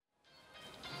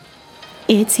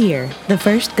It's here, the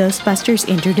first Ghostbusters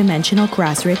Interdimensional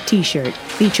Crossrip t-shirt,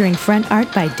 featuring front art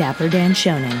by Dapper Dan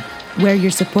Shonen. Wear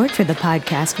your support for the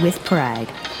podcast with pride.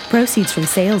 Proceeds from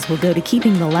sales will go to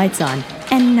keeping the lights on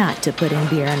and not to putting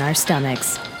beer in our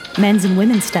stomachs. Men's and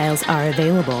women's styles are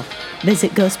available.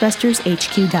 Visit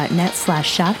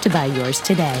ghostbustershq.net/shop to buy yours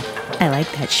today. I like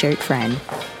that shirt, friend.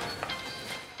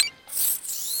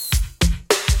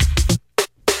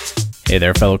 Hey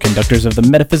there, fellow conductors of the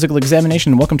Metaphysical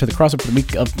Examination, and welcome to the Crossrip for the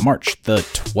week of March the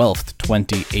 12th,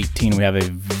 2018. We have a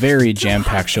very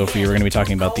jam-packed show for you. We're going to be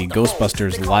talking about the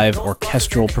Ghostbusters live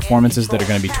orchestral performances that are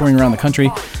going to be touring around the country.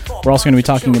 We're also going to be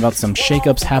talking about some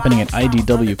shakeups happening at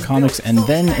IDW Comics, and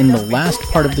then in the last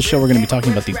part of the show, we're going to be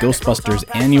talking about the Ghostbusters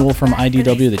Annual from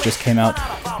IDW that just came out.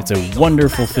 It's a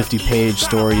wonderful 50-page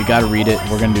story. You got to read it.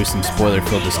 We're going to do some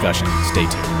spoiler-filled discussion. Stay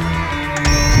tuned.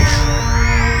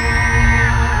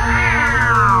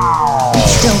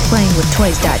 Still Playing with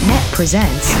Toys.net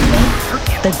presents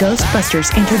the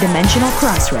Ghostbusters Interdimensional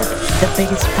Crossrip, the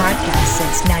biggest podcast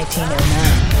since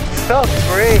 1909. So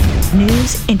great.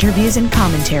 News, interviews, and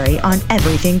commentary on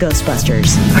everything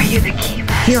Ghostbusters. Are you the key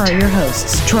master? Here are your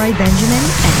hosts, Troy Benjamin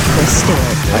and Chris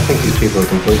Stewart. I think these people are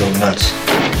completely nuts.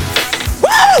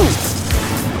 Woo!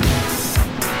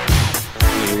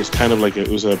 It was kind of like it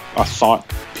was a thought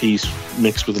piece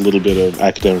mixed with a little bit of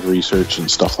academic research and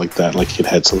stuff like that. Like it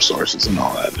had some sources and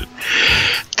all that. It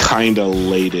kind of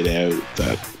laid it out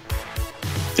that,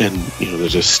 and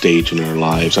there's a stage in our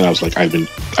lives. And I was like, I've been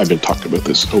talking about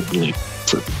this openly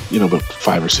for about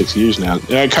 5 or 6 years now.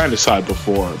 And I kind of saw it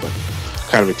before, but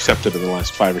kind of accepted in the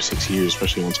last 5 or 6 years,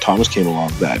 especially once Thomas came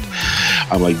along, that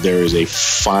I'm like, there is a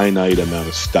finite amount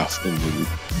of stuff in the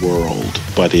world,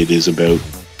 but it is about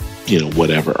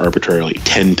whatever, arbitrarily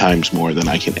 10 times more than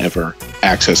I can ever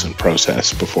access and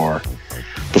process before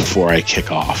I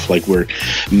kick off. Like, we're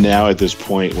now at this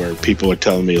point where people are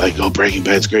telling me, like, oh, Breaking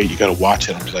Bad's great, you gotta watch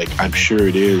it. I'm just like, I'm sure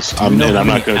it is. I'm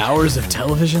not gonna, hours of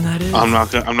television that is? I'm not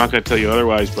gonna tell you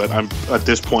otherwise, but I'm at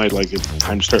this point, like, it's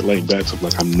time to start laying bets. I'm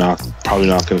like, I'm probably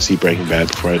not gonna see Breaking Bad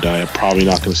before I die. I'm probably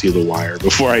not gonna see The Wire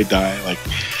before I die. Like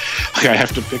I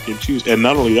have to pick and choose. And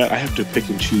not only that, I have to pick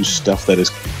and choose stuff that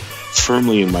is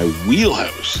firmly in my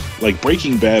wheelhouse. Like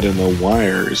Breaking Bad and The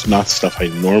Wire is not stuff I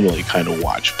normally kind of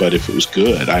watch, but if it was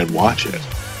good, I'd watch it.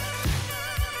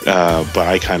 But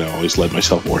I kind of always led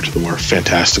myself more to the more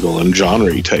fantastical and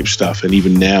genre-y type stuff. And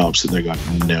even now, I'm sitting there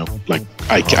going, no, like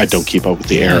I don't keep up with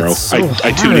the Arrow. So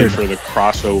I tune in for the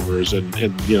crossovers and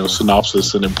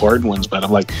synopsis and important ones, but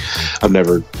I'm like, I'm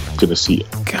never gonna see it.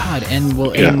 God, and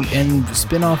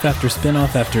spin-off after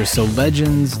spin-off after. So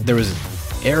Legends, there was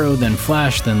Arrow, then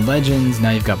Flash, then Legends,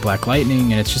 now you've got Black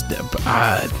Lightning, and it's just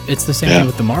it's the same thing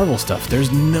with the Marvel stuff.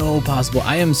 There's no possible.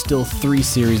 I am still 3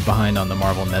 series behind on the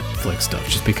Marvel Netflix stuff,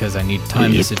 just because I need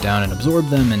time to sit down and absorb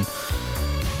them, and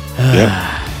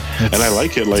and I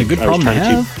like it. Like, it's a good problem to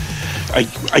have.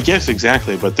 I guess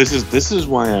exactly, but this is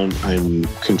why I'm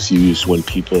confused when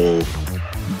people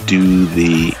do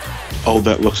the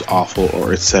that looks awful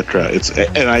or etc.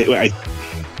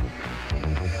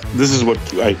 This is what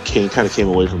I kind of came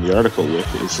away from the article with.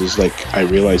 Is like, I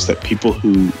realized that people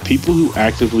who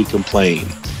actively complain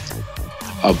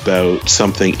about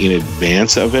something in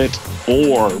advance of it,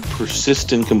 or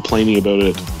persist in complaining about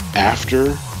it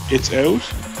after it's out,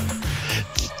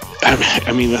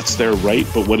 I mean, that's their right.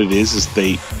 But what it is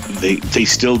they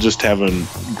still just haven't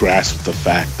grasped the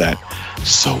fact that,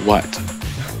 so what?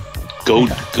 Go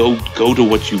to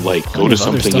what you like. Go to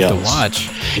something else. To watch.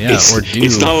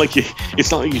 It's not like you're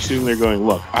sitting there going,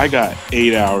 look, I got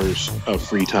 8 hours of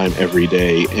free time every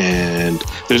day, and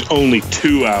there's only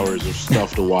 2 hours of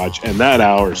stuff to watch, and that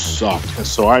hour sucked,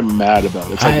 so I'm mad about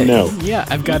it. It's like, no. Yeah,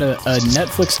 I've got a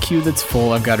Netflix queue that's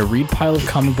full. I've got a read pile of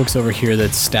comic books over here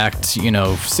that's stacked,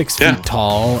 6 feet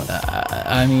tall.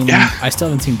 I still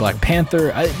haven't seen Black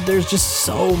Panther. There's just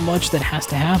so much that has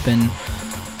to happen.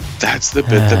 That's the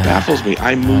bit that baffles me.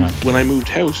 When I moved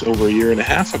house over a year and a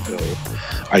half ago,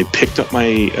 I picked up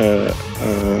my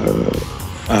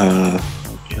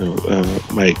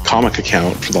my comic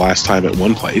account for the last time at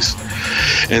one place,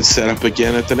 and set up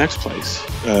again at the next place,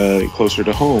 closer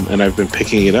to home. And I've been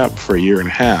picking it up for a year and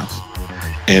a half,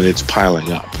 and it's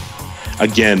piling up.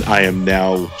 Again, I am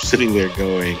now sitting there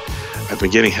going, I've been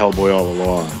getting Hellboy all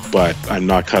along, but I'm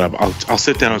not caught up. I'll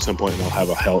sit down at some point and I'll have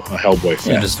a Hellboy fest.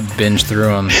 Yeah, just binge through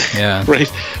them. Yeah,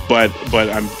 right. But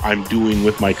I'm doing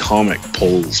with my comic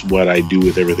pulls what I do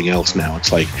with everything else now.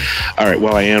 It's like, all right,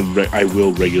 well, I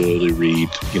will regularly read,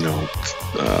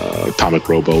 Atomic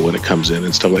Robo when it comes in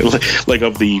and stuff like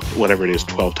of the whatever it is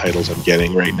 12 titles I'm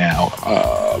getting right now.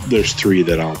 There's 3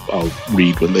 that I'll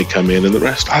read when they come in, and the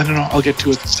rest I don't know. I'll get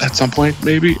to it at some point,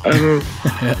 maybe. I don't know.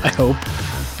 I hope.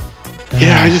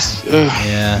 Yeah, I just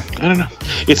yeah. I don't know.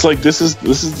 It's like this is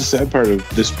the sad part of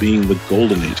this being the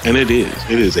golden age, and it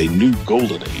is a new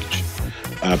golden age,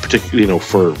 particularly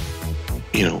for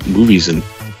movies and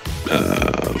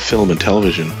film and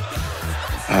television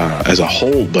as a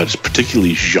whole, but it's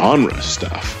particularly genre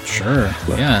stuff. Sure.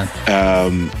 Yeah.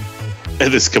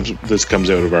 And this comes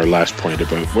out of our last point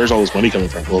about where's all this money coming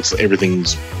from? Well,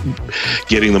 everything's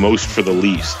getting the most for the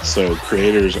least. So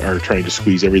creators are trying to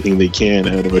squeeze everything they can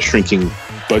out of a shrinking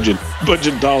budget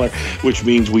dollar, which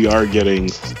means we are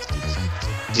getting,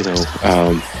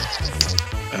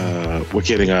 we're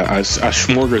getting a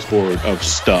smorgasbord of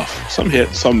stuff. Some hit,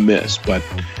 some miss, but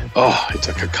it's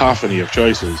a cacophony of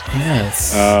choices.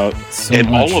 Yes. So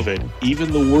and much. all of it,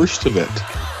 even the worst of it,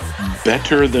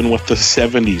 better than what the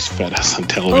 70s fed us on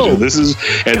television. This is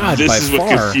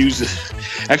what confuses,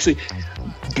 actually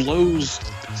blows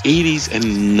 80s and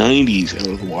 90s out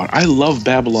of the water. I love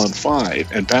Babylon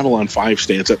 5, and Babylon 5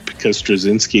 stands up because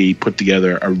Straczynski put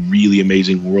together a really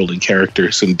amazing world and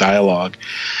characters and dialogue.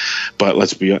 But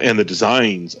let's be honest, and the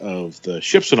designs of the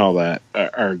ships and all that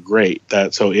are great.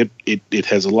 So it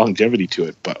has a longevity to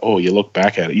it. But you look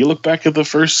back at it. You look back at the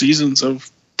first seasons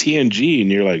of TNG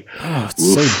and you're like,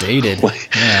 it's so dated.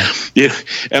 Yeah,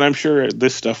 and I'm sure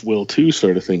this stuff will too,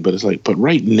 sort of thing. But it's like, but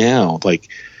right now, like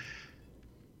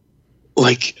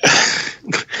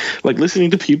listening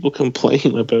to people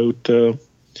complain about the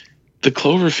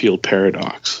Cloverfield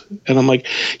paradox, and I'm like,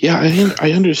 yeah,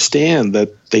 I understand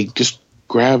that they just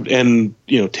grabbed 10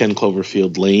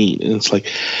 Cloverfield Lane, and it's like,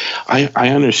 I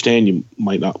understand you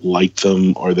might not like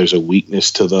them or there's a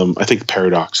weakness to them. I think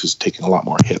Paradox is taking a lot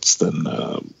more hits than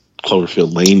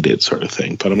Cloverfield Lane did, sort of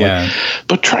thing. But I'm like,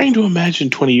 but trying to imagine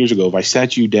 20 years ago, if I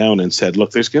sat you down and said,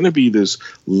 look, there's going to be this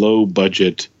low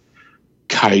budget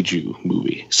kaiju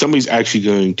movie. Somebody's actually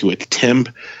going to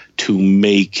attempt to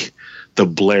make the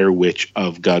Blair Witch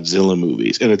of Godzilla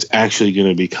movies, and it's actually going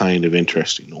to be kind of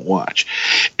interesting to watch.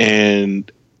 And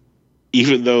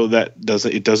even though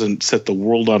it doesn't set the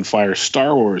world on fire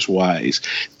Star Wars wise,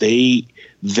 they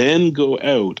then go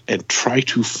out and try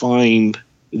to find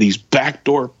these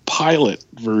backdoor pilot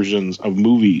versions of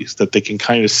movies that they can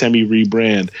kind of semi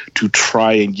rebrand to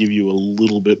try and give you a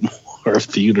little bit more of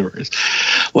the universe.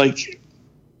 Like,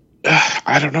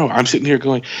 I don't know. I'm sitting here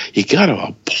going, you got to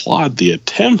applaud the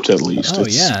attempt at least.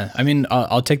 Yeah. I mean,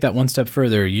 I'll take that one step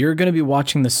further. You're going to be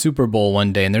watching the Super Bowl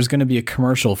one day and there's going to be a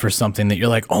commercial for something that you're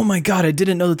like, oh my God, I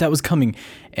didn't know that was coming.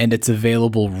 And it's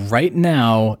available right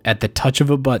now at the touch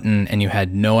of a button and you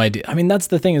had no idea. I mean, that's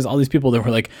the thing, is all these people that were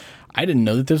like, I didn't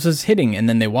know that this was hitting. And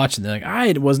then they watch it and they're like,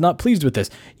 I was not pleased with this.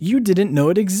 You didn't know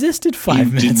it existed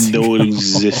 5 minutes ago. You didn't know it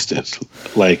existed.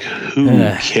 Like, who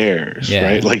cares,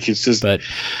 right? Like, it's just... But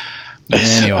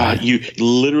anyway.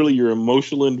 Your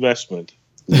emotional investment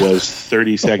was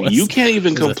 30 seconds. You can't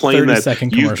even complain that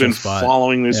you've been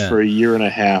following this for a year and a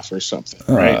half or something,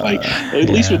 right? Like, at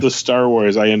least with the Star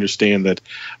Wars, I understand that,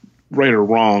 right or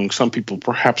wrong, some people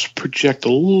perhaps project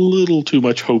a little too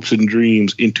much hopes and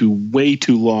dreams into way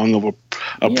too long of a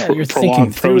you're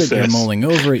prolonged process. You're mulling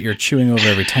over it. You're chewing over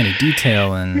every tiny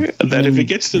detail, and that if it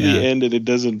gets to the end and it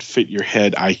doesn't fit your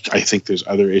head, I think there's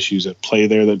other issues at play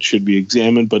there that should be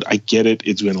examined. But I get it.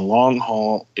 It's been a long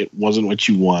haul. It wasn't what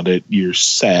you wanted. You're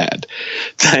sad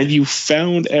that you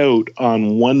found out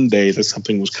on one day that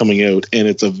something was coming out and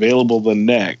it's available the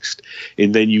next,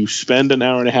 and then you spend an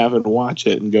hour and a half and watch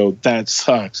it and go, that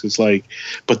sucks. It's like,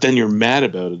 but then you're mad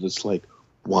about it. It's like,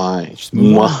 why? Just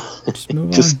move on.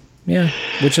 Yeah,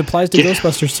 which applies to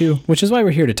Ghostbusters too, which is why we're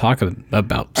here to talk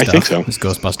about stuff. I think so. It's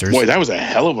Ghostbusters. Boy, that was a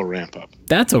hell of a ramp up.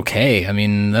 That's okay. I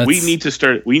mean, we need to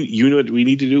start. You know what we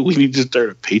need to do? We need to start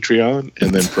a Patreon,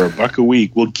 and then for $1 a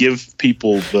week, we'll give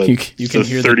people you can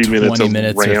hear 30 the 20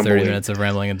 minutes or 30 rambling. minutes of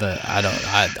rambling.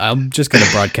 I'm just going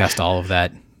to broadcast all of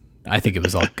that. I think it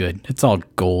was all good. It's all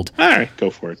gold. All right, go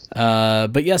for it.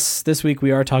 But yes, this week we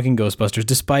are talking Ghostbusters,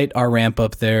 despite our ramp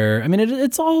up there. I mean,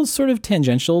 it's all sort of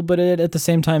tangential, but it at the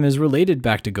same time is related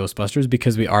back to Ghostbusters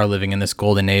because we are living in this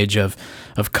golden age of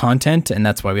content, and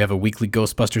that's why we have a weekly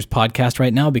Ghostbusters podcast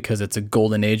right now, because it's a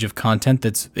golden age of content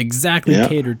that's exactly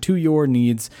catered to your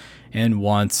needs and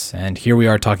wants. And here we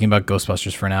are talking about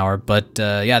Ghostbusters for an hour. But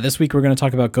this week we're going to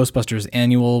talk about Ghostbusters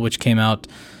Annual, which came out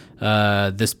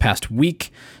this past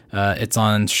week. It's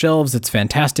on shelves. It's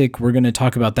fantastic. We're going to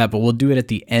talk about that, but we'll do it at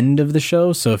the end of the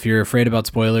show. So if you're afraid about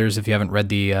spoilers, if you haven't read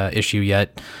the issue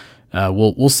yet,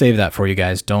 we'll save that for you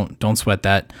guys. Don't sweat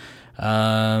that.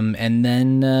 And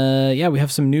then we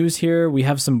have some news here. We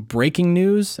have some breaking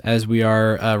news as we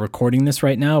are recording this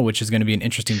right now, which is going to be an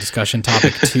interesting discussion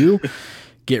topic too.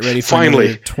 Get ready for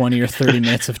another 20 or 30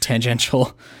 minutes of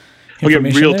tangential. We get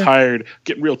real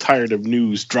tired of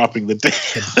news dropping the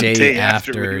day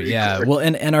after. Yeah. Well,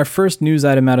 and our first news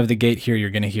item out of the gate here you're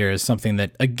going to hear is something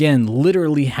that, again,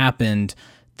 literally happened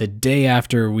the day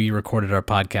after we recorded our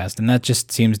podcast, and that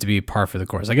just seems to be par for the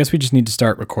course. I guess we just need to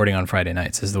start recording on Friday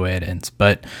nights is the way it ends.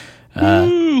 But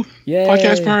yay!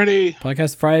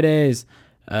 Podcast Fridays.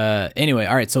 Anyway,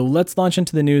 all right, so let's launch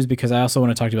into the news because I also want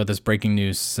to talk to you about this breaking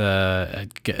news. You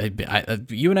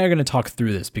and I are going to talk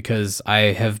through this because I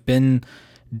have been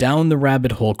down the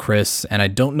rabbit hole, Chris, and I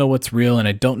don't know what's real and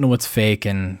I don't know what's fake,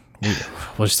 and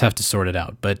we'll just have to sort it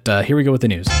out. But here we go with the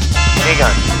news. Hey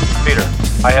guys, Peter.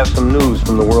 I have some news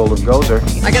from the world of Gozer.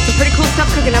 I got some pretty cool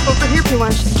stuff cooking up over here if you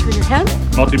want to turn your head.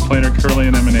 Multiplanar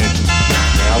Kirlian emanation.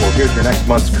 Yeah, well, here's your next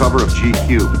month's cover of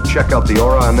GQ. Check out the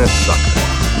aura on this sucker.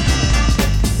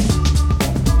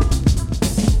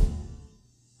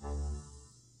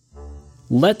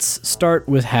 Let's start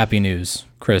with happy news,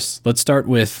 Chris. Let's start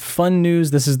with fun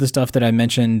news. This is the stuff that I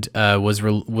mentioned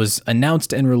was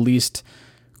announced and released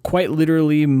quite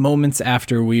literally moments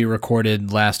after we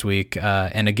recorded last week.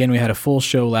 And again, we had a full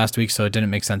show last week, so it didn't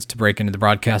make sense to break into the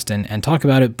broadcast and talk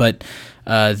about it. But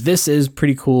this is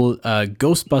pretty cool.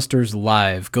 Ghostbusters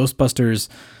Live. Ghostbusters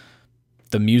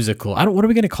the musical. What are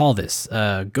we going to call this?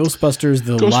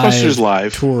 Ghostbusters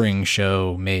live touring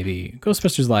show, maybe.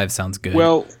 Ghostbusters Live sounds good.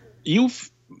 Well,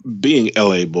 being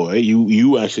LA boy,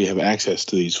 you actually have access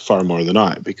to these far more than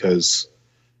I,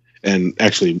 and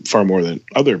actually far more than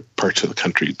other parts of the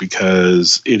country,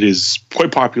 because it is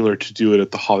quite popular to do it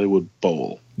at the Hollywood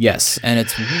Bowl. Yes, and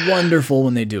it's wonderful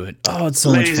when they do it. Oh, it's so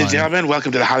much fun. Ladies and gentlemen,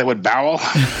 welcome to the Hollywood Bowl.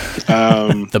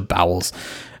 The bowels.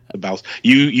 The bowels.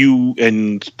 You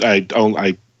and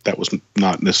I that was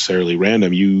not necessarily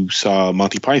random. You saw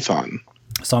Monty Python.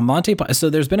 So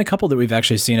there's been a couple that we've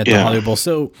actually seen at the Hollywood Bowl.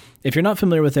 So if you're not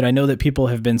familiar with it, I know that people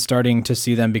have been starting to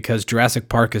see them because Jurassic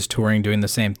Park is touring, doing the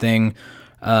same thing.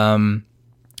 But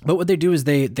what they do is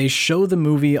they show the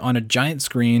movie on a giant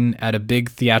screen at a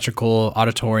big theatrical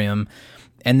auditorium,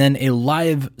 and then a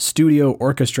live studio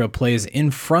orchestra plays in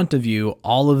front of you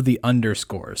all of the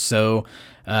underscores. So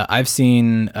I've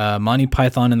seen Monty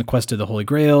Python and the Quest of the Holy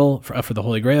Grail for the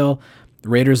Holy Grail,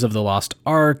 Raiders of the Lost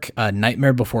Ark,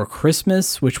 Nightmare Before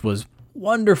Christmas, which was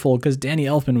wonderful because Danny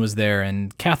Elfman was there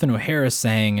and Catherine O'Hara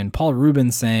sang and Paul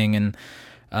Rubin sang, and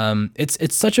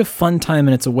it's such a fun time,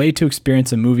 and it's a way to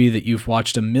experience a movie that you've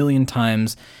watched a million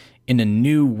times in a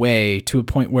new way, to a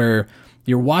point where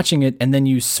you're watching it and then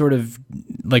you sort of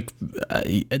like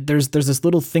there's this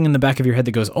little thing in the back of your head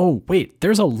that goes, oh wait,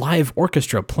 there's a live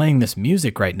orchestra playing this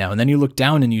music right now, and then you look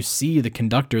down and you see the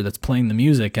conductor that's playing the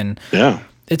music, and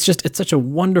it's such a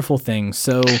wonderful thing.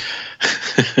 So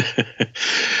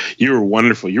you were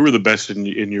wonderful. You were the best in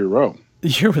your row.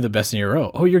 You were the best in your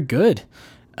row. Oh, you're good.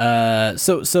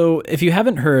 So if you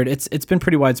haven't heard, it's been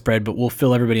pretty widespread, but we'll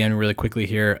fill everybody in really quickly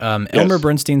here. Elmer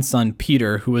Bernstein's son,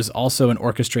 Peter, who was also an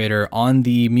orchestrator on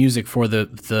the music for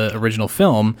the original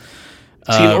film.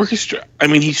 See, an orchestra, I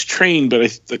mean, he's trained,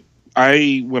 but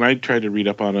when I tried to read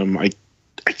up on him, I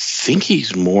think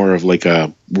he's more of like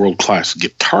a world-class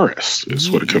guitarist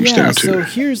is what it comes down to.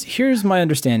 So here's my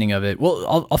understanding of it.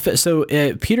 Well,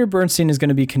 Peter Bernstein is going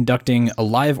to be conducting a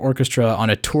live orchestra on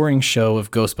a touring show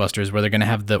of Ghostbusters where they're going to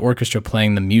have the orchestra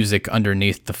playing the music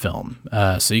underneath the film.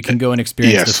 So you can go and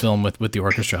experience the film with the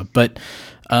orchestra. But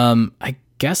I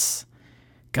guess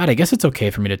it's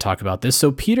okay for me to talk about this.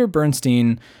 So Peter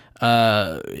Bernstein,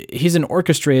 he's an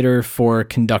orchestrator for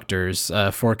conductors,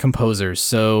 for composers.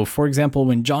 So, for example,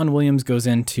 when John Williams goes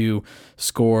in to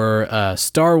score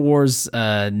Star Wars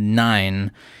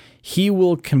 9, he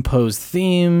will compose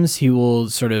themes, he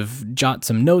will sort of jot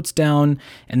some notes down,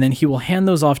 and then he will hand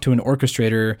those off to an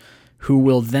orchestrator who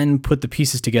will then put the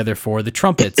pieces together for the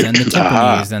trumpets and the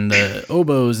timpanis and the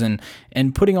oboes and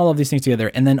putting all of these things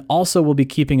together. And then also will be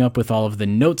keeping up with all of the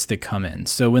notes that come in.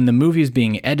 So when the movie is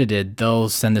being edited, they'll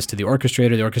send this to the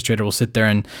orchestrator. The orchestrator will sit there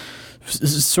and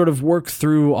sort of work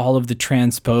through all of the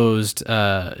transcribed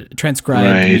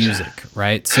music,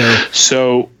 right?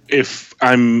 So if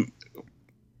I'm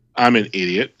an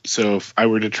idiot, so if I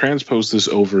were to transpose this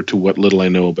over to what little I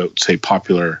know about, say,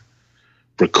 popular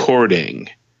recording,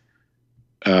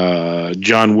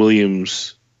 John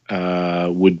Williams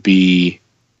would be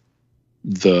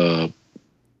the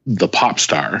pop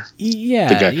star. Yeah,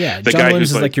 the guy, yeah. The John guy Williams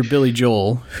who's is like your Billy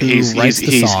Joel who writes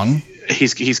the song.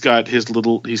 He's got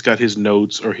his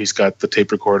notes, or he's got the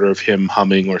tape recorder of him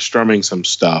humming or strumming some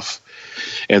stuff,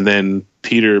 and then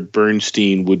Peter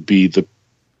Bernstein would be the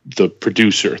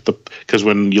producer. Because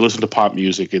when you listen to pop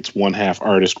music, it's one half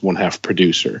artist, one half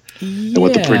producer, and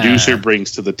what the producer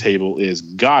brings to the table is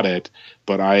got it.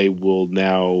 But I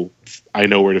know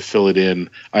where to fill it in.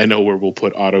 I know where we'll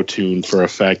put auto-tune for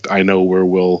effect. I know where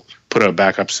we'll put out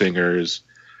backup singers.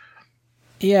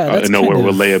 Yeah, that's I know where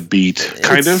we'll lay a beat.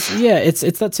 Kind of. Yeah, it's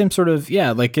that same sort of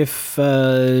like if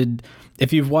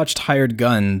you've watched Hired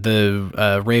Gun,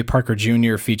 the Ray Parker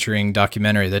Jr. featuring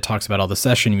documentary that talks about all the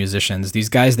session musicians, these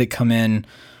guys that come in.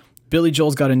 Billy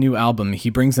Joel's got a new album. He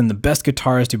brings in the best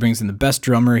guitarist. He brings in the best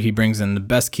drummer. He brings in the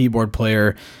best keyboard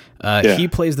player. He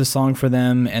plays the song for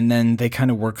them, and then they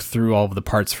kind of work through all of the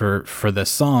parts for the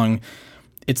song.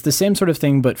 It's the same sort of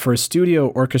thing, but for a studio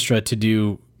orchestra to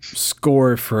do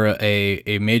score for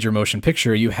a major motion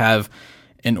picture, you have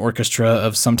an orchestra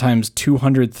of sometimes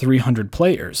 200, 300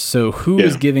 players. So who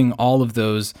is giving all of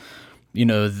those,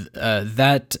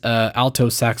 that alto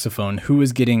saxophone, who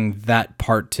is getting that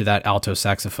part to that alto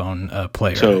saxophone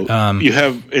player? So you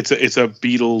have, it's a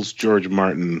Beatles, George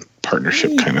Martin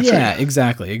partnership kind of thing. Yeah,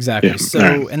 exactly. Yeah.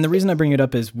 So, and the reason I bring it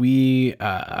up is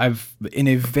I've in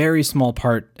a very small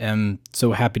part am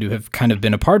so happy to have kind of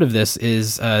been a part of this,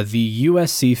 is the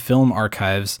USC Film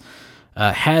Archives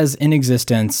has in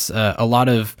existence a lot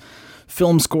of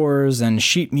film scores and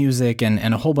sheet music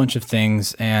and a whole bunch of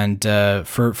things. And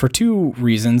for two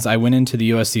reasons, I went into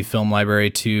the USC Film Library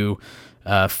to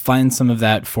find some of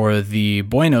that for the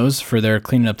Buenos for their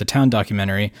Cleaning Up the Town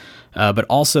documentary, but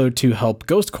also to help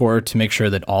Ghost Corps to make sure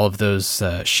that all of those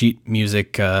sheet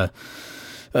music,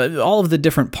 all of the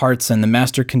different parts and the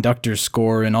master conductor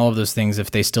score and all of those things,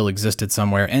 if they still existed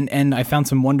somewhere. And I found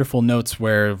some wonderful notes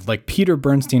where like Peter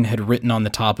Bernstein had written on the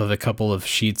top of a couple of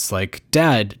sheets like,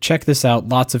 "Dad, check this out,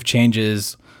 lots of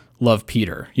changes, love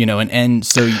Peter," and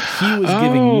so he was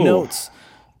giving notes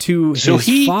to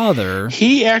his father.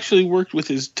 He actually worked with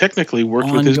his dad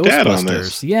on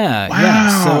this. Yeah. Wow.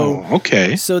 Yeah. So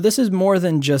okay. So this is more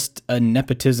than just a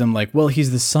nepotism, like, well, he's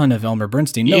the son of Elmer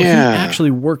Bernstein. No, he actually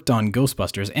worked on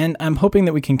Ghostbusters. And I'm hoping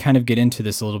that we can kind of get into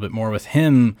this a little bit more with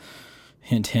him.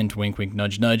 Hint, hint, wink, wink,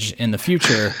 nudge, nudge in the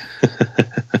future.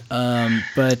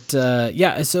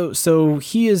 So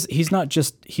he's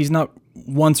not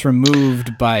once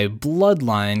removed by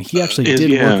bloodline. He actually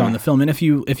did work on the film. And if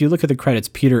you look at the credits,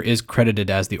 Peter is credited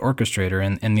as the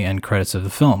orchestrator in the end credits of the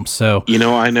film. So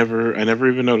I never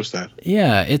even noticed that.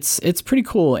 Yeah, it's pretty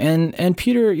cool. And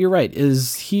Peter, you're right,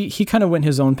 is he kind of went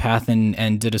his own path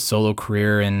and did a solo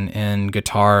career in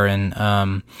guitar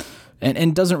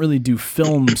and doesn't really do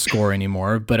film score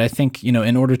anymore. But I think,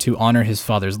 in order to honor his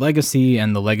father's legacy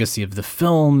and the legacy of the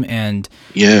film, and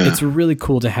it's really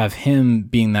cool to have him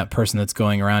being that person that's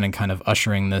going around and kind of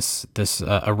ushering this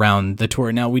around the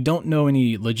tour. Now, we don't know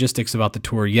any logistics about the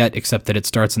tour yet, except that it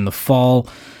starts in the fall,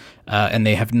 and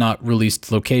they have not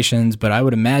released locations. But I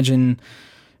would imagine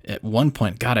at one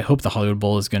point, God, I hope the Hollywood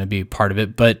Bowl is going to be part of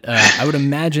it, but I would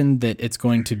imagine that it's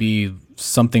going to be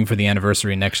something for the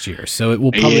anniversary next year. So it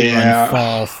will probably run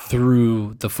fall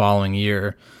through the following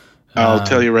year. I'll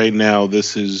tell you right now,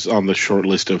 this is on the short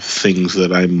list of things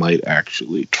that I might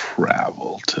actually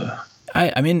travel to.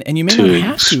 I mean, and you may not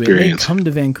have to. It may come to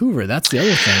Vancouver. That's the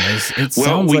other thing. It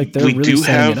sounds like they're really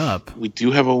setting it up. We do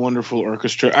have a wonderful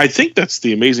orchestra. I think that's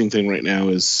the amazing thing right now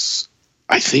is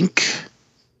I think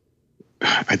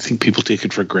people take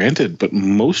it for granted, but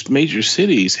most major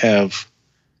cities have,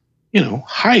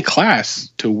 high class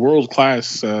to world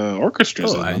class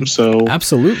orchestras in them. So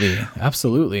absolutely.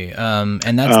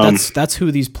 And that's who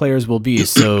these players will be.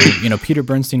 So, Peter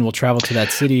Bernstein will travel to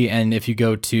that city. And if you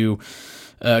go to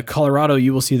Colorado,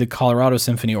 you will see the Colorado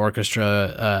Symphony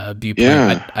Orchestra be playing.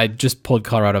 Yeah. I just pulled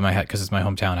Colorado in my head because it's my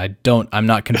hometown. I'm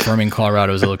not confirming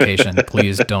Colorado as a location.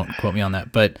 Please don't quote me on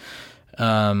that. But,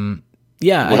 well,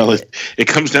 it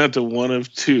comes down to one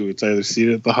of two. It's either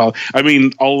seated at the Hall. I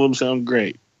mean, all of them sound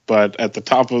great, but at the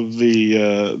top of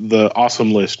the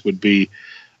awesome list would be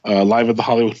live at the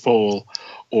Hollywood Bowl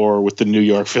or with the New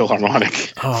York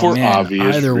Philharmonic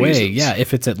obvious either reasons. Way, yeah.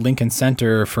 If it's at Lincoln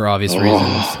Center for obvious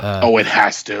reasons, it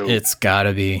has to. It's got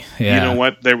to be. Yeah. You know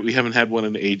what? We haven't had one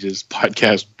in ages.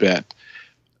 Podcast bet.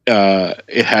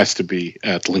 It has to be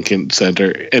at Lincoln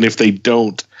Center, and if they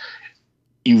don't,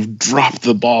 you've dropped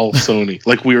the ball, Sony.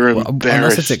 Like, we were embarrassed.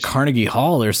 Unless it's at Carnegie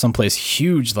Hall or someplace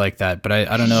huge like that. But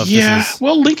I don't know if this is...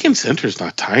 well, Lincoln Center's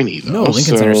not tiny, though. No,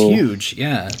 Lincoln Center's huge,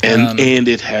 yeah. And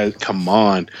it has, come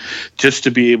on, just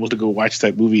to be able to go watch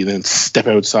that movie and then step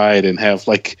outside and have,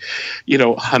 like, you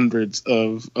know, hundreds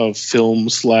of film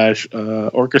 /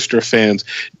 orchestra fans,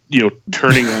 you know,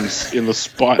 turning on in the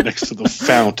spot next to the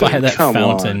fountain. By that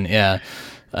fountain, yeah.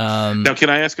 Now, can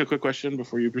I ask a quick question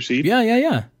before you proceed?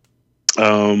 Yeah.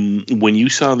 When you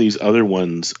saw these other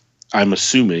ones, I'm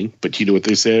assuming, but you know what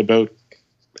they say about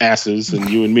asses and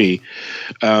you and me,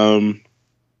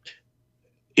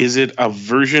 is it a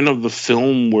version of the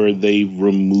film where they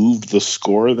removed the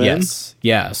score then? Yes.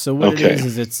 Yeah. So what it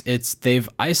is it's they've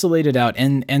isolated out,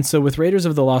 and so with Raiders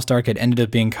of the Lost Ark, it ended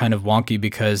up being kind of wonky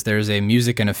because there's a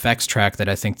music and effects track that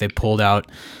I think they pulled out.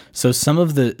 So some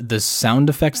of the sound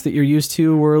effects that you're used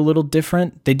to were a little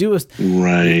different. They do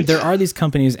right. There are these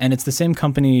companies, and it's the same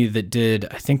company that did,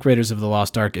 I think, Raiders of the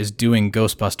Lost Ark is doing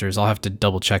Ghostbusters. I'll have to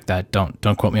double check that.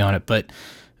 Don't quote me on it, but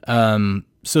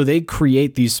so they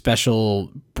create these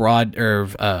special broad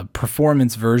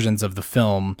performance versions of the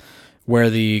film where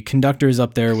the conductor is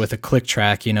up there with a click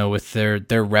track, you know, with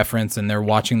their reference, and they're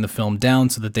watching the film down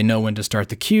so that they know when to start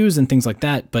the cues and things like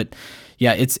that. But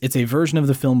yeah, it's a version of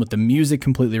the film with the music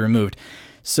completely removed.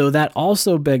 So that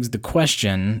also begs the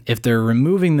question, if they're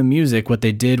removing the music, what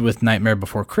they did with Nightmare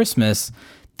Before Christmas,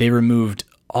 they removed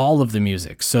all of the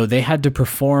music. So they had to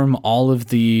perform all of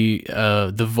the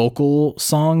vocal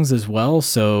songs as well.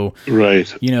 So,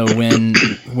 right. You know,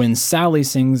 when Sally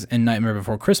sings in Nightmare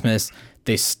Before Christmas,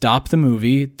 they stop the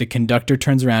movie, the conductor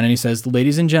turns around and he says,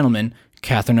 "Ladies and gentlemen,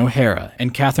 Catherine O'Hara."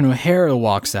 And Catherine O'Hara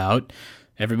walks out.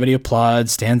 Everybody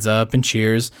applauds, stands up and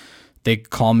cheers. They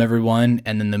calm everyone,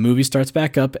 and then the movie starts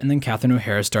back up, and then Catherine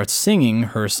O'Hara starts singing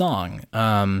her song.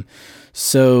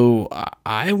 So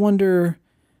I wonder,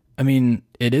 I mean,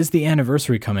 it is the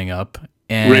anniversary coming up,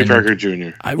 and Ray Parker Jr.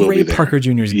 Ray Parker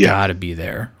Jr.'s got to be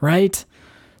there, right?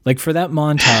 Like, for that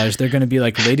montage, they're going to be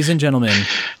like, "Ladies and gentlemen,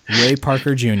 Ray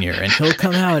Parker Jr." And he'll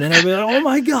come out, and I'll be like, "Oh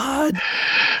my God."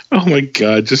 Oh my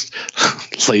God. Just,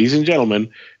 "Ladies and gentlemen,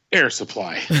 Air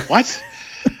Supply." What?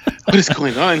 What is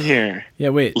going on here? Yeah,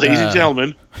 wait. Ladies and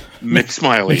gentlemen, Mick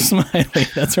Smiley. Mick Smiley.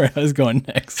 That's where I was going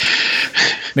next.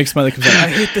 Mick Smiley comes out, "I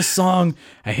hate this song.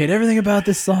 I hate everything about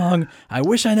this song. I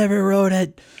wish I never wrote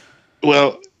it."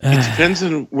 Well, it depends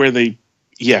on where they...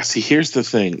 Yeah, see, here's the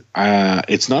thing.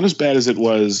 It's not as bad as it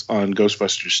was on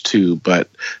Ghostbusters 2, but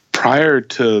prior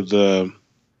to the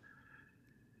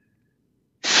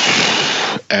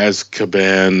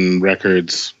Azkaban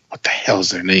Records, what the hell is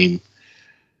their name?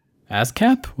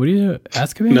 ASCAP? What do you...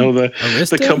 Azkaban? No,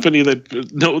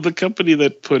 the company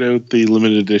that put out the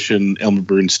limited edition Elmer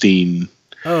Bernstein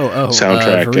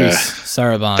soundtrack.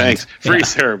 Saraband. Thanks.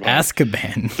 Saraband.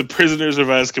 Azkaban. The Prisoners of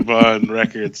Azkaban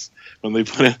Records. When they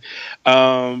put it,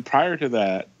 prior to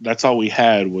that, that's all we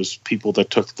had was people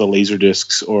that took the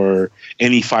Laserdiscs or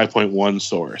any 5.1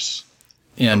 source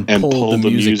and pulled the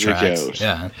music out.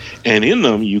 Yeah. And in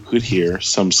them, you could hear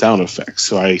some sound effects.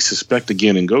 So I suspect,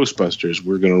 again, in Ghostbusters,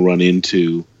 we're going to run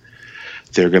into,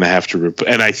 they're going to have to,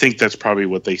 and I think that's probably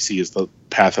what they see as the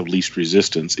path of least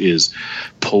resistance, is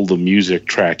pull the music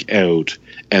track out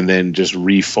and then just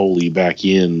re-Foley back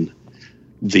in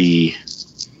the...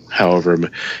 However,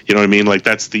 you know what I mean? Like,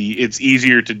 it's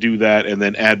easier to do that and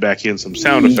then add back in some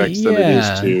sound effects than it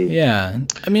is to... Yeah.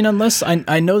 I mean, unless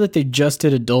I know that they just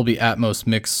did a Dolby Atmos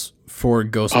mix for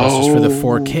Ghostbusters for the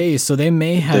 4K, so they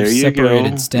may have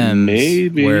separated stems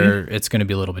where it's going to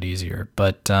be a little bit easier.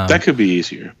 But that could be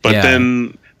easier. But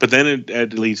then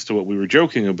it leads to what we were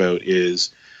joking about,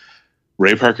 is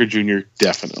Ray Parker Jr.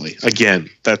 definitely. Again,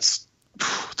 that's...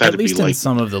 At least in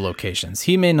some of the locations,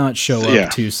 he may not show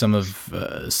up to some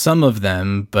of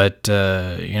them, but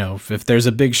you know, if there's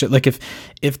a big show, like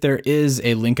if there is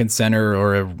a Lincoln Center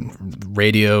or a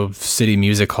Radio City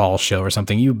Music Hall show or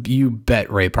something, you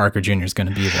bet Ray Parker Jr. is going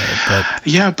to be there. But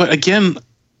yeah, but again,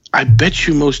 I bet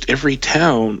you most every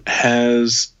town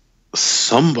has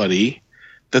somebody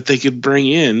that they could bring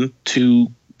in to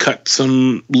cut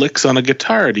some licks on a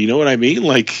guitar. Do you know what I mean?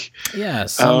 Like, yeah,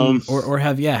 or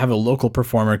have a local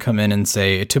performer come in and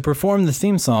say, "To perform the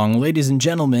theme song, ladies and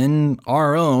gentlemen,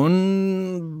 our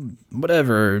own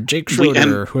whatever, Jake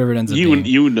Schroeder," whoever it ends up being.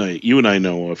 You and I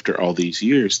know, after all these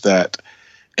years, that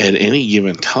at any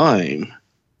given time,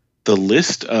 the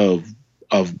list of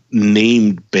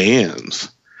named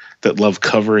bands that love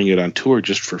covering it on tour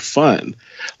just for fun.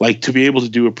 Like to be able to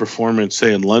do a performance,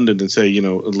 say in London, and say,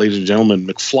 ladies and gentlemen,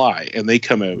 McFly, and they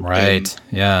come out, right?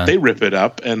 Yeah, they rip it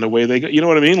up, and the way they go, you know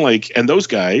what I mean? Like, and those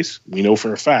guys, we know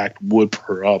for a fact, would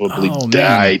probably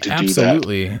die to do that.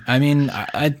 Absolutely. I mean,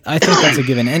 I think that's a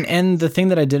given. And the thing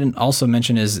that I didn't also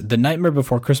mention is the Nightmare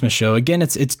Before Christmas show. Again,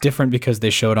 it's different because they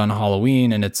show it on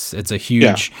Halloween, and it's a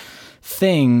huge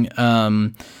thing.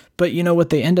 But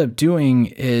what they end up doing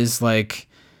is like.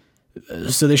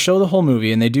 So they show the whole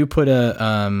movie, and they do put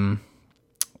an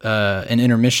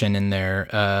intermission in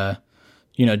there,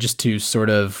 just to sort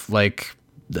of like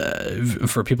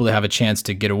for people to have a chance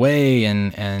to get away,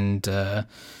 and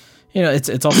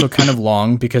it's also kind of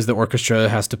long because the orchestra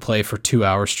has to play for 2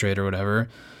 hours straight or whatever.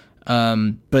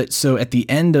 But so at the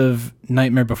end of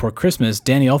Nightmare Before Christmas,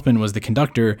 Danny Elfman was the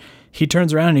conductor. He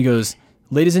turns around and he goes,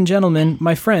 "Ladies and gentlemen,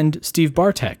 my friend Steve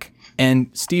Bartek." And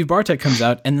Steve Bartek comes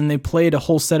out, and then they played a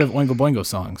whole set of Oingo Boingo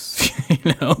songs.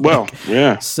 Well,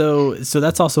 yeah. So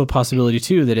that's also a possibility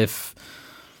too. That if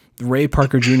Ray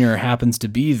Parker Jr. happens to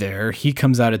be there, he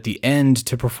comes out at the end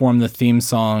to perform the theme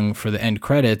song for the end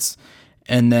credits,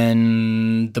 and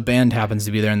then the band happens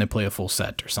to be there and they play a full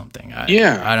set or something. I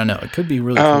don't know. It could be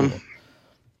really cool.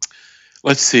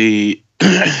 Let's see.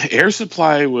 Air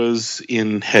Supply was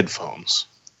in headphones.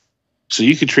 So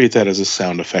you could treat that as a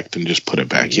sound effect and just put it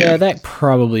back in. Yeah, that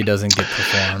probably doesn't get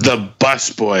performed. The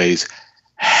Busboys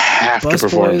have to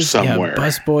perform somewhere. Yeah,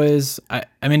 Busboys.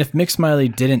 I mean, if Mick Smiley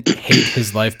didn't hate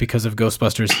his life because of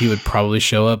Ghostbusters, he would probably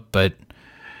show up, but...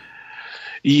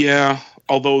 Yeah,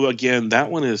 although, again,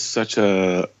 that one is such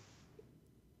an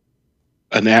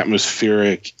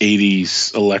atmospheric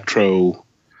 80s electro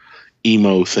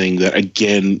emo thing that,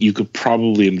 again, you could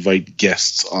probably invite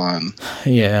guests on.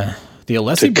 Yeah. The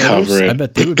Alessi Brothers, I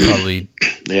bet they would probably...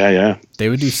 Yeah. They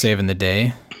would do Saving the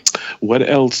Day. What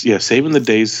else? Yeah, Saving the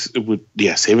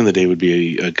Day would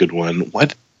be a good one.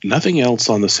 What? Nothing else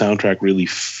on the soundtrack really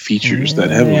features that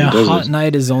heavily, does Hot it?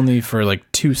 Night is only for like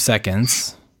 2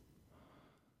 seconds.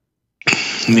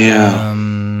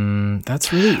 Yeah.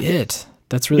 That's really it.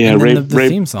 That's really the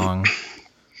theme song.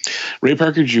 Ray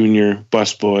Parker Jr.,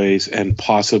 Busboys, and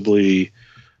possibly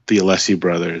the Alessi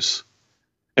Brothers.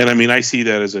 And I mean, I see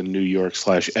that as a New York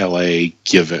 / LA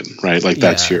given, right? Like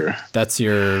that's your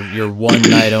one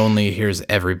night only. Here's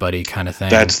everybody kind of thing.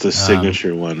 That's the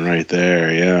signature one right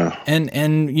there. Yeah. And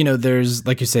there's,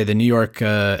 like you say, the New York,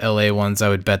 LA ones. I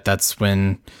would bet that's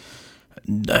when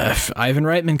Ivan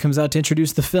Reitman comes out to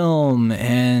introduce the film,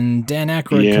 and Dan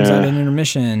Aykroyd comes out in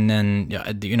intermission, and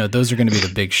those are going to be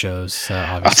the big shows.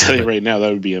 Obviously, I'll tell you right now,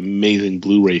 that would be an amazing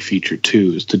Blu-ray feature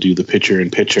too, is to do the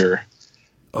picture-in-picture.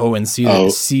 Oh, and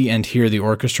see and hear the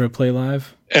orchestra play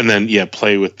live, and then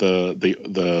play with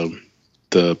the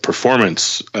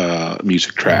performance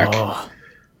music track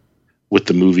with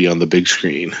the movie on the big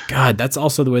screen. God, that's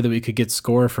also the way that we could get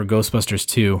score for Ghostbusters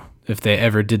 2 if they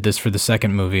ever did this for the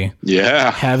second movie.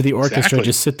 Yeah, have the orchestra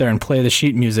just sit there and play the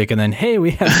sheet music, and then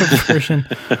we have a version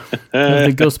of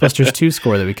the Ghostbusters 2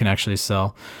 score that we can actually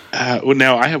sell. Well,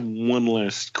 now I have one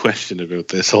last question about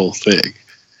this whole thing,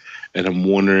 and I'm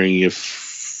wondering if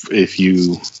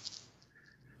you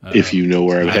know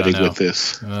where I'm heading with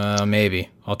this. Maybe.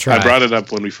 I'll try. I brought it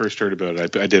up when we first heard about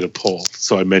it. I did a poll,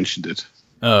 so I mentioned it.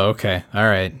 Oh, okay. All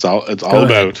right. It's all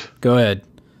about. Go ahead.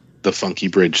 The Funky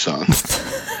Bridge song.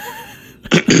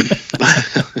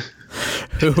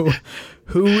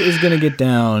 Who is going to get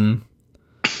down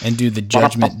and do the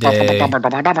Judgment Day? They're going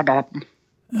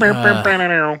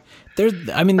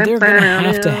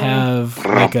to have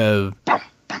like a...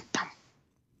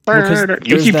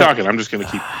 You keep talking. I'm just going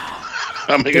to keep...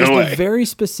 I'm making away. There's a very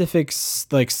specific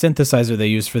synthesizer they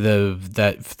use for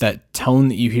that tone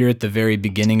that you hear at the very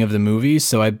beginning of the movie.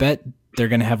 So I bet they're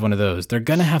going to have one of those. They're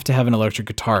going to have an electric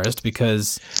guitarist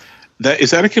because...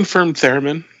 Is that a confirmed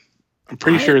theremin? I'm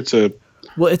pretty sure it's a...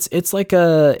 Well, it's like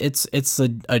a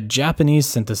Japanese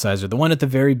synthesizer. The one at the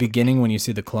very beginning when you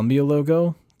see the Columbia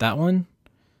logo. That one.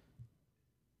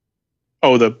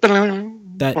 Oh, that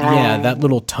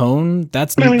little tone.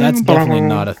 That's definitely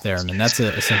not a theremin. That's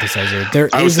a synthesizer.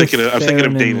 I was thinking of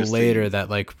Dana's later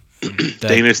theme.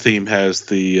 Dana's theme has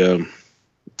the.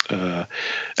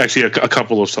 Actually, a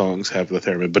couple of songs have the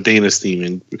theremin, but Dana's theme,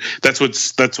 and that's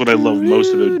what I love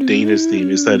most about Dana's theme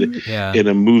is that in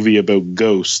a movie about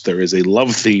ghosts, there is a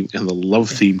love theme, and the love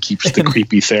theme keeps the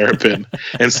creepy theremin,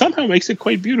 and somehow makes it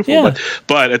quite beautiful. Yeah.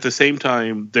 But at the same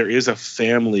time, there is a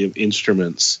family of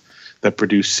instruments that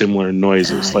produce similar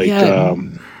noises,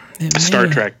 Star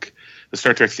Trek. The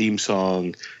Star Trek theme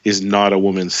song is not a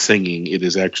woman singing; it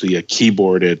is actually a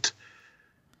keyboarded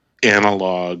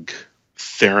analog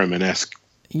theremin-esque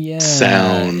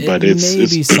sound, but it's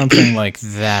maybe something like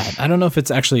that. I don't know if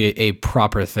it's actually a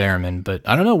proper theremin, but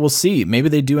I don't know. We'll see. Maybe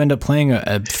they do end up playing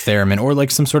a theremin, or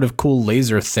like some sort of cool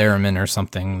laser theremin or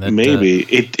something. That maybe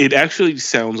it actually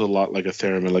sounds a lot like a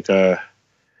theremin,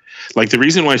 like the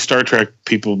reason why Star Trek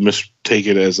people mistake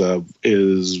it as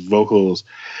vocals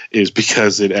is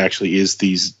because it actually is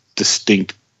these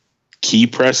distinct key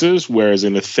presses, whereas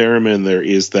in a theremin there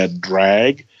is that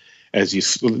drag as you.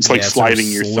 It's like sliding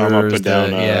your thumb up and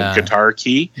down a guitar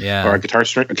key or a guitar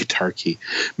string. A guitar key.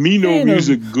 Me no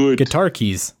music good. Guitar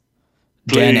keys.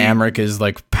 Dan Amrich is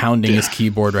like pounding his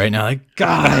keyboard right now. Like,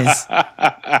 guys,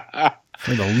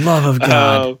 for the love of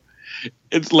God.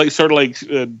 It's like sort of like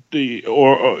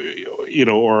or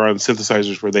on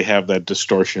synthesizers where they have that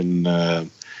distortion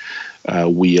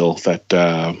wheel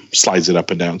that slides it up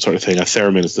and down, sort of thing. A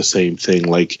theremin is the same thing.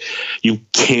 Like, you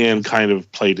can kind of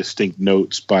play distinct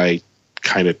notes by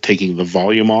kind of taking the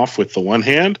volume off with the one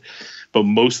hand, but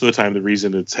most of the time the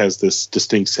reason it has this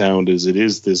distinct sound is it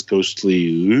is this ghostly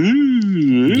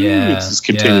it's this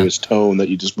continuous tone that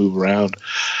you just move around.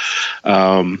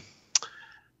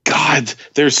 God,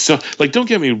 there's so, like, don't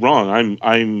get me wrong,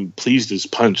 I'm pleased as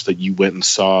punch that you went and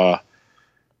saw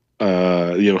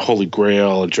Holy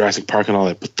Grail and Jurassic Park and all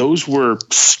that, but those were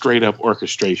straight up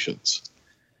orchestrations.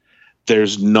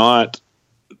 There's the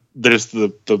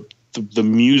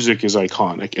music is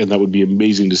iconic, and that would be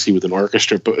amazing to see with an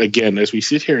orchestra. But again, as we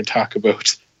sit here and talk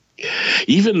about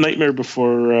even Nightmare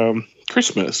Before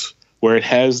Christmas, where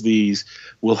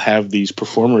we'll have these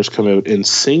performers come out and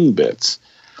sing bits.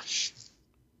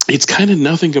 It's kind of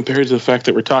nothing compared to the fact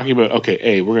that we're talking about,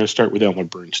 we're going to start with Elmer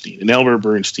Bernstein. And Elmer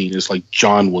Bernstein is like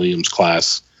John Williams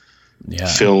class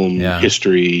film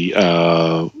history.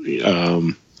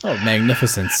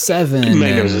 Magnificent Seven. All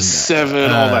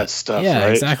that stuff, yeah,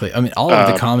 right? Exactly. I mean, all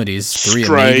of the comedies, Three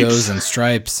Stripes. Amigos and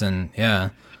Stripes, and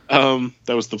that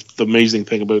was the amazing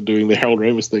thing about doing the Harold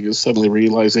Ramis thing, is suddenly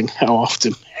realizing how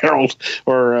often Harold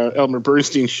or Elmer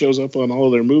Bernstein shows up on all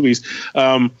of their movies.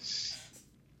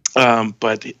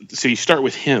 But so you start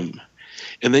with him,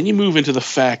 and then you move into the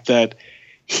fact that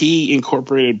he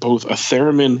incorporated both a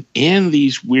theremin and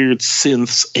these weird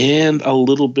synths and a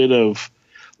little bit of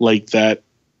like that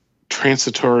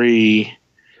transitory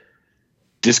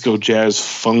disco jazz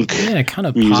funk kind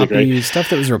of music, poppy right? stuff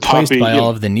that was replaced by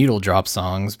all of the needle drop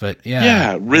songs, but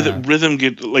rhythm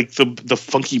get like the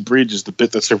funky bridge is the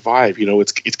bit that survived.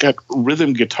 It's got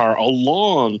rhythm guitar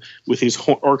along with his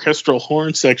orchestral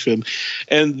horn section,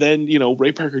 and then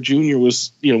Ray Parker Jr.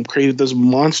 was created this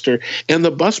monster, and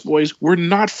the Busboys were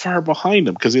not far behind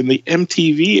him, because in the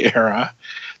MTV era,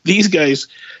 these guys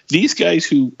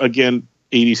who, again,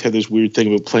 80s had this weird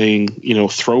thing about playing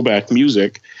throwback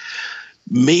music,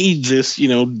 made this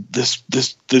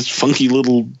this funky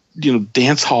little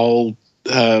dance hall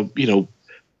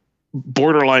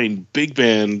borderline big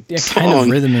band song, kind of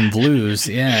rhythm and blues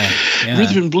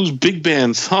rhythm and blues big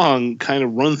band song, kind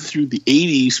of run through the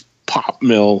 80s pop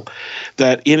mill,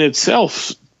 that in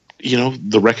itself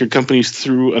the record companies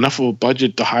threw enough of a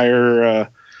budget to hire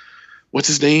what's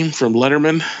his name from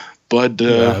Letterman, Bud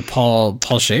Paul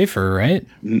Schaefer, right?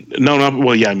 No, not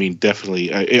well. Yeah, I mean,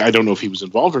 definitely. I don't know if he was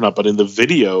involved or not, but in the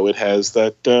video, it has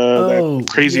that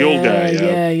crazy old guy.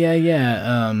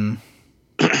 Yeah.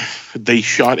 They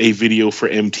shot a video for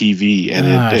MTV,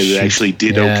 and it actually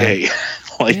did okay.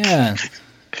 And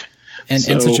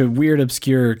such a weird,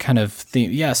 obscure kind of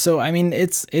theme. Yeah. So I mean,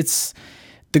 it's.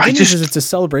 The good news is it's a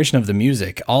celebration of the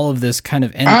music. All of this kind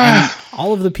of, and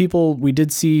all of the people, we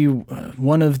did see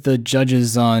one of the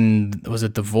judges on, was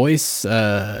it The Voice?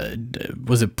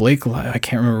 Was it Blake? I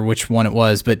can't remember which one it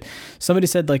was, but somebody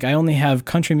said, like, I only have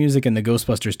country music and the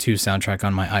Ghostbusters 2 soundtrack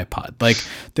on my iPod. Like,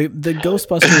 the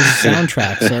Ghostbusters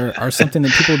soundtracks are something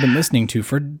that people have been listening to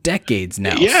for decades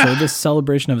now. Yeah. So this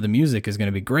celebration of the music is going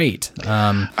to be great.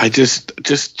 I just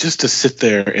to sit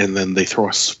there and then they throw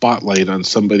a spotlight on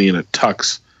somebody in a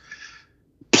tux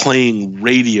playing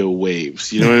Radio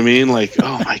Waves, you know what I mean? Like,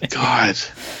 oh my God.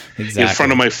 Exactly. In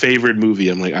front of my favorite movie.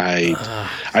 I'm like,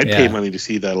 I'd pay money to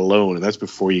see that alone. And that's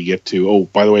before you get to, oh,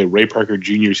 by the way, Ray Parker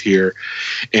Jr.'s here.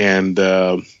 And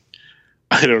I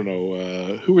don't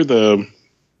know, who are the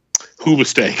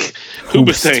Hoobastank?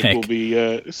 Hoobastank will be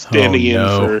standing in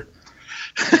for...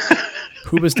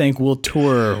 Hoobastank will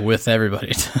tour with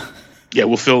everybody. Yeah,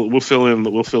 we'll fill in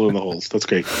the holes. That's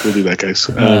great. We'll do that, guys.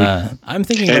 I'm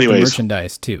thinking about the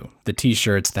merchandise too. The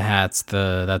T-shirts, the hats.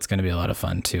 That's going to be a lot of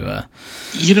fun too.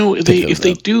 If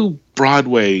they do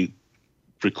Broadway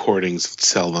recordings and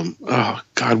sell them, oh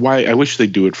God, why? I wish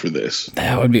they'd do it for this.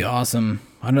 That would be awesome.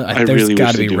 There's really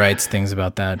got to wish be they do. rights things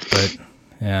about that, but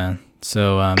Yeah.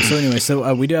 So anyway,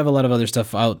 we do have a lot of other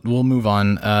stuff out. We'll move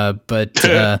on.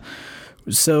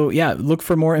 So yeah, look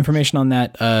for more information on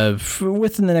that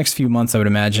within the next few months, I would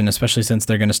imagine, especially since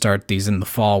they're going to start these in the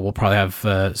fall. We'll probably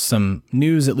have some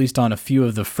news, at least on a few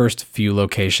of the first few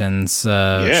locations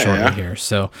shortly here.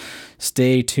 So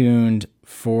stay tuned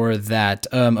for that.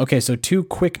 Okay, so 2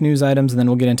 quick news items, and then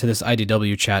we'll get into this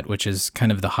IDW chat, which is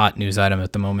kind of the hot news item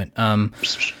at the moment.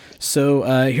 So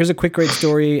here's a quick, great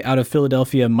story out of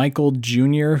Philadelphia. Michael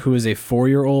Jr., who is a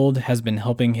 4-year-old, has been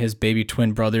helping his baby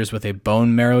twin brothers with a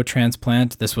bone marrow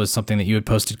transplant. This was something that you had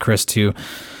posted, Chris, to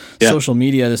social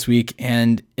media this week,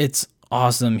 and it's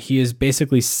awesome. He is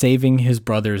basically saving his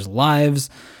brothers' lives,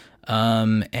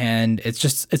 and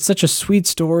it's such a sweet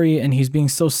story, and he's being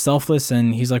so selfless,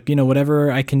 and he's like,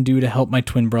 whatever I can do to help my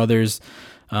twin brothers,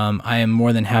 I am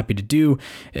more than happy to do.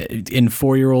 In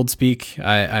 4-year-old speak,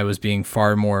 I was being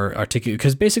far more articulate,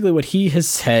 because basically what he has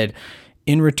said,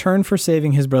 in return for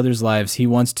saving his brothers' lives, he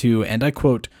wants to, and I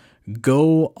quote,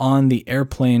 go on the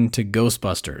airplane to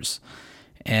Ghostbusters.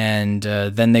 And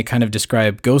then they kind of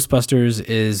describe Ghostbusters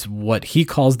is what he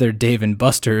calls their Dave and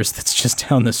Buster's that's just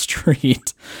down the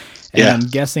street. And I'm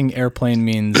guessing airplane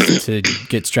means to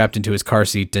get strapped into his car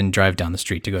seat and drive down the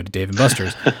street to go to Dave and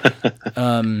Buster's.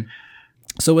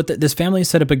 So what this family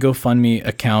set up a GoFundMe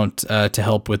account to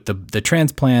help with the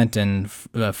transplant and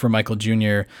for Michael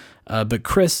Jr. But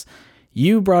Chris,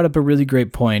 you brought up a really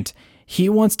great point. He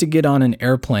wants to get on an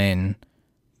airplane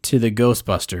to the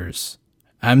Ghostbusters.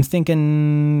 I'm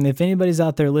thinking if anybody's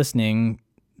out there listening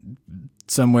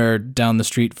somewhere down the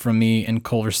street from me in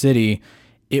Culver City,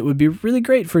 it would be really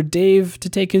great for Dave to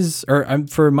take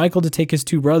for Michael to take his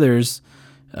 2 brothers.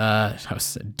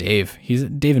 Dave. He's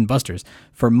Dave and Buster's.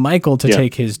 For Michael to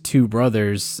take his 2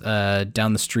 brothers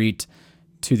down the street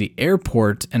to the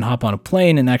airport and hop on a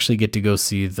plane and actually get to go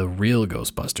see the real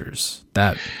Ghostbusters.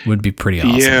 That would be pretty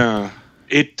awesome. Yeah,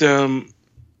 it.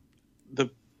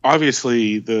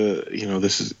 Obviously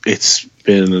it's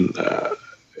been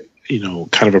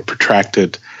kind of a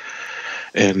protracted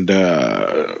and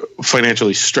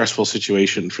financially stressful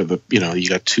situation for you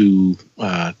got two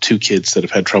kids that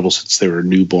have had trouble since they were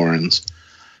newborns,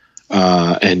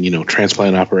 and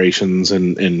transplant operations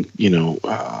and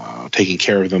taking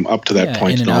care of them up to that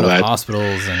point in and all out that of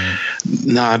hospitals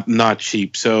and not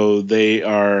cheap. So they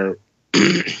are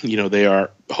they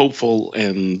are hopeful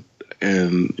and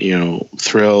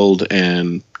thrilled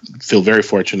and feel very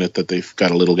fortunate that they've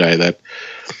got a little guy that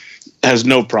has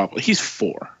no problem. He's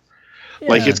 4. Yeah.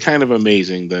 Like, it's kind of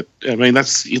amazing that,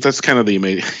 that's kind of the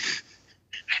amazing.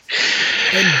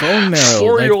 And bone marrow,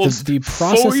 4-year-olds, the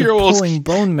process of pulling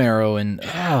bone marrow, and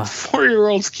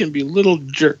 4-year-olds can be little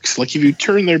jerks. Like, if you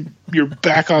turn your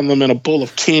back on them in a bowl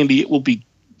of candy, it will be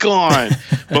gone.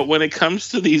 But when it comes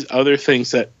to these other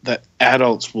things that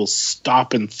adults will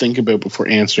stop and think about before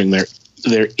answering,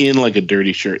 they're in like a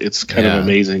dirty shirt. It's kind of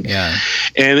amazing. Yeah.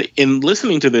 And in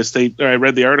listening to this, I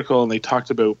read the article and they talked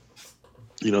about,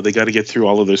 they got to get through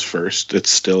all of this first.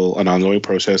 It's still an ongoing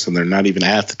process, and they're not even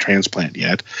at the transplant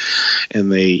yet.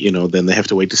 And they, then they have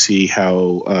to wait to see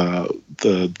how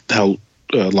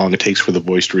long it takes for the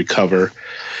voice to recover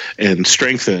and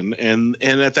strengthen. And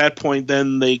at that point,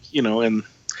 then they, and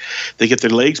they get their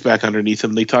legs back underneath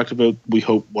them. They talked about, we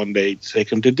hope one day to take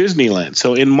them to Disneyland.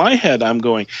 So in my head, I'm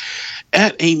going,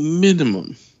 at a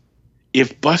minimum,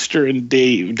 if Buster and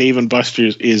Dave and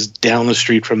Buster's is down the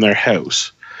street from their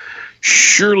house,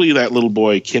 surely that little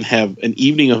boy can have an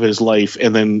evening of his life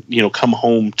and then, come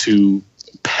home to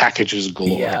packages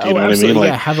galore. Yeah, you know what I mean?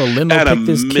 Like, have a limo pick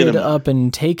this kid up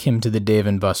and take him to the Dave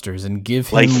and Buster's and give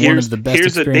him one of the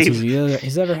best experiences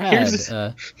he's ever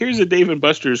had. Here's a Dave and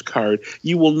Buster's card.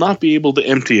 You will not be able to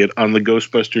empty it on the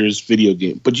Ghostbusters video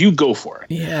game, but you go for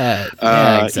it. Yeah,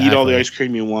 exactly. Eat all the ice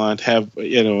cream you want. Have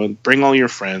and bring all your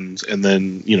friends, and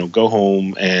then go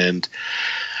home and.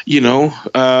 And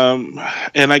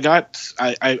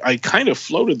I kind of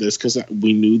floated this because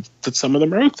we knew that some of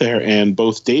them are out there, and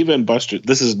both Dave and Buster,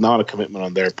 this is not a commitment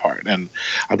on their part, and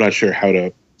I'm not sure how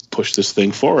to push this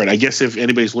thing forward. I guess if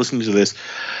anybody's listening to this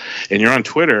and you're on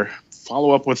Twitter, follow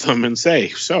up with them and say,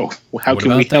 so how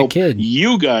can we help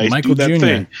you guys Michael do that Jr.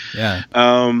 thing? Yeah.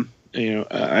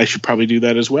 I should probably do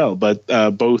that as well. But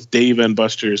both Dave and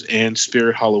Buster's and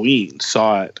Spirit Halloween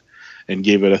saw it and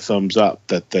gave it a thumbs up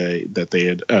that they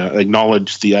had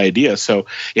acknowledged the idea. So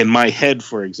in my head,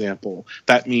 for example,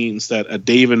 that means that a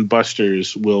Dave and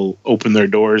Buster's will open their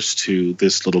doors to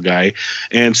this little guy,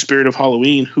 and Spirit of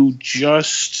Halloween, who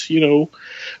just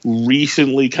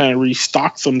recently kind of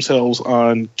restocked themselves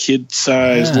on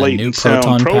kid-sized new latent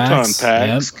sound proton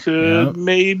packs. Yep. Could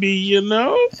maybe,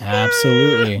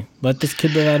 Absolutely. Let this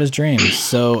kid live out his dreams.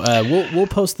 So we'll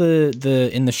post the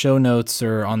in the show notes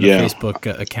or on the Facebook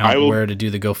account where to do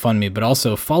the GoFundMe, but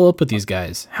also follow up with these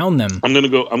guys, hound them. I'm gonna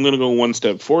go one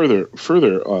step further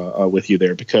with you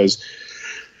there, because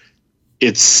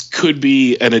could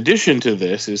be an addition to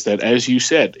this is that, as you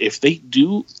said, if they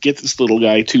do get this little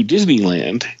guy to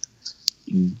Disneyland,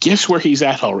 guess where he's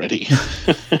at already?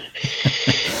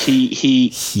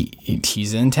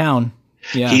 He's in town.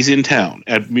 Yeah. He's in town,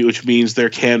 which means there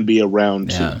can be a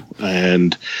round two.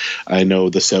 And I know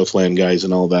the Southland guys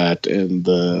and all that, and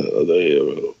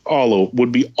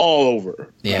would be all over.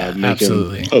 Yeah,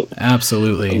 absolutely.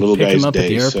 Absolutely. Pick him up at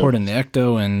the airport in the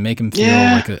Ecto and make him feel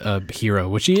like a hero,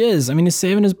 which he is. I mean, he's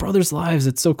saving his brother's lives.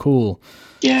 It's so cool.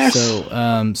 Yes.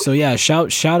 So yeah,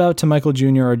 shout out to Michael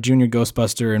Jr., our junior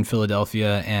Ghostbuster in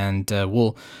Philadelphia, and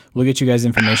we'll get you guys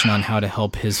information on how to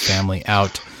help his family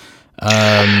out.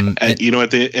 At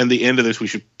the end of this, we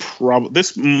should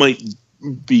this might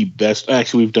be best.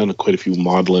 Actually, we've done quite a few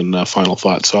modeling final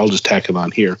thoughts, so I'll just tack it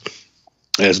on here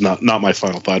as not my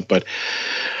final thought. But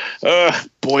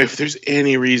boy, if there's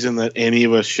any reason that any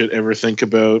of us should ever think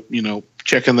about,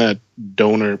 checking that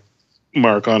donor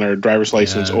mark on our driver's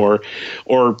license, or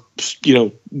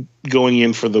going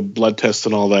in for the blood test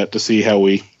and all that to see how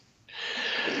we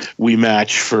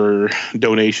match for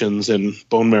donations and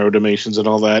bone marrow donations and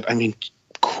all that. I mean,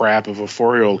 crap, if a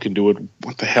 4-year-old can do it,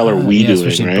 what the hell are we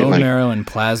doing, right? Bone marrow and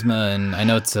plasma, and I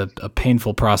know it's a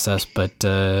painful process, but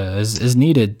is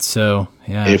needed. So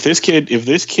yeah, if this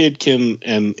kid can,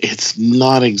 and it's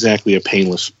not exactly a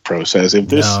painless process. If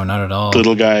this not at all.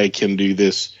 Little guy can do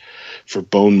this for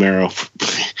bone marrow,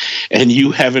 and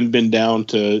you haven't been down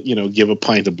to give a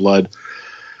pint of blood,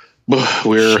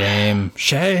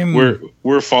 shame.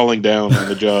 We're falling down on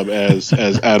the job as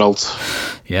adults.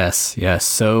 Yes.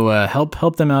 So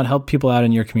help them out. Help people out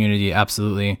in your community.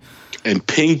 Absolutely. And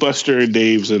Ping Buster and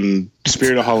Dave's and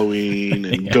Spirit of Halloween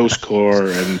and Ghost Corps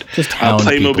and just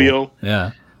Playmobil. People.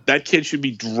 Yeah. That kid should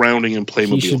be drowning in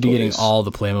Playmobil. He should be getting all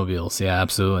the Playmobiles. Yeah,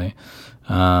 absolutely.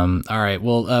 All right.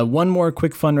 Well, one more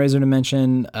quick fundraiser to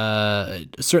mention,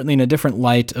 certainly in a different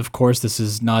light. Of course, this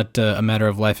is not a matter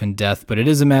of life and death, but it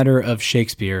is a matter of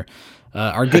Shakespeare.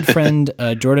 Our good friend,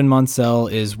 Jordan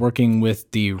Monsell, is working with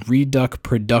the Reduck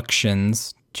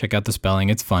Productions. Check out the spelling.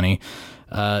 It's funny.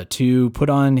 To put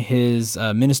on his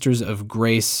Ministers of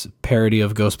Grace parody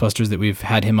of Ghostbusters that we've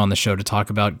had him on the show to talk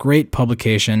about. Great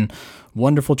publication,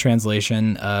 wonderful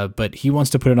translation, but he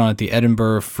wants to put it on at the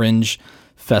Edinburgh Fringe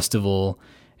Festival,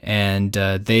 and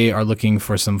they are looking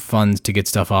for some funds to get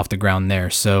stuff off the ground there.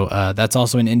 So that's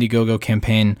also an Indiegogo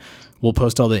campaign. We'll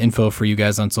post all the info for you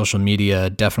guys on social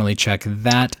media. Definitely check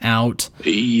that out.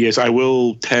 Yes, I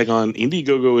will tag on.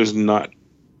 Indiegogo is not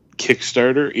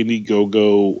Kickstarter.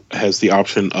 Indiegogo has the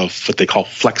option of what they call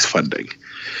flex funding,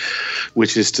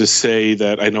 which is to say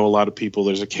that I know a lot of people,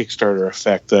 there's a Kickstarter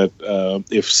effect that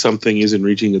if something isn't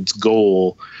reaching its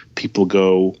goal, people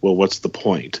go, well, what's the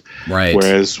point? Right.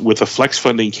 Whereas with a flex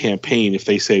funding campaign, if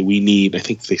they say we need, I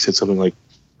think they said something like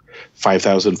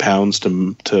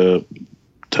 £5,000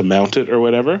 to mount it or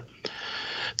whatever,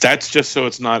 that's just so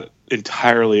it's not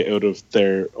entirely out of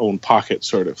their own pocket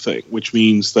sort of thing, which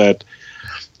means that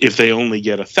if they only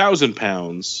get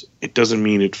 £1,000, it doesn't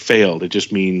mean it failed. It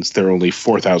just means they're only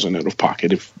 $4,000 out of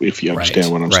pocket. If you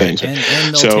understand what I'm saying.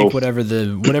 And they'll take whatever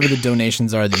the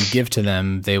donations are that you give to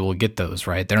them. They will get those,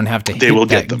 right? They don't have to hit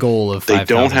that goal of £5,000. They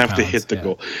don't have to hit the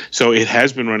goal. So it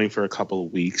has been running for a couple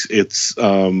of weeks. It's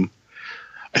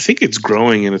I think it's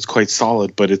growing and it's quite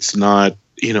solid, but it's not.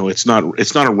 It's not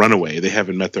a runaway. They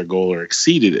haven't met their goal or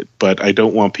exceeded it. But I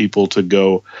don't want people to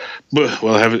go,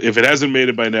 well, if it hasn't made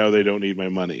it by now, they don't need my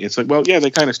money. It's like, well, yeah, they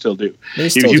kind of still do.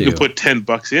 If you can put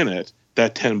 $10 in it,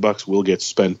 that $10 will get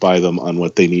spent by them on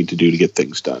what they need to do to get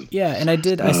things done. Yeah, and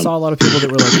I saw a lot of people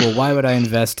that were like, well, why would I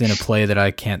invest in a play that I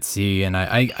can't see? And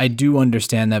I do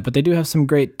understand that, but they do have some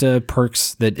great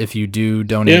perks that if you do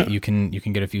donate, you can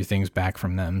get a few things back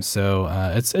from them. So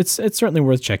it's certainly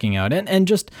worth checking out. And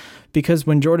just because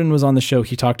when Jordan was on the show,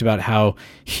 he talked about how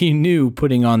he knew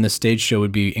putting on the stage show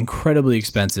would be incredibly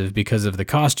expensive because of the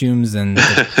costumes and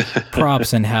the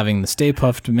props and having the Stay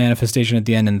Puft manifestation at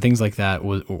the end and things like that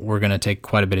were going to take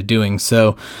quite a bit of doing.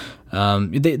 So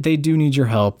they do need your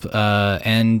help,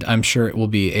 and I'm sure it will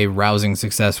be a rousing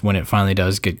success when it finally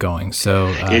does get going. So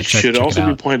it should also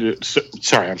be pointed.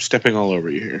 Sorry, I'm stepping all over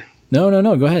you here.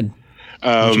 No, go ahead.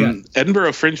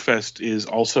 Edinburgh Fringe Fest is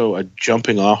also a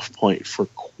jumping off point for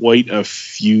quite a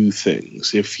few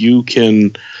things. If you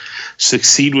can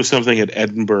succeed with something at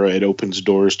Edinburgh, it opens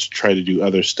doors to try to do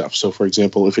other stuff. So, for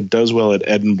example, if it does well at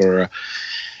Edinburgh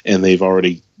and they've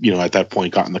already, at that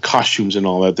point gotten the costumes and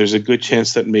all that, there's a good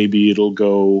chance that maybe it'll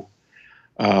go,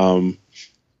 I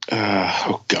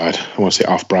want to say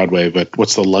off Broadway, but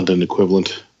what's the London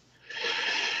equivalent?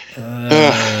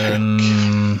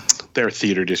 Their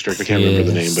theater district. I can't remember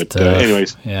the name, but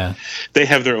anyways, yeah, they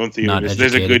have their own theater.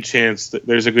 There's a good chance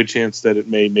that it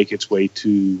may make its way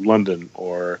to London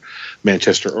or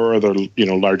Manchester or other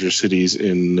larger cities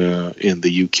in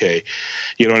the UK.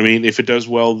 You know what I mean? If it does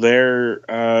well there,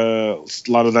 a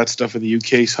lot of that stuff in the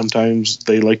UK, sometimes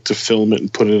they like to film it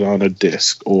and put it on a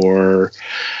disc or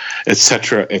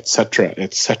etc.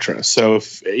 So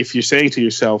if you're saying to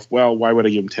yourself, well, why would I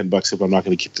give them $10 if I'm not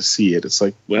going to get to see it? It's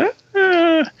like, what?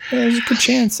 There's a good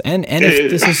chance. And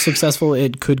if this is successful,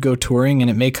 it could go touring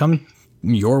and it may come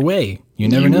your way. You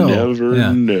never know.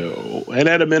 Never know. And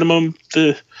at a minimum,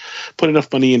 to put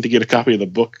enough money in to get a copy of the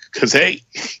book, because hey,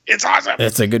 it's awesome.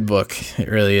 It's a good book. It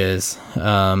really is.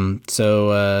 So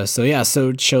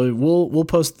we'll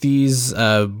post these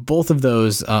both of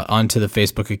those onto the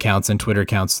Facebook accounts and Twitter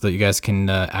accounts so that you guys can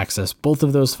access both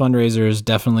of those fundraisers.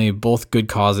 Definitely both good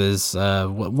causes.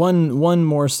 One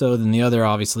more so than the other,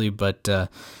 obviously, but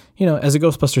as a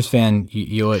Ghostbusters fan,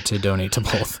 you owe it to donate to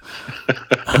both.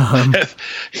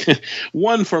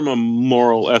 One from a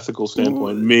moral, ethical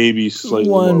standpoint, maybe slightly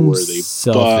more worthy.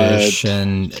 Selfish,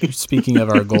 and speaking of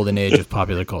our golden age of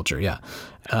popular culture, yeah.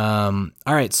 All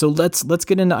right, so let's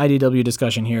get into IDW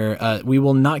discussion here. We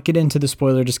will not get into the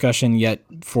spoiler discussion yet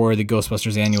for the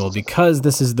Ghostbusters Annual because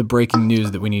this is the breaking news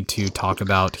that we need to talk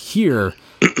about here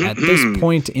at this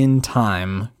point in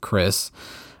time, Chris.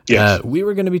 Yes. We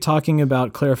were going to be talking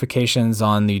about clarifications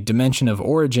on the Dimension of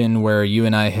Origin, where you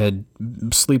and I had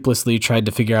sleeplessly tried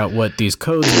to figure out what these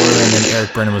codes were, and then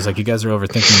Eric Burnham was like, you guys are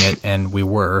overthinking it, and we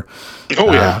were.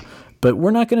 Oh, yeah. But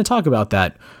we're not going to talk about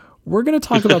that. We're going to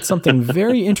talk about something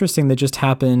very interesting that just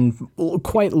happened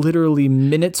quite literally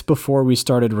minutes before we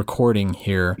started recording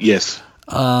here. Yes.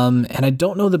 And I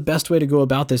don't know the best way to go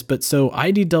about this, but so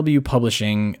IDW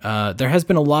Publishing, there has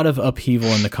been a lot of upheaval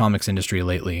in the comics industry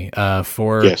lately,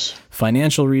 for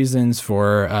financial reasons,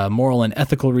 for moral and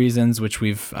ethical reasons, which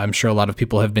I'm sure a lot of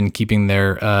people have been keeping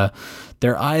their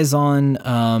eyes on.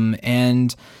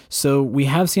 And so we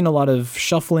have seen a lot of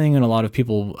shuffling and a lot of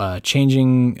people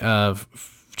changing out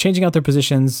their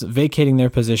positions, vacating their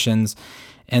positions.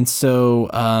 And so,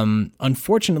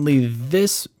 unfortunately,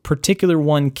 this particular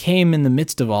one came in the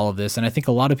midst of all of this, and I think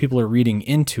a lot of people are reading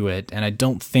into it. And I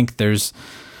don't think there's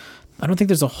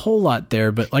a whole lot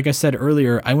there. But like I said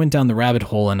earlier, I went down the rabbit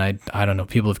hole, and I don't know.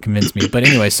 People have convinced me. But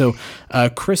anyway, so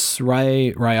Chris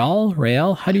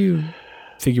Ryall, how do you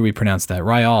figure we pronounce that?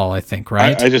 Ryall, I think,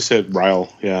 right? I just said Ryall,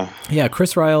 yeah. Yeah,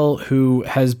 Chris Ryall, who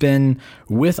has been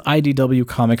with IDW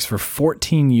Comics for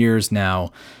 14 years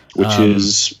now, which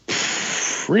is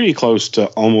pretty close to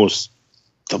almost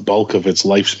the bulk of its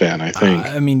lifespan, I think.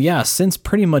 I mean, yeah, since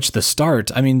pretty much the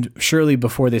start. I mean, surely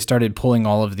before they started pulling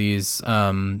all of these,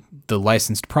 the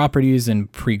licensed properties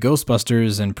and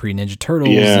pre-Ghostbusters and pre-Ninja Turtles.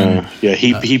 Yeah,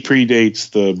 he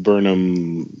predates the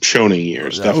Burnham Shonen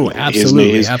years, definitely. Oh,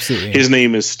 absolutely. His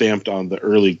name is stamped on the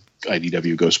early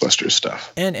IDW Ghostbusters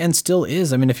stuff. And still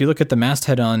is. I mean, if you look at the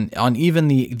masthead on even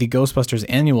the Ghostbusters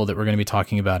Annual that we're going to be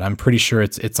talking about, I'm pretty sure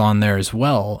it's on there as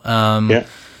well. Yeah.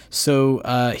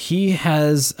 So he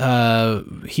has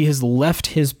left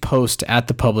his post at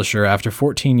the publisher after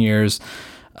 14 years,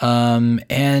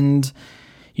 and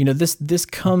this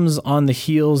comes on the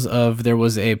heels of there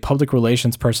was a public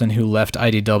relations person who left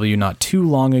IDW not too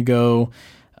long ago.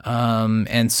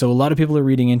 And so a lot of people are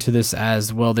reading into this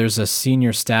as, well, there's a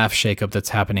senior staff shakeup that's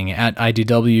happening at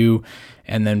IDW.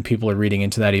 And then people are reading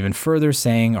into that even further,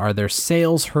 saying, are their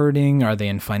sales hurting? Are they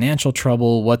in financial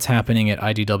trouble? What's happening at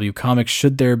IDW Comics?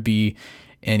 Should there be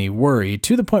any worry?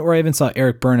 To the point where I even saw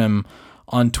Eric Burnham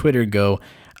on Twitter go,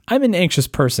 I'm an anxious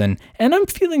person, and I'm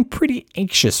feeling pretty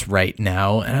anxious right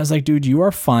now. And I was like, dude, you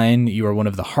are fine. You are one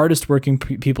of the hardest working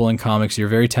people in comics. You're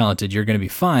very talented. You're going to be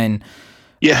fine.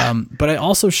 Yeah, but I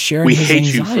also share his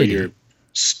anxiety. You for your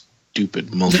stupid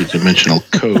multidimensional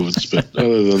codes, but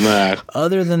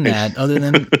other than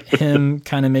him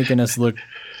kind of making us look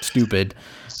stupid.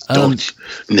 Don't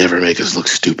never make us look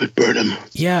stupid, Burnham.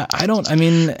 Yeah,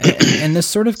 and this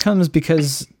sort of comes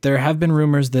because there have been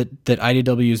rumors that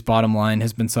IDW's bottom line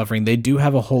has been suffering. They do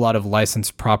have a whole lot of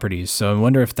licensed properties, so I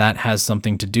wonder if that has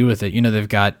something to do with it. They've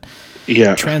got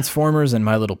Transformers and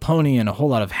My Little Pony and a whole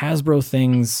lot of Hasbro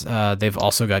things. They've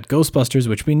also got Ghostbusters,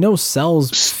 which we know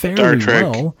sells fairly Star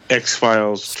Trek, well.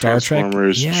 X-Files,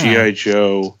 Transformers, G.I.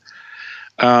 Joe.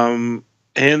 And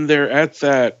they're at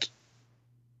that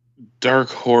Dark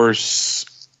Horse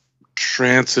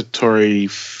transitory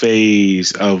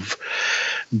phase of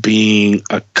being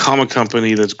a comic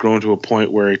company that's grown to a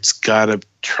point where it's got to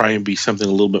try and be something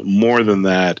a little bit more than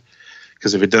that,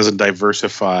 because if it doesn't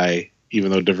diversify,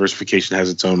 even though diversification has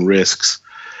its own risks,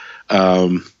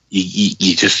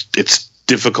 it's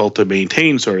difficult to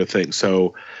maintain, sort of thing.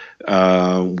 So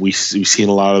we've seen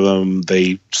a lot of them.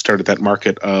 They started that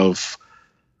market of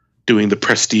doing the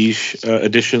prestige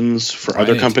editions for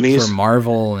other companies, for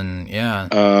Marvel, and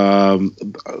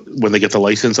when they get the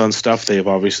license on stuff, they have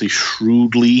obviously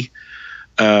shrewdly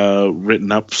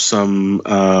written up some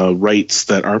rights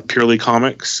that aren't purely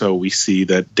comics. So we see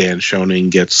that Dan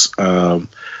Schoening gets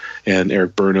and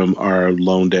Eric Burnham are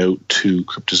loaned out to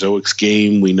Cryptozoic's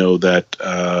game. We know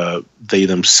that they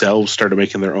themselves started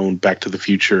making their own Back to the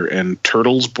Future and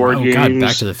Turtles board games. Oh God,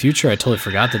 Back to the Future! I totally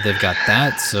forgot that they've got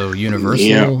that. So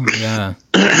Universal,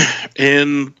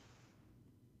 and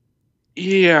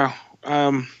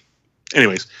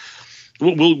anyways.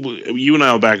 You and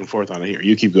I will back and forth on it here.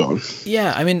 You keep going.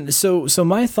 Yeah, so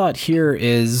my thought here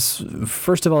is,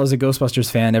 first of all, as a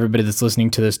Ghostbusters fan, everybody that's listening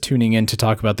to this, tuning in to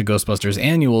talk about the Ghostbusters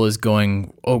Annual, is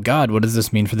going, oh God, what does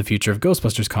this mean for the future of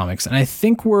Ghostbusters comics? And I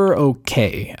think we're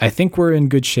okay. I think we're in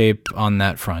good shape on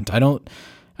that front.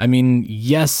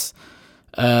 Yes,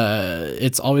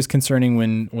 it's always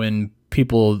concerning when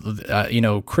people,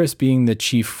 Chris being the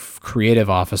chief creative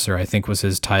officer, I think was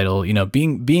his title,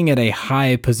 being at a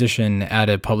high position at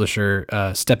a publisher,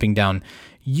 stepping down,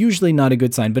 usually not a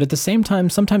good sign. But at the same time,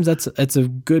 sometimes that's a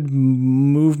good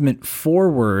movement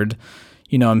forward.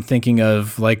 I'm thinking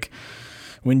of like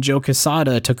when Joe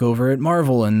Quesada took over at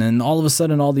Marvel, and then all of a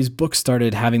sudden all these books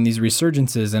started having these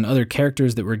resurgences, and other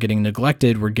characters that were getting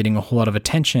neglected were getting a whole lot of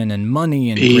attention and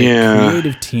money and great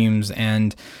creative teams.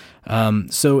 And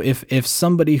so if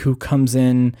somebody who comes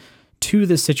in to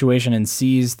this situation and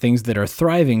sees things that are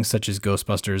thriving, such as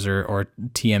Ghostbusters or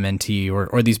TMNT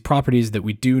or these properties that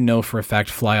we do know for a fact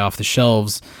fly off the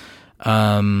shelves,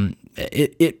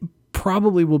 it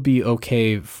probably will be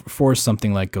okay for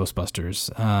something like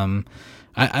Ghostbusters.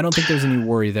 I don't think there's any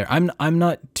worry there. I'm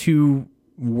not too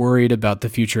worried about the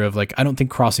future of, like, I don't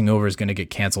think Crossing Over is going to get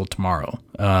canceled tomorrow.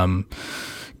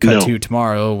 Cut to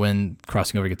tomorrow when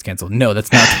Crossing Over gets canceled. No,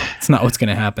 that's not what's going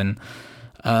to happen.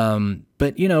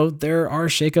 But there are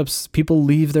shakeups. People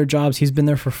leave their jobs. He's been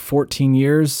there for 14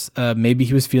 years. Maybe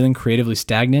he was feeling creatively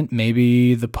stagnant.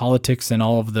 Maybe the politics and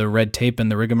all of the red tape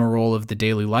and the rigmarole of the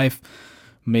daily life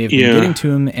may have been getting to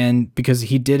him. And because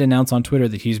he did announce on Twitter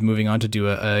that he's moving on to do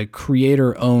a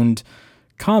creator-owned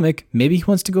comic, maybe he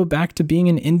wants to go back to being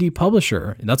an indie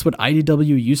publisher. That's what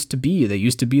IDW used to be. They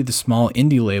used to be the small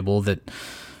indie label that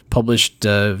published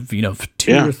two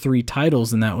or three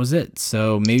titles, and that was it.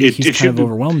 So maybe he's kind of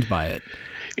overwhelmed by it.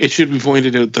 It should be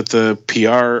pointed out that the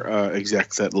PR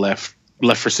execs that left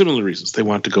for similar reasons. They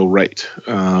want to go right.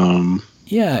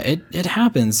 It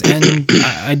happens, and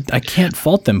I can't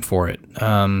fault them for it.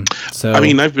 So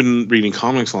I've been reading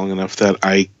comics long enough that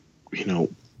I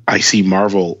see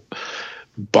Marvel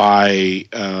by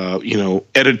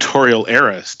editorial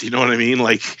eras. Do you know what I mean?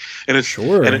 Like, and it's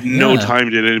sure. And at no time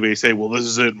did anybody say, "Well, this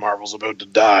is it. Marvel's about to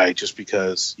die," just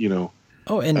because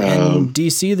Oh, and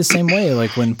DC the same way.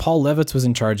 Like when Paul Levitz was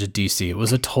in charge at DC, it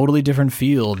was a totally different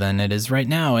feel than it is right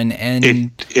now. And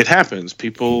it happens.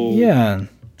 People,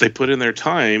 they put in their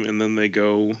time and then they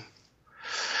go.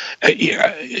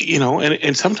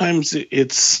 And sometimes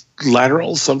it's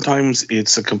lateral, sometimes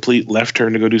it's a complete left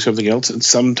turn to go do something else, and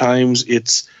sometimes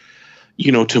it's,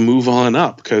 to move on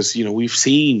up, because, we've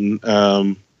seen,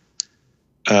 I've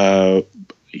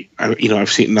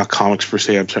seen, not comics per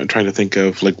se, I'm trying to think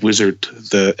of like Wizard,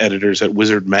 the editors at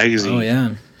Wizard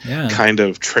Magazine. Kind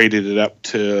of traded it up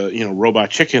to, Robot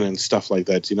Chicken and stuff like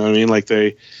that. You know what I mean? Like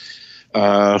they,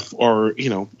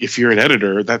 if you're an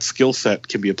editor, that skill set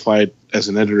can be applied as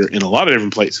an editor in a lot of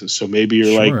different places. So maybe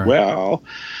you're like, well,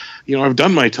 I've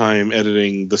done my time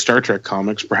editing the Star Trek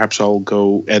comics. Perhaps I'll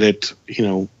go edit,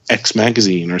 X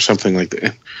magazine or something like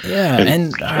that. Yeah,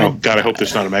 I hope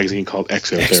there's not a magazine called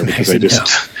X out there, because I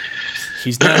just.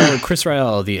 He's now Chris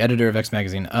Ryall, the editor of X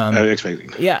magazine. X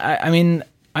magazine. Yeah,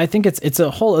 I think it's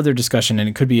a whole other discussion, and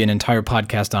it could be an entire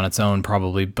podcast on its own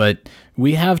probably, but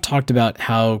we have talked about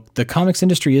how the comics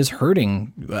industry is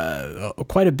hurting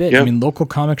quite a bit. Yeah. I mean, local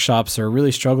comic shops are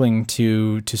really struggling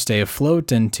to stay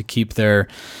afloat and to keep their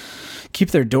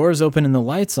doors open and the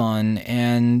lights on.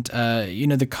 And,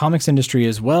 the comics industry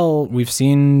as well, we've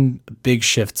seen big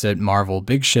shifts at Marvel,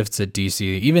 big shifts at DC.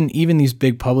 Even these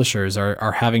big publishers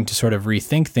are having to sort of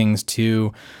rethink things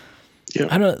to... Yeah.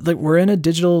 I don't like.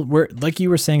 We're like you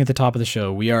were saying at the top of the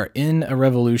show. We are in a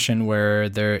revolution where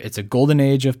it's a golden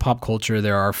age of pop culture.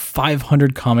 There are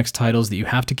 500 comics titles that you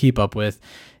have to keep up with.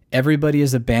 Everybody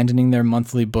is abandoning their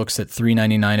monthly books at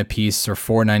 $3.99 a piece or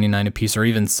 $4.99 a piece, or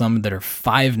even some that are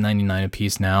 $5.99 a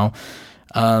piece now,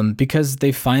 because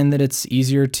they find that it's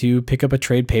easier to pick up a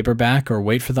trade paperback or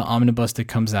wait for the omnibus that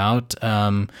comes out.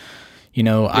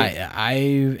 I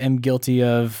am guilty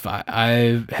of,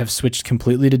 I have switched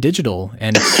completely to digital,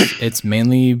 and it's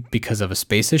mainly because of a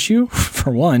space issue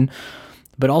for one,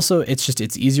 but also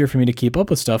it's easier for me to keep up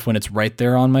with stuff when it's right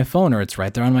there on my phone or it's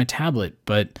right there on my tablet.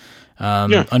 But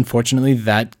unfortunately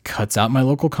that cuts out my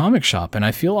local comic shop, and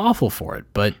I feel awful for it,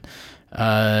 but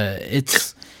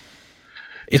it's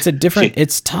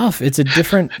tough. It's a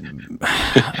different,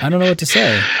 I don't know what to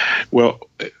say. Well,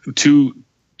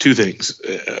 Two things.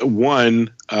 One,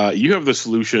 you have the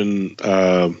solution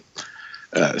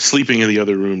sleeping in the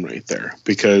other room right there.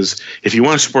 Because if you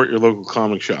want to support your local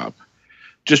comic shop,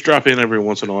 just drop in every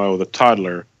once in a while with a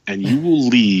toddler, and you will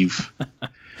leave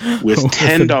with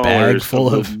 $10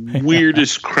 full of the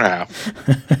weirdest crap.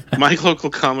 My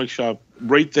local comic shop,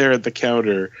 right there at the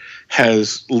counter,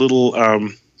 has little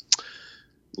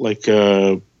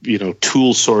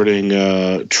tool sorting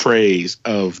trays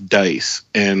of dice,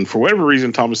 and for whatever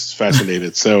reason Thomas is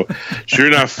fascinated. So sure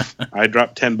enough, I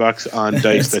dropped $10 on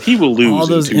dice that he will lose. All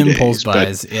those in 2 impulse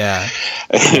days, buys.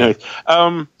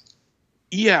 but,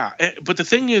 but the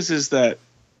thing is that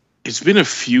it's been a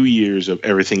few years of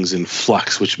everything's in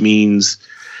flux, which means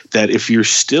that if you're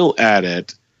still at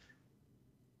it,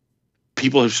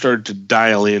 people have started to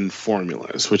dial in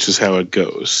formulas, which is how it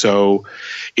goes. So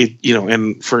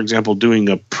and for example, doing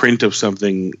a print of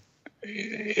something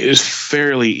is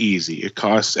fairly easy. It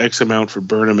costs X amount for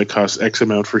Burnham. It costs X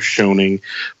amount for Shoning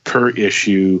per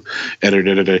issue. You know what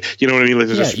I mean? Like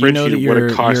there's a spreadsheet of what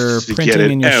it costs to get it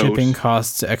and your out. Shipping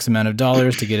costs X amount of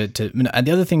dollars to get it to.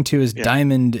 The other thing too is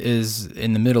Diamond is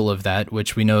in the middle of that,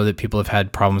 which we know that people have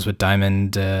had problems with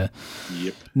Diamond.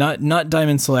 Not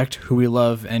Diamond Select, who we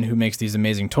love and who makes these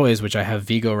amazing toys, which I have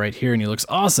Vigo right here and he looks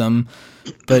awesome.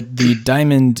 But the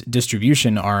Diamond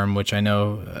distribution arm, which I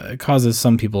know causes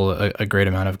some people a great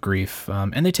amount of grief,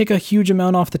 and they take a huge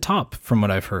amount off the top from what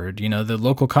I've heard. The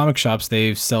local comic shops,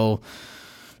 they sell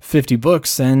 50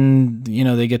 books and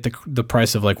they get the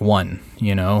price of like one.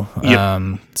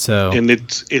 So and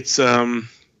it's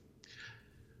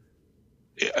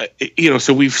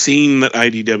so we've seen that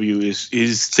IDW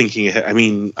is thinking ahead. I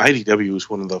mean, IDW was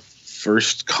one of the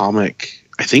first comic,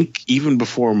 I think even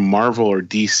before Marvel or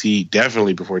DC,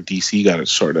 definitely before DC got it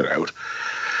sorted out,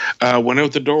 went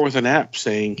out the door with an app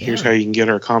saying, here's how you can get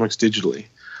our comics digitally.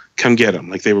 Come get them.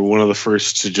 Like they were one of the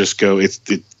first to just go,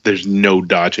 there's no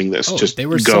dodging this. Just they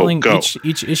were go, selling go.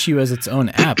 Each issue as its own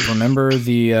app. Remember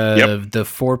the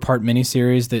 4-part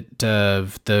miniseries that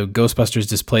the Ghostbusters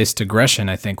Displaced Aggression,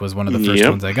 I think, was one of the first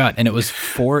ones I got. And it was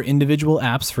 4 individual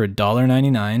apps for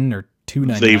 $1.99 or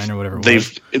 $2.99 or whatever it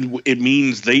was. It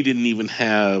means they didn't even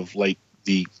have like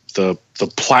the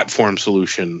platform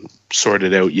solution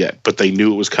sorted out yet, but they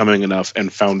knew it was coming enough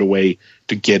and found a way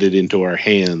to get it into our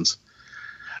hands.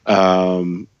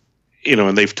 And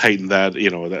they've tightened that.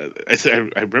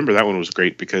 I remember that one was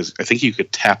great because I think you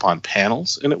could tap on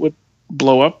panels and it would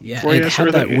blow up. Yeah, for it you,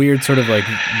 had that weird sort of like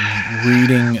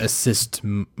reading assist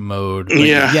mode. Like,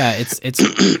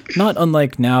 it's not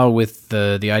unlike now with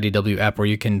the IDW app where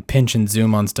you can pinch and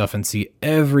zoom on stuff and see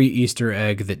every Easter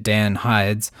egg that Dan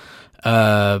hides.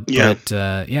 It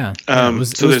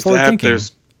was forward thinking.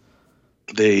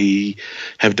 They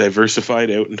have diversified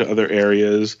out into other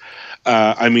areas.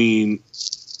 I mean,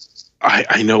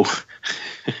 I know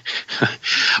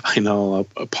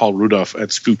Paul Rudolph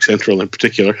at Spook Central in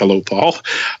particular. Hello, Paul.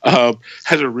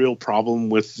 Has a real problem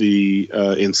with the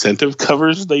incentive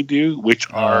covers they do, which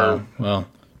are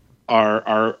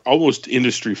almost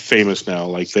industry famous now.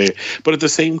 But at the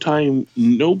same time,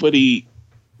 nobody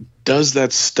does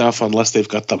that stuff unless they've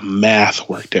got the math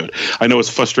worked out. I know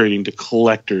it's frustrating to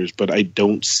collectors, but I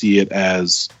don't see it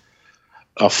as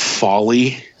a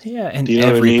folly. Yeah, and you know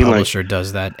every what I mean? publisher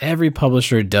does that. Every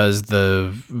publisher does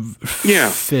the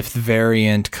fifth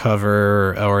variant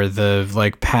cover or the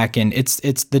like pack-in.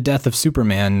 It's the Death of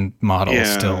Superman model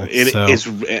still.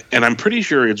 And I'm pretty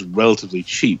sure it's relatively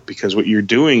cheap because what you're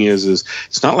doing is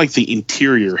it's not like the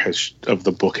interior of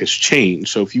the book has changed.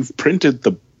 So if you've printed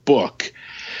the book,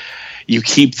 you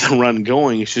keep the run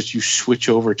going. It's just you switch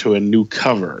over to a new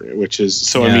cover, which is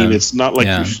so. I mean, it's not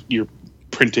like you're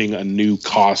printing a new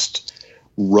cost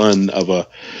run of a.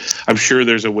 I'm sure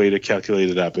there's a way to calculate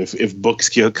it up. If books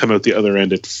come out the other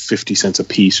end at 50 cents a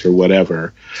piece or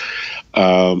whatever,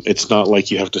 it's not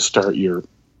like you have to start your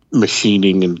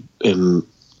machining and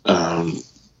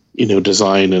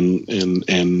design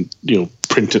and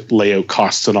print it, layout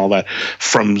costs and all that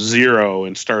from zero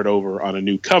and start over on a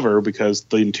new cover because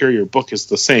the interior book is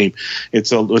the same.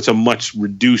 It's a much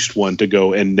reduced one to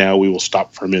go, and now we will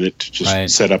stop for a minute to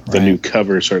just set up the new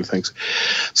cover sort of things.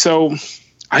 So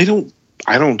I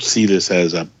don't see this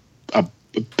as a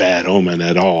bad omen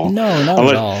at all. No, not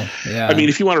at all. Yeah. I mean,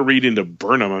 if you want to read into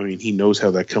Burnham, I mean, he knows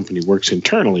how that company works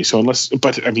internally. So he's not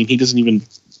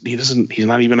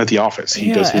even at the office.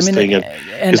 He does his thing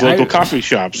at his local coffee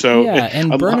shop. So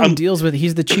and Burnham deals with,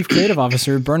 he's the chief creative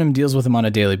officer. Burnham deals with him on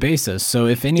a daily basis. So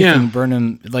if anything,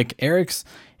 Burnham, like Eric's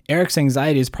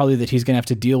anxiety is probably that he's going to have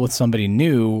to deal with somebody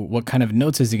new. What kind of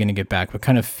notes is he going to get back? What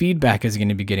kind of feedback is he going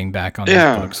to be getting back on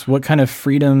those books? What kind of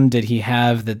freedom did he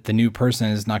have that the new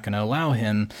person is not going to allow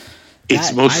him?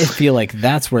 I feel like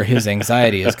that's where his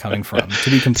anxiety is coming from, to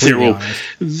be completely honest.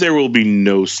 There will be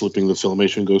no slipping the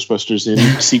Filmation Ghostbusters in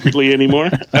secretly anymore.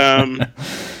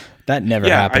 That never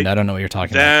happened. I don't know what you're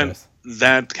talking about.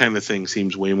 That kind of thing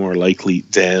seems way more likely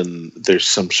than there's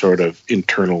some sort of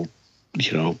internal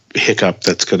hiccup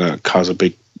that's going to cause a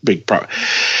big problem.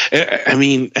 I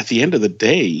mean, at the end of the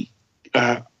day,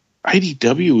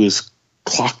 IDW is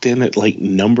clocked in at like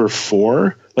number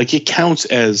 4. Like it counts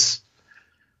as,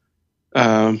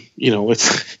 it's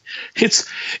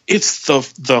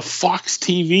the Fox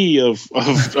TV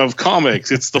of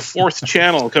comics. It's the 4th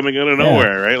channel coming out of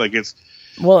nowhere, right? Like it's.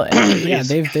 Well,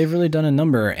 they've really done a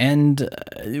number, and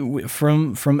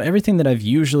from everything that I've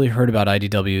usually heard about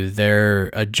IDW, they're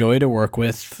a joy to work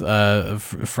with.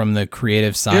 From the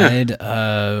creative side,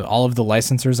 all of the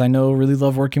licensors I know really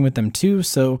love working with them too.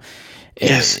 So,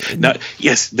 and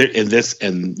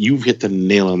you've hit the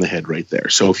nail on the head right there.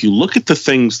 So if you look at the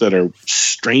things that are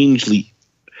strangely.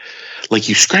 Like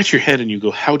you scratch your head and you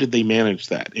go, how did they manage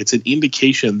that? It's an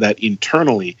indication that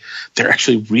internally they're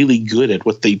actually really good at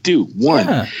what they do.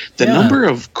 One, the number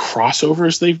of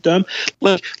crossovers they've done.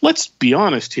 Let's be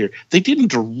honest here. They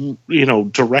didn't,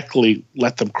 directly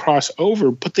let them cross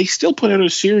over, but they still put out a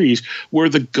series where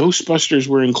the Ghostbusters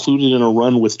were included in a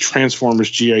run with Transformers,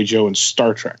 G.I. Joe, and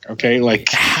Star Trek. Okay, like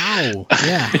how?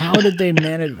 How did they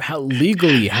manage? How did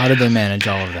they manage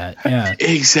all of that? Yeah,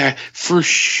 exactly. For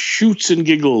shoots and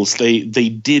giggles, they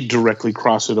did directly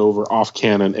cross it over off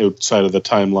canon outside of the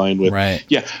timeline with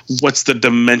what's the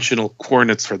dimensional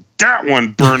coordinates for that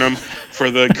one, Burnham,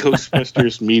 for the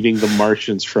Ghostbusters meeting the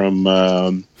Martians from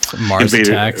Mars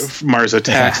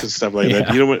Attacks and stuff like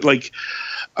that. You know what, like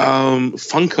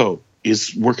Funko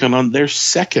is working on their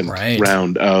second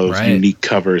round of unique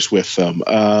covers with them.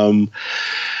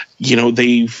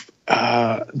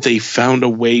 They found a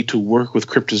way to work with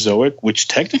Cryptozoic, which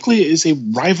technically is a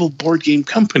rival board game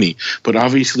company, but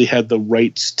obviously had the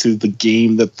rights to the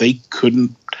game that they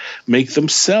couldn't make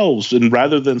themselves. And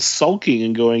rather than sulking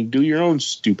and going, do your own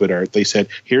stupid art, they said,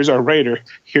 here's our writer,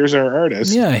 here's our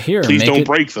artist. Yeah, here. Please don't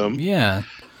break them. Yeah.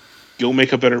 Go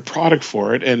make a better product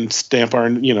for it and stamp our,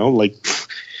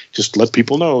 just let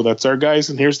people know that's our guys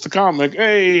and here's the comic.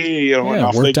 Hey,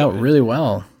 it worked out really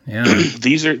well. Yeah,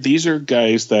 these are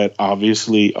guys that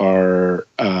obviously are,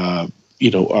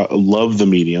 love the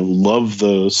medium, love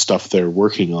the stuff they're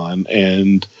working on,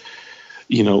 and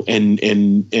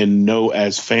and know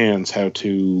as fans how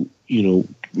to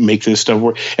make this stuff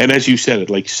work. And as you said, it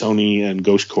like Sony and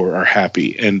Ghost Corps are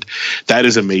happy, and that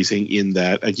is amazing. In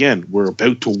that, again, we're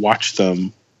about to watch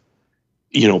them,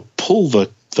 pull the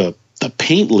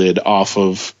paint lid off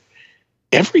of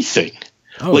everything.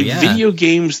 Video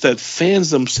games that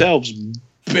fans themselves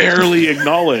barely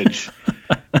acknowledge.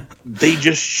 They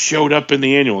just showed up in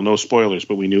the annual. No spoilers,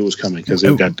 but we knew it was coming because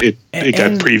it got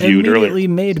previewed earlier.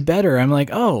 Made better. I'm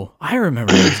like, oh, I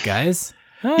remember those guys.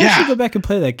 I should go back and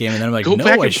play that game. And then I'm like,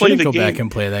 I shouldn't go back and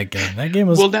play that game. That game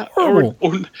was horrible.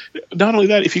 Or not only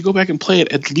that, if you go back and play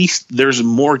it, at least there's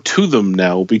more to them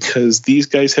now because these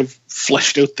guys have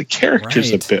fleshed out the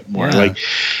characters a bit more. Yeah. Like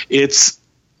it's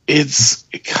it's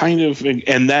kind of,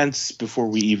 and that's before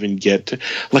we even get to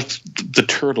like the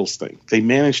Turtles thing. They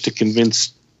managed to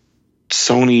convince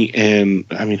Sony, and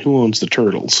I mean, who owns the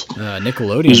Turtles?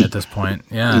 Nickelodeon at this point.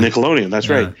 Yeah, Nickelodeon. That's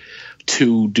right.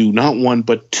 To do not one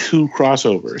but two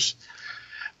crossovers.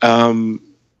 And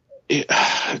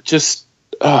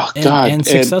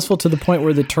successful to the point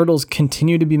where the Turtles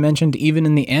continue to be mentioned even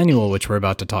in the annual, which we're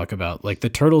about to talk about. Like the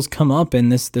Turtles come up in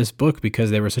this book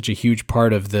because they were such a huge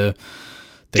part of the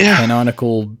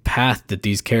canonical path that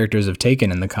these characters have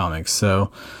taken in the comics.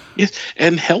 So yes,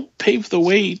 and help pave the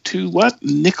way to what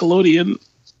Nickelodeon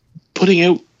putting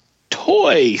out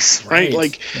toys, right?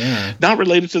 Like not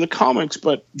related to the comics,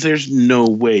 but there's no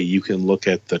way you can look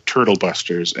at the Turtle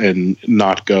Busters and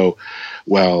not go,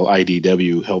 well,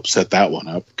 IDW helped set that one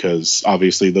up, because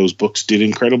obviously those books did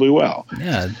incredibly well.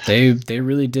 Yeah, they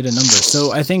really did a number.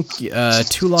 So I think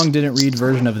Too Long Didn't Read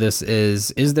version of this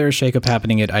is there a shakeup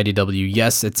happening at IDW?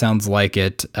 Yes, it sounds like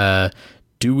it.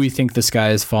 Do we think the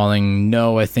sky is falling?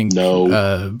 No, I think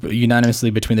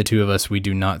unanimously between the two of us, we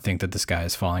do not think that the sky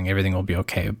is falling. Everything will be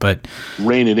okay. But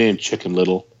rein it in, Chicken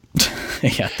Little.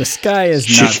 Yeah, the sky is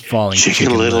not falling.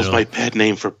 Chicken Little's my pet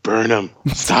name for Burnham.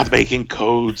 Stop making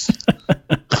codes.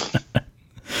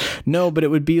 No, but it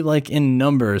would be like in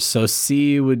numbers. So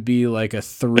C would be like a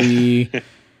 3,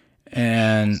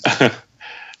 and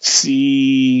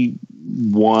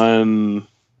C1.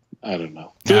 I don't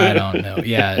know. I don't know.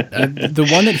 Yeah. The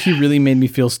one that he really made me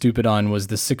feel stupid on was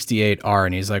the 68R.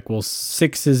 And he's like, well,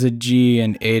 6 is a G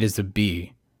and 8 is a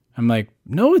B. I'm like,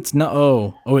 no, it's not.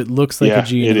 Oh, it looks like a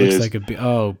G and it looks like a B.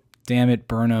 Oh, damn it,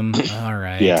 Burnham. All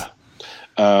right. Yeah.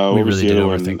 We really did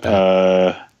overthink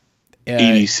that.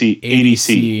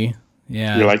 ADC.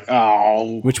 Yeah. You're like,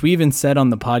 oh. Which we even said on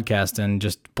the podcast and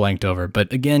just blanked over.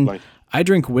 But again, I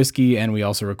drink whiskey and we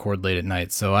also record late at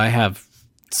night. So I have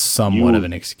somewhat of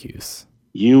an excuse.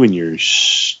 You and your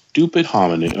stupid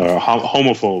homophones. Not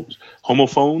homophones.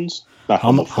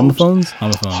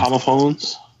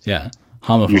 Homophones. Yeah.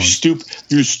 Homophones.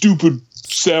 Your stupid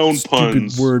sound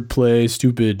puns. Stupid wordplay.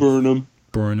 Stupid. Burnham.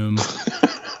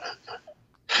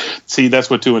 See, that's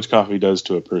what too much coffee does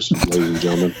to a person, ladies and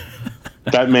gentlemen.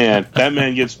 That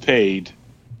man gets paid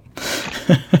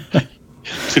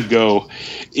to go.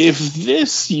 If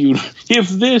this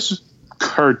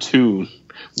cartoon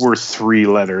were 3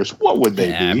 letters, what would they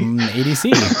be?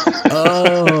 ADC.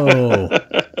 Oh,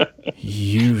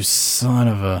 you son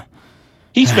of a!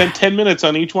 He spent 10 minutes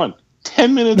on each one.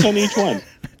 10 minutes on each one.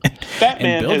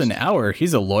 Batman and build an hour.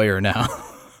 He's a lawyer now.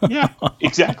 Yeah,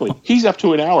 exactly. He's up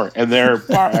to an hour, and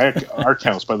our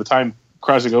counts by the time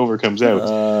Crossing Over comes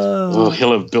out,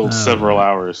 he'll have built several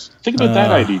hours. Think about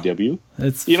that, IDW.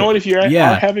 You know what? If you are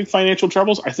having financial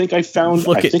troubles, I think I found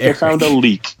a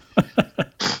leak.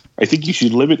 I think you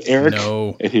should limit Eric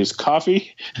at his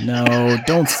coffee. No,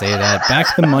 don't say that.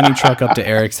 Back the money truck up to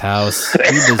Eric's house. He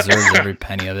deserves every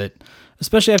penny of it,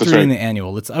 especially after reading the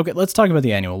annual. Let's talk about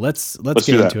the annual. Let's get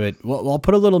into it. Well, I'll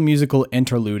put a little musical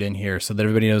interlude in here so that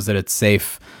everybody knows that it's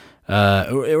safe.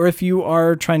 Or if you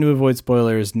are trying to avoid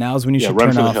spoilers, now's when you should turn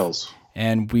off. The hills.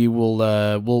 And we will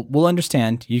we'll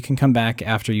understand. You can come back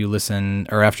after you listen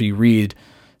or after you read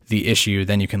the issue,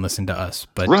 then you can listen to us.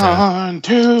 But run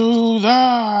to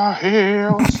the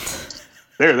hills.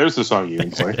 There's the song you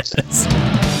can play. Run to the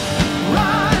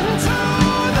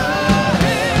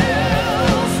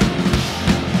hills.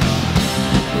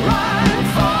 Run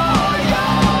for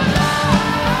your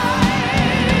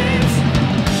lives.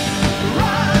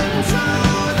 Run to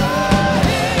the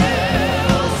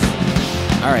hills.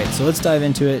 All right, so let's dive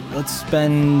into it. Let's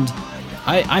spend.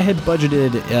 I had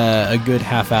budgeted a good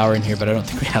half hour in here, but I don't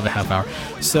think we have a half hour.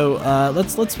 So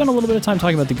let's spend a little bit of time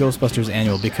talking about the Ghostbusters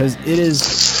annual, because it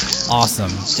is awesome.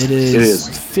 It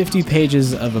is 50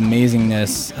 pages of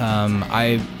amazingness.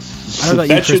 I don't know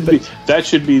about you, Chris, that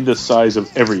should be the size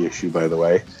of every issue, by the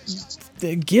way.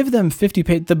 Give them 50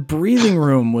 pages. The breathing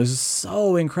room was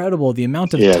so incredible. The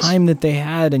amount of time that they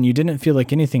had, and you didn't feel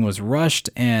like anything was rushed,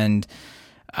 and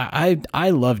I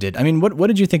loved it. I mean, what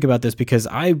did you think about this? Because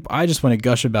I just want to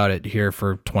gush about it here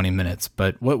for 20 minutes.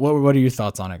 But what are your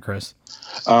thoughts on it, Chris?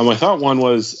 My thought one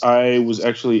was I was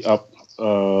actually up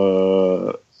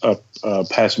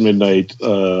past midnight.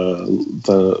 I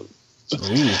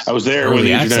was there when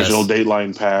the international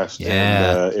dateline passed,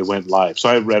 and it went live. So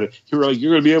I read it. You were like,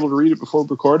 "You're going to be able to read it before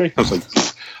recording?" I was like,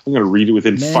 "I'm going to read it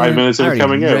within 5 minutes of it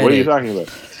coming out." What are you talking about?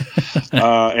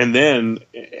 And then,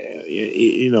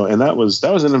 and that was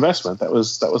an investment. That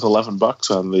was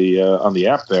 $11 on the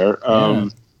app there.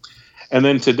 And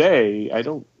then today, I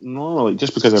don't normally,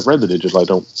 just because I've read the digital, I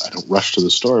don't rush to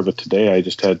the store. But today, I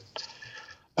just had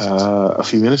a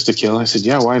few minutes to kill. I said,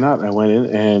 yeah, why not? I went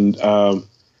in, and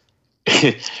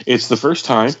it's the first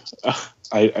time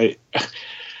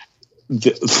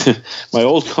my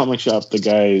old comic shop, the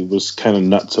guy was kind of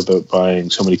nuts about buying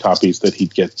so many copies that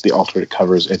he'd get the alternate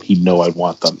covers and he'd know I'd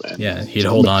want them. And yeah, he'd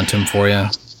hold on to them for you.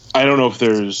 I don't know if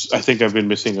I think I've been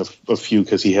missing a few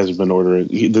because he hasn't been ordering.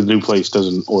 The new place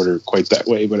doesn't order quite that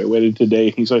way, but I went in today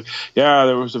and he's like, yeah,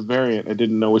 there was a variant. I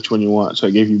didn't know which one you want, so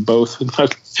I gave you both. And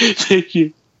thank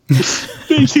you.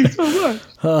 Thank you so much.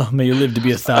 Oh, may you live to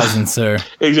be 1,000, sir.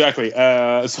 Exactly.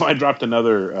 So I dropped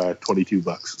another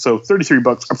 $22. So $33.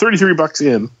 I'm $33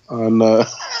 in on.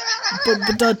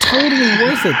 But totally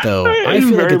worth it, though. I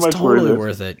feel like it's totally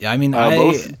worth it. I mean,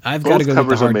 I've got to go get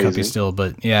the hard copy still,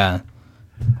 but yeah.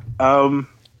 And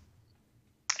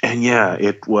yeah,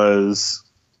 it was.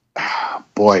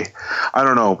 Boy, I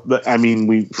don't know. But I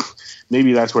mean,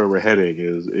 maybe that's where we're heading.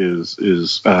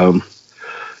 Is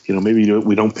maybe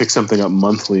we don't pick something up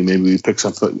monthly. Maybe we pick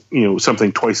something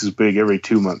twice as big every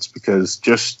 2 months, because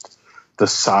just the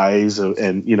size of,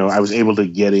 and I was able to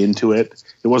get into it.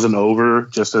 It wasn't over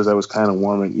just as I was kind of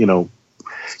warming,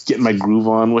 getting my groove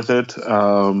on with it.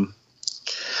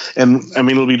 And I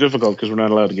mean, it'll be difficult because we're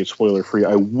not allowed to get spoiler free.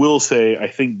 I will say, I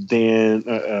think Dan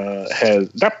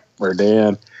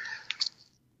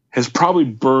has probably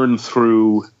burned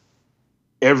through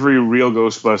every real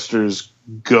Ghostbusters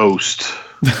ghost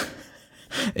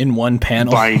in one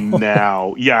panel by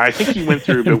now. Yeah, I think he went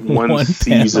through about one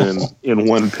season in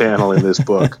one panel in this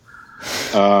book.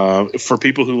 For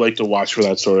people who like to watch for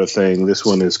that sort of thing, this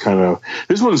one is kind of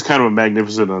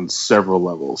magnificent on several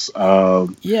levels.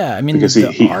 Yeah, I mean,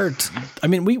 the art. I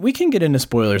mean, we can get into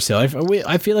spoilers here.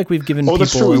 I feel like we've given people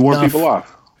that's true. We warn people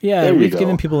off. Yeah, we've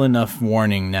given people enough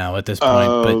warning now at this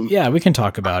point. But yeah, we can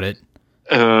talk about it.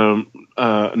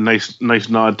 Nice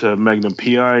nod to Magnum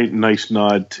PI. Nice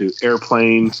nod to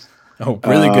Airplane. Oh,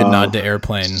 really good nod to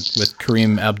Airplane with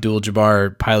Kareem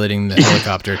Abdul-Jabbar piloting the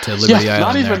helicopter to Liberty Island.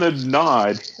 Not even a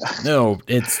nod. No,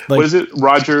 it's like, what is it?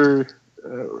 Roger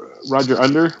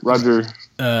Under? Roger.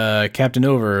 Captain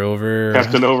Over.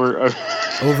 Captain Over.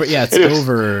 Over. Yeah, it's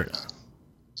Over.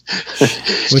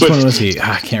 Which one was he?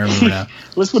 I can't remember now.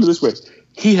 Let's put it this way: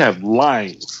 he had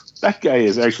lines. That guy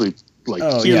is actually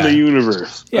the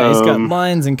universe. Yeah, he's got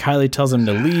lines, and Kylie tells him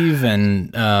to leave,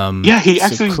 and he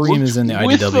actually Kareem is in the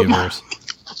IDW verse.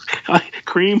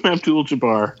 Kareem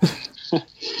Abdul-Jabbar,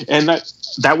 and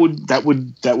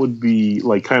that would be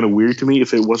like kind of weird to me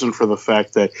if it wasn't for the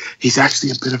fact that he's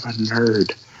actually a bit of a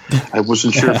nerd. I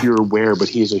wasn't sure if you're aware, but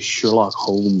he is a Sherlock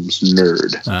Holmes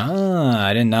nerd. Ah,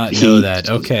 I did not know that.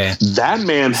 Okay. That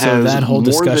man has... So that whole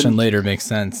discussion later makes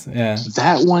sense. Yeah.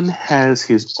 That one has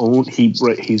his own... He's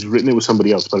written it with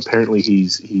somebody else, but apparently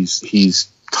he's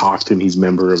talked and he's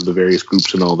member of the various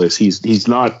groups and all this. He's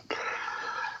not...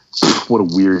 What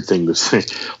a weird thing to say.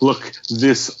 Look,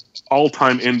 this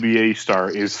all-time NBA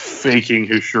star is faking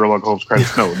his Sherlock Holmes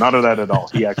credits. No, not of that at all.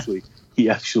 He actually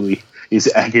is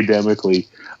academically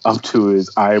up to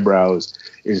his eyebrows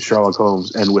in Sherlock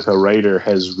Holmes, and with a writer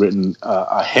has written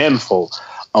a handful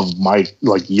of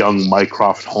young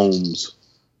Mycroft Holmes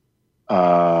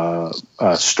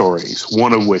stories,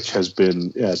 one of which has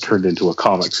been turned into a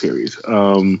comic series.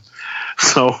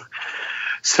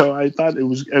 So I thought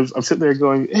I'm sitting there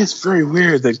going, it's very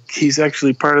weird that he's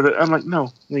actually part of it. I'm like,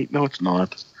 no, it's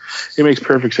not. It makes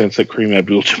perfect sense that Kareem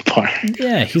Abdul-Jabbar.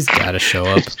 Yeah, he's got to show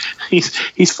up.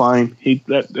 he's fine.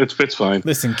 That fits fine.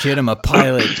 Listen, kid, I'm a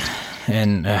pilot,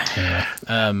 and anyway.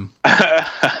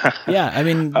 Yeah, I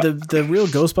mean the real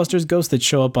Ghostbusters ghosts that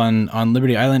show up on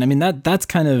Liberty Island. I mean that's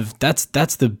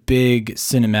the big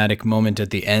cinematic moment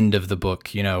at the end of the book.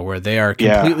 Where they are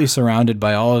completely surrounded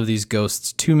by all of these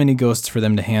ghosts. Too many ghosts for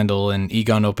them to handle, and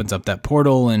Egon opens up that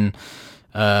portal and.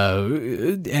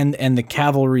 And the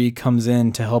cavalry comes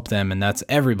in to help them, and that's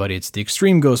everybody. It's the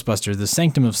Extreme Ghostbusters, the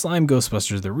Sanctum of Slime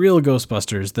Ghostbusters, the real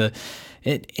Ghostbusters,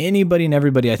 anybody and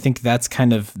everybody. I think that's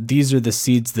these are the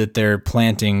seeds that they're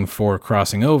planting for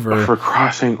crossing over. For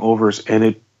crossing overs, and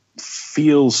it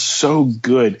feels so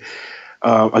good.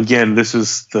 Again, this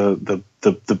is the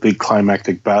big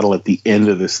climactic battle at the end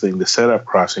of this thing, the setup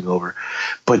crossing over.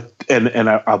 But and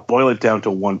I'll boil it down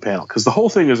to one panel because the whole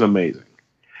thing is amazing.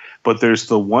 But there's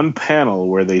the one panel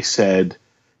where they said,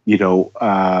 it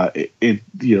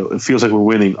feels like we're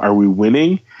winning. Are we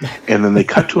winning? And then they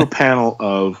cut to a panel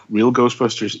of real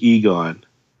Ghostbusters Egon,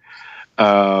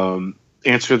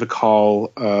 answer the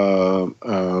call,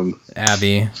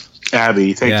 Abby,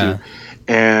 thank you,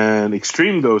 and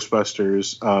Extreme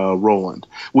Ghostbusters Roland,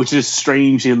 which is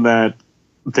strange in that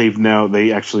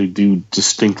they actually do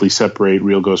distinctly separate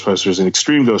Real Ghostbusters and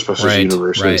Extreme Ghostbusters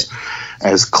universes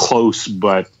as close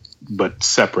but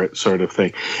separate sort of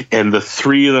thing. And the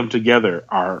three of them together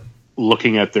are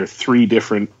looking at their three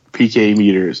different PK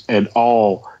meters and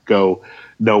all go,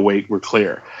 no, wait, we're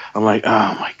clear. I'm like, oh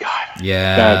my God.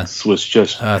 Yeah. That was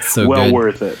just so well good.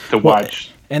 worth it to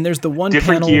watch. And there's the one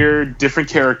different panel, gear, different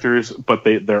characters, but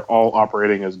they're all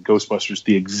operating as Ghostbusters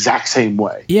the exact same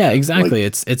way. Yeah, exactly.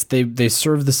 Like, it's they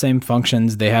serve the same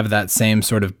functions. They have that same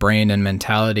sort of brain and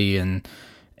mentality, and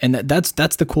that's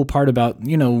the cool part about,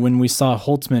 you know, when we saw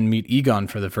Holtzman meet Egon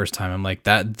for the first time. I'm like,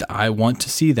 that I want to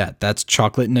see that. That's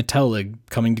Chocolate and Nutella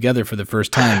coming together for the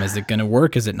first time. Is it going to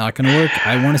work? Is it not going to work?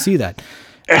 I want to see that.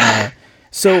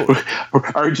 So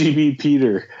RGB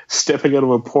Peter stepping out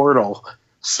of a portal,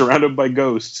 surrounded by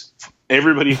ghosts,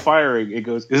 everybody firing. It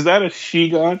goes, is that a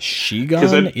She-Gon?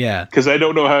 She-Gon? Yeah. Because I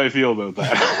don't know how I feel about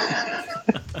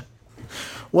that.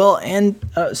 Well, and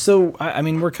so, I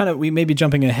mean, we may be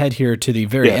jumping ahead here to the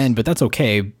very end, but that's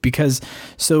okay, because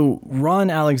so Ron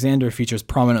Alexander features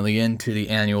prominently into the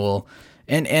annual,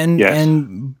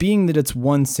 and being that it's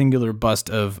one singular bust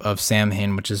of Sam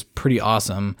Hain, which is pretty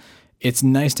awesome, it's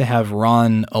nice to have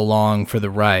Ron along for the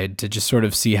ride to just sort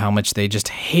of see how much they just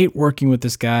hate working with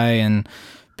this guy, and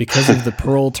because of the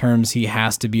parole terms, he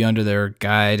has to be under their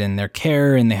guide and their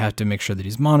care, and they have to make sure that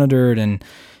he's monitored and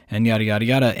yada, yada,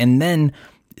 yada. And then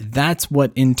that's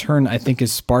what in turn I think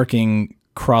is sparking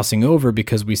Crossing Over,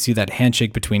 because we see that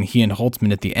handshake between he and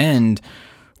Holtzman at the end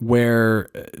where,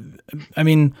 I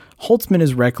mean, Holtzman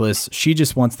is reckless. She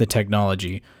just wants the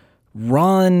technology.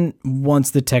 Ron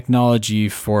wants the technology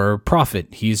for profit.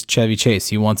 He's Chevy Chase.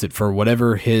 He wants it for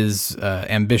whatever his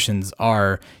ambitions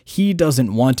are. He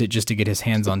doesn't want it just to get his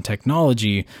hands on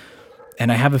technology. And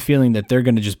I have a feeling that they're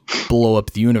going to just blow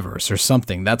up the universe or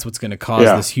something. That's what's going to cause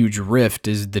this huge rift,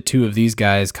 is the two of these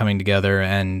guys coming together,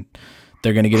 and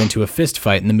they're going to get into a fist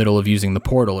fight in the middle of using the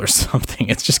portal or something.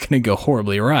 It's just going to go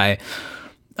horribly awry.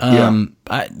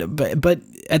 But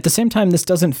at the same time, this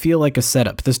doesn't feel like a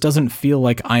setup. This doesn't feel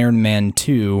like Iron Man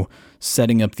 2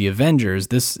 setting up the Avengers.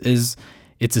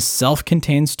 It's a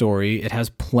self-contained story. It has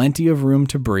plenty of room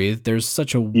to breathe. There's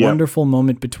such a wonderful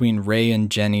moment between Ray and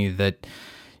Jenny that,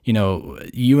 you know,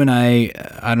 you and I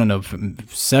don't know,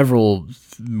 several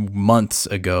months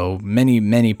ago,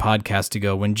 many podcasts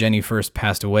ago, when Jenny first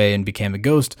passed away and became a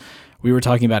ghost, we were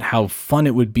talking about how fun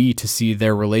it would be to see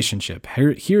their relationship.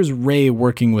 Here's Ray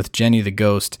working with Jenny the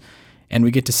ghost, and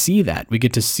we get to see that. We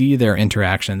get to see their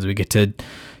interactions. We get to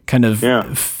kind of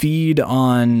feed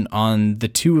on the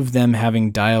two of them having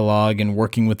dialogue and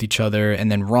working with each other,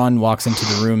 and then Ron walks into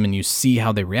the room and you see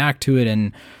how they react to it,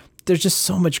 and there's just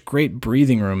so much great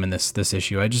breathing room in this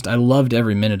issue. I loved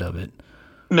every minute of it.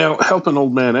 Now, help an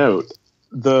old man out.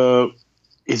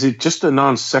 Is it just a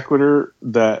non sequitur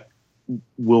that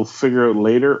we'll figure out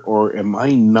later, or am I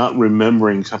not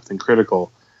remembering something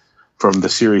critical from the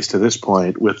series to this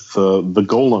point with the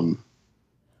Golem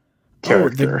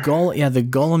character? The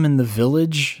Golem in the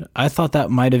village. I thought that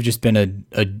might have just been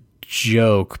a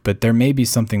joke, but there may be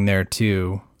something there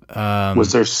too.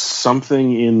 Was there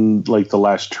something in like the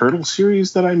last Turtle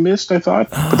series that I missed? I thought,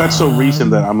 but that's so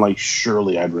recent that I'm like,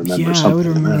 surely I'd remember something. I would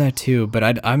remember that too,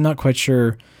 but I'm not quite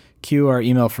sure. Cue our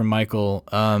email from Michael.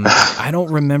 I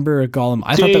don't remember a Golem.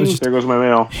 I thought that was just, there goes my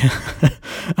mail.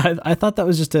 I thought that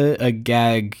was just a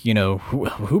gag. You know,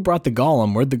 who brought the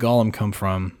Golem? Where'd the Golem come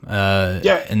from?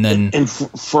 And then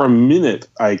for a minute,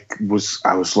 I was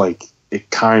like,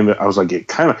 before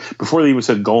they even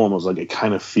said Golem, I was like, it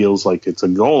kind of feels like it's a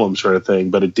Golem sort of thing,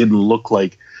 but it didn't look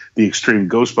like the Extreme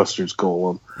Ghostbusters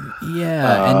Golem.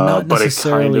 Yeah, and not but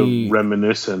necessarily, it kind of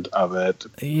reminiscent of it.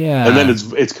 Yeah, and then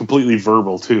it's completely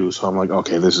verbal too. So I'm like,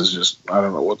 okay, this is just, I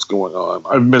don't know what's going on.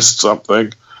 I've missed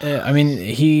something. I mean,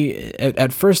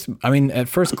 at first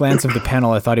glance of the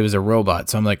panel, I thought he was a robot.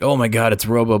 So I'm like, oh my god, it's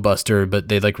RoboBuster, but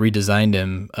they like redesigned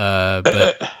him.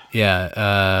 But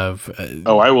yeah.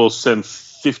 I will send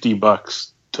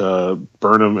 $50 to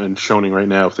Burnham and Schoening right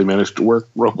now if they manage to work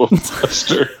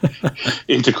RoboBuster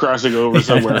into Crossing Over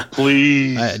somewhere,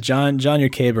 please. John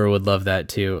Yerkaber would love that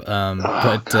too.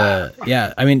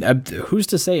 Yeah, I mean, who's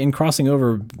to say in Crossing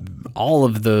Over all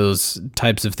of those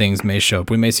types of things may show up?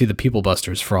 We may see the People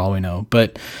Busters for all we know,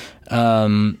 but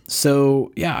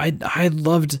so yeah, I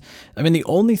loved. I mean, the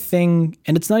only thing,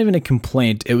 and it's not even a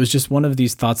complaint, it was just one of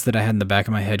these thoughts that I had in the back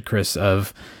of my head, Chris,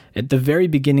 of at the very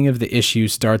beginning of the issue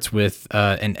starts with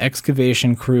an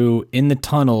excavation crew in the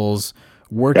tunnels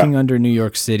working under New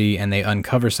York City, and they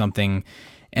uncover something,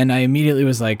 and I immediately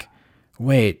was like,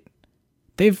 wait,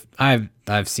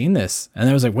 I've seen this, and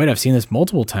I was like, wait, I've seen this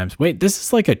multiple times. Wait, this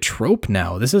is like a trope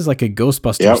now. This is like a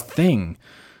Ghostbusters thing.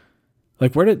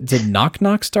 Like, where did Knock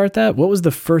Knock start that? What was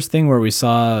the first thing where we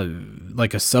saw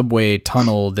like a subway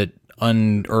tunnel that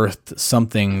unearthed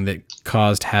something that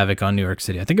caused havoc on New York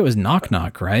City? I think it was Knock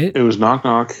Knock, right? It was Knock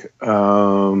Knock,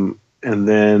 and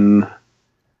then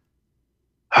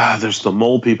there's the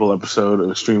Mole People episode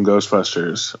of Extreme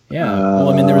Ghostbusters. Yeah, well,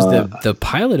 I mean, there was the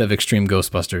pilot of Extreme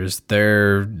Ghostbusters.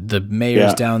 The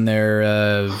mayor's down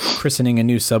there christening a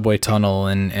new subway tunnel,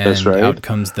 and that's right. Out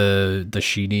comes the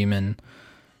she-demon.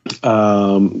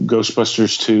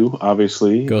 Ghostbusters 2,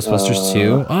 obviously. Ghostbusters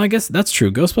 2. I guess that's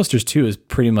true. Ghostbusters 2 is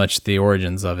pretty much the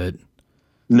origins of it.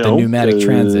 No, the pneumatic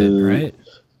transit, right?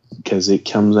 Because it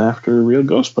comes after Real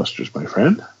Ghostbusters, my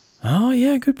friend. Oh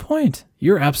yeah, good point.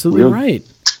 You're absolutely right.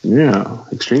 Yeah,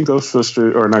 Extreme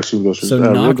Ghostbusters, or not Extreme Ghostbusters, so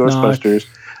Real Ghostbusters.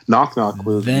 Knock Knock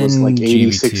was like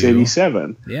 86,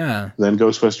 87. Yeah. Then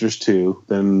Ghostbusters 2.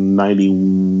 Then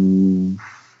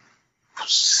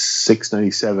 96,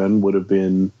 97 would have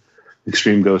been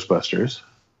Extreme Ghostbusters.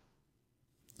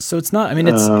 So it's not, I mean,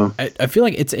 it's, I feel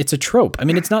like it's a trope. I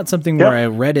mean, it's not something where I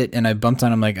read it and I bumped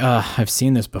on, I'm like, I've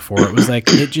seen this before. It was like,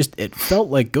 it felt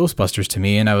like Ghostbusters to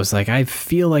me. And I was like, I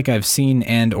feel like I've seen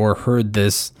and or heard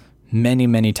this many,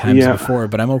 many times before,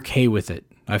 but I'm okay with it.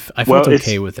 I felt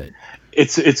okay with it.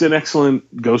 It's an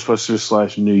excellent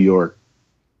Ghostbusters / New York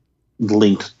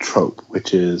linked trope,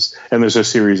 which is, and there's a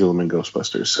series of them in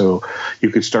Ghostbusters. So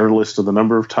you could start a list of the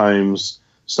number of times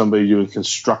somebody doing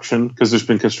construction, because there's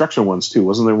been construction ones too.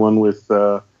 Wasn't there one with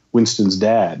Winston's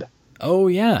dad? Oh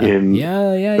yeah.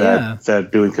 That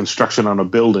doing construction on a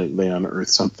building, they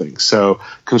unearthed something. So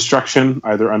construction,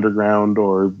 either underground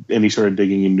or any sort of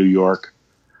digging in New York,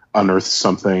 unearthed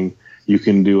something. You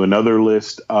can do another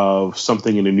list of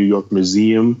something in a New York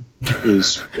museum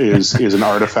is an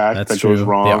artifact that goes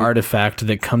wrong. The artifact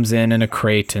that comes in a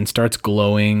crate and starts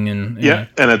glowing, and and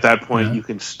at that point you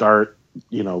can start,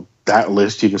 that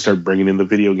list. You can start bringing in the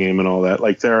video game and all that.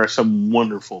 Like, there are some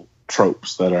wonderful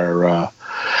tropes that are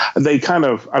they kind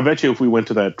of, I bet you if we went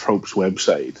to that tropes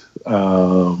website,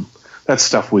 that's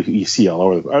stuff you see all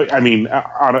over. I mean,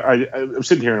 I'm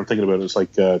sitting here and I'm thinking about it. It's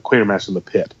like Quatermass in the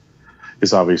Pit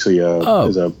is obviously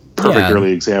is a perfect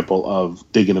early example of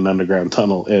digging an underground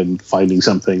tunnel and finding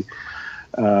something.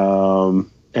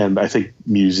 And I think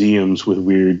museums with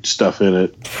weird stuff in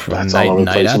it. That's all over the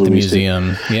place. Night at the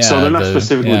museum. Yeah, so they're not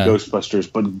specifically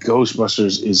Ghostbusters, but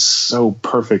Ghostbusters is so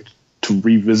perfect to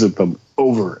revisit them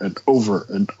over and over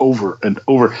and over and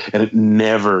over, and it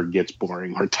never gets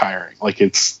boring or tiring. Like,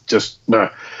 it's just.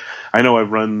 I know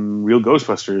I've run Real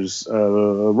Ghostbusters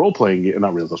role playing game,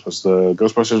 not Real Ghostbusters, the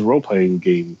Ghostbusters role playing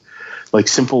game, like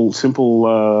simple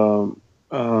little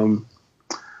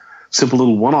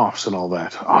one-offs and all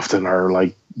that often are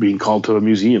like being called to a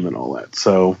museum and all that.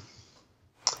 So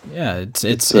yeah, it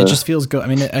just feels good. I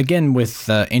mean, again, with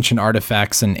ancient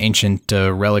artifacts and ancient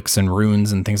relics and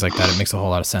runes and things like that, it makes a whole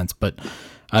lot of sense. But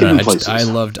I don't know.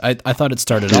 I thought it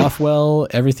started off well.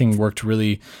 Everything worked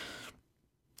really.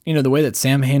 The way that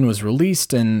Sam Hain was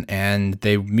released and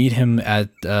they meet him at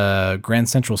Grand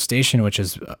Central Station, which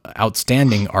is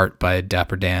outstanding art by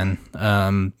Dapper Dan.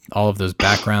 All of those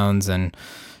backgrounds, and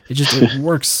it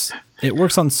works. It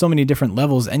works on so many different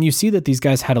levels, and you see that these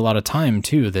guys had a lot of time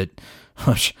too. That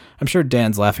I'm sure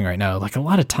Dan's laughing right now. Like, a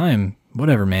lot of time.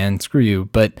 Whatever, man. Screw you.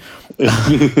 But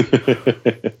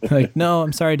like, no,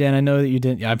 I'm sorry, Dan. I know that you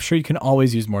didn't. I'm sure you can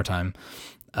always use more time.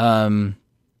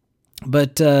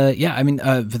 But I mean,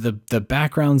 the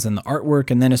backgrounds and the artwork,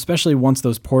 and then especially once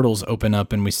those portals open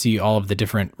up and we see all of the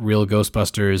different Real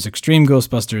Ghostbusters, Extreme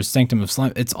Ghostbusters, Sanctum of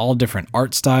Slime, it's all different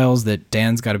art styles that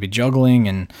Dan's got to be juggling,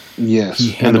 and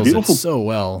he handles it so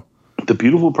well. The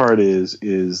beautiful part is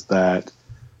that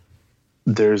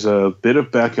there's a bit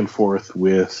of back and forth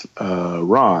with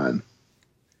Ron,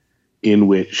 in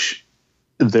which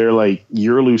they're like,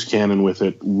 you're a loose cannon with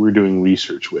it, we're doing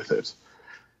research with it.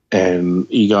 And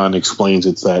Egon explains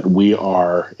it's that we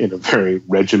are, in a very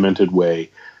regimented way,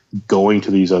 going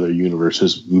to these other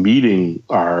universes, meeting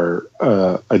our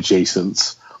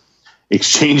adjacents,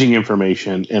 exchanging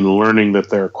information, and learning that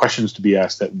there are questions to be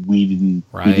asked that we didn't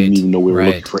even know we were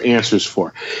looking for answers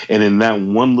for. And in that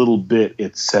one little bit,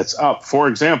 it sets up, for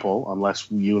example, unless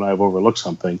you and I have overlooked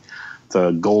something,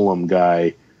 the Golem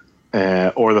guy,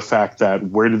 or the fact that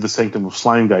where did the Sanctum of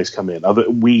Slime guys come in?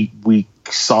 We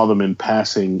saw them in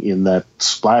passing in that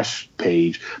splash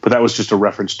page, but that was just a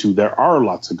reference to there are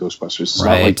lots of Ghostbusters. It's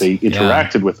not like they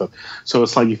interacted with them. So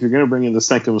it's like, if you're going to bring in the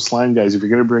Sanctum of Slime guys, if you're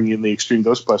going to bring in the Extreme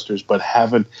Ghostbusters but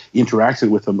haven't interacted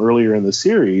with them earlier in the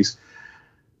series,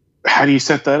 how do you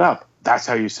set that up? That's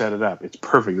how you set it up. It's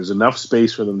perfect. There's enough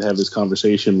space for them to have this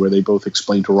conversation where they both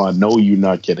explain to Ron, no, you're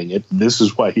not getting it. This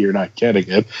is why you're not getting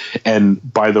it. And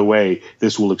by the way,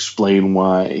 this will explain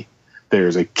why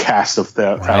there's a cast of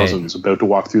thousands about to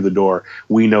walk through the door.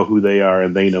 We know who they are,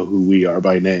 and they know who we are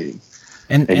by name.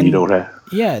 And you don't have...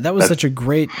 Yeah, that was such a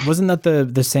great... Wasn't that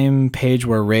the same page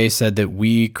where Ray said that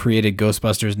we created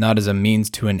Ghostbusters not as a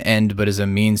means to an end, but as a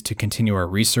means to continue our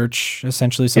research,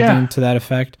 essentially, something to that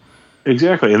effect?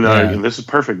 Exactly, and this is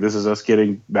perfect. This is us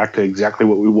getting back to exactly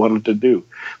what we wanted to do.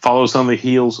 Follows on the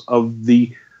heels of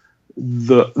the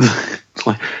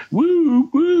like, woo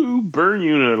woo burn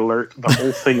unit alert. The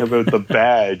whole thing about the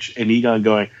badge and Egon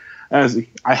going, "As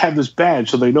I have this badge,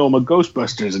 so they know I'm a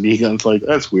Ghostbusters." And Egon's like,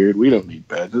 "That's weird. We don't need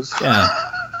badges." Yeah,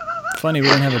 funny. We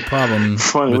don't have a problem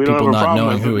with people not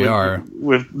knowing who we are,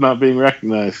 with not being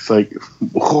recognized. It's like,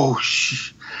 whoa,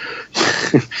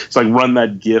 it's like run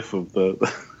that GIF of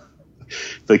the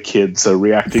kids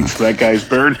reacting to that guy's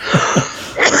burn.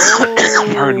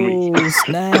 Pardon me.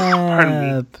 Snap.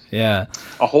 Pardon me. Yeah.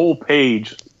 A whole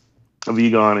page of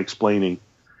Egon explaining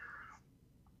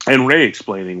and Ray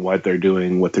explaining what they're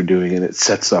doing, and it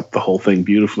sets up the whole thing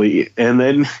beautifully. And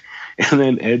then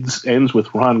ends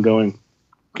with Ron going,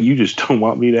 "You just don't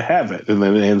want me to have it." And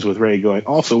then it ends with Ray going,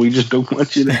 "Also, we just don't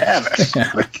want you to have it."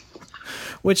 Yeah.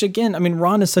 Which again, I mean,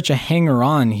 Ron is such a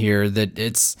hanger-on here that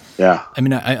it's. Yeah. I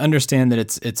mean, I understand that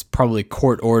it's probably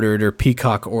court ordered or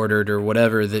Peacock ordered or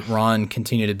whatever that Ron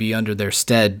continue to be under their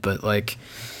stead, but like,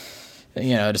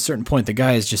 you know, at a certain point, the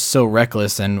guy is just so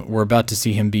reckless, and we're about to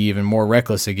see him be even more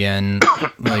reckless again.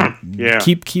 Like,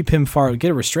 keep him far. Get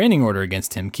a restraining order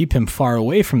against him. Keep him far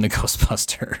away from the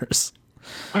Ghostbusters.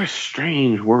 What a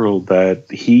strange world that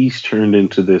he's turned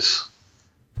into this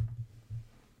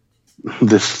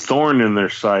thorn in their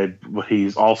side, but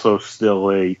he's also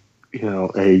still a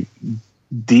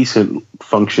decent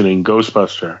functioning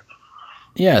Ghostbuster.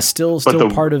 Yeah, still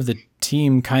part of the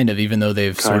team, kind of, even though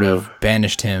they've sort of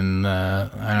banished him. I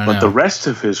don't know. But the rest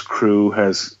of his crew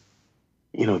has,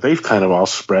 they've kind of all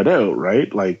spread out,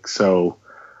 right? Like, so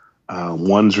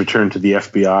one's returned to the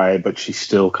FBI, but she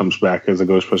still comes back as a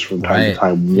Ghostbuster from time to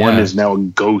time. One is now a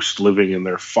ghost living in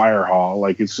their fire hall.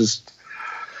 Like, it's just...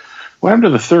 What happened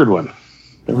to the third one?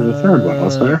 There was a third one,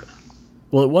 wasn't there?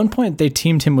 Well, at one point they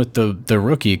teamed him with the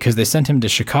Rookie because they sent him to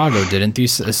Chicago, didn't they?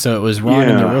 So it was Ron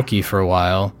and the Rookie for a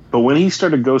while. But when he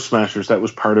started Ghostmasters, that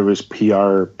was part of his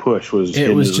PR push.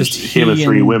 It was just him and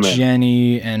three women,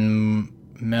 Jenny and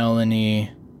Melanie.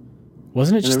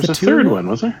 Wasn't it just the two? There was a third one,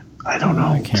 was there? I don't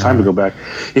know. It's time to go back.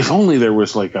 If only there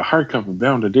was like a hardcover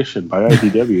bound edition by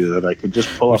IDW that I could just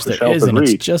pull off the shelf and read.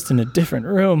 It's just in a different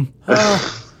room.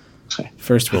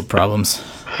 First world problems.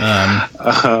 But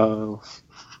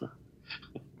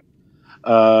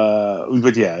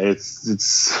yeah,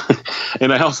 it's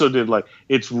and I also did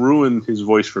it's ruined his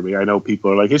voice for me. I know people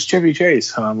are like, it's Chevy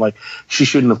Chase, and I'm like, she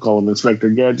shouldn't have called him Inspector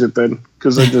Gadget then,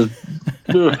 because I just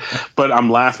but I'm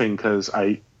laughing because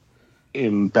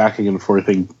in backing and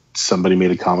forthing, somebody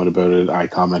made a comment about it, I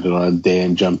commented on it,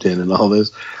 Dan jumped in and all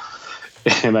this.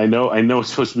 And I know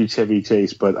it's supposed to be Chevy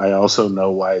Chase, but I also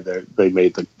know why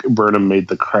Burnham made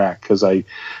the crack, because I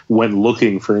went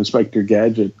looking for Inspector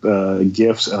Gadget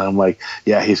gifs, and I'm like,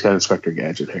 yeah, he's got Inspector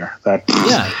Gadget hair.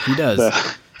 He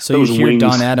does. So you hear wings.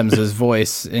 Don Adams'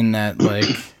 voice in that,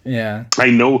 yeah.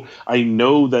 I know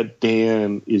that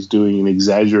Dan is doing an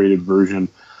exaggerated version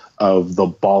of the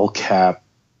ball cap,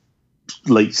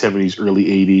 late 70s, early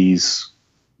 80s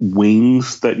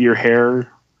wings that your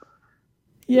hair.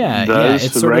 Yeah,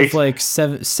 it's sort of like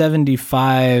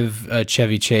 75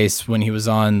 Chevy Chase when he was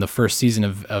on the first season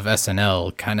of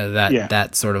SNL, kind of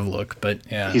that sort of look. But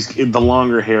yeah, he's in the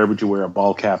longer hair, but you wear a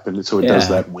ball cap, and so it does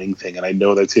that wing thing. And I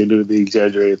know that's him doing the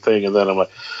exaggerated thing, and then I'm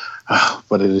like, oh,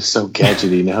 but it is so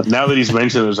gadgety now. Now that he's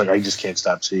mentioned it, it's like I just can't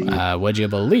stop seeing it. What'd you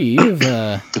believe?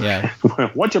 Yeah,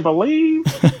 what'd you believe?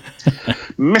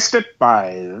 Missed it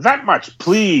by that much.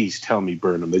 Please tell me,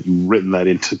 Burnham, that you've written that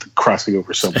into the crossing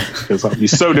over so much, because I'll be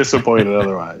so disappointed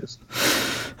otherwise.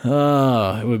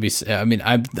 Oh, it would be. I mean,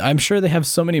 I'm sure they have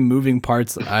so many moving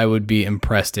parts. I would be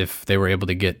impressed if they were able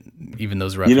to get even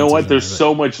those references. You know what? There's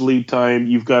so much lead time.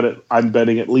 You've got it. I'm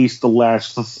betting at least the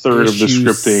last third of the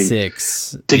scripting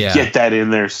 6 to get that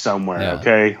in there somewhere. Yeah.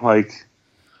 Okay,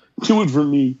 do it for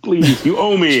me, please. You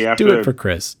owe me. After do it for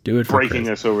Chris. Do it for breaking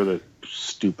us over the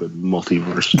stupid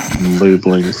multiverse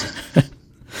labelings.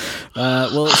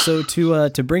 Well, so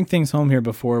to bring things home here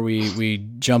before we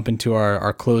jump into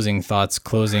our closing thoughts,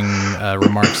 closing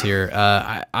remarks here,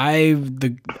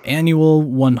 the annual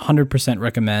 100%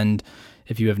 recommend,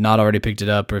 if you have not already picked it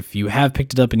up, or if you have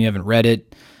picked it up and you haven't read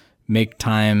it, make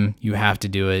time. You have to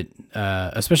do it,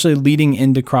 especially leading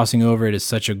into Crossing Over. It is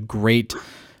such a great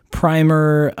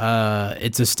primer.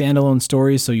 It's a standalone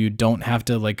story, so you don't have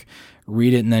to like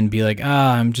read it and then be like,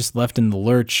 I'm just left in the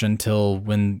lurch until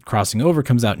when Crossing Over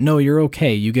comes out. No, you're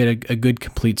okay. You get a good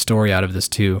complete story out of this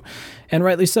too, and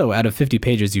rightly so. Out of 50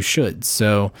 pages, you should.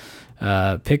 So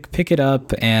pick it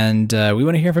up, and we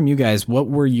want to hear from you guys. What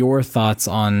were your thoughts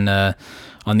on the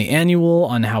annual,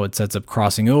 on how it sets up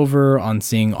Crossing Over, on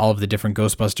seeing all of the different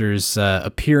Ghostbusters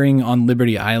appearing on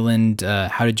Liberty Island?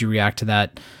 How did you react to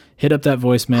that? Hit up that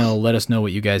voicemail. Let us know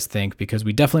what you guys think, because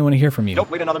we definitely want to hear from you.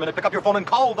 Don't wait another minute. Pick up your phone and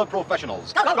call the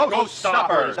professionals. Go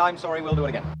Stoppers! I'm sorry, we'll do it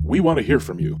again. We want to hear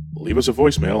from you. Leave us a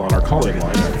voicemail on our call-in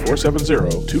line at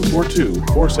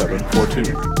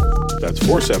 470-242-4742. That's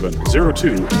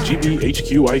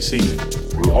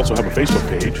 4702-GBHQIC. We also have a Facebook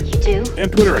page. You do?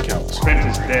 And Twitter accounts.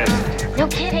 Spence is dead. No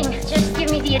kidding. Just give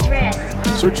me the address.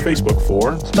 Search Facebook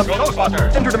for The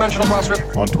Ghostbusters Interdimensional Cross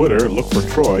Rip. On Twitter, look for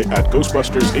Troy at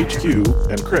Ghostbusters HQ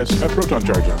and Chris at Proton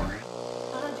Charger.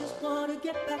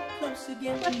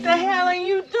 What the hell are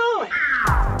you doing?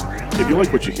 If you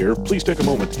like what you hear, please take a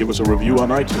moment to give us a review on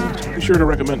iTunes. Be sure to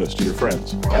recommend us to your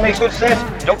friends. That makes good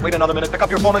sense. Don't wait another minute. Pick up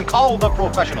your phone and call the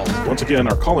professionals. Once again,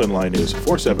 our call-in line is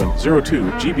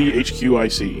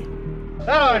 4702-GBHQIC.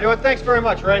 That ought to do it. Thanks very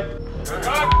much, Ray.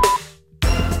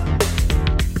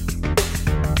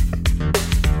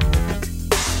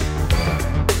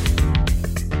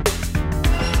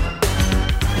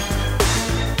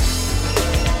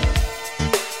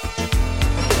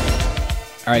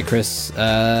 All right, Chris.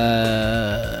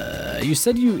 You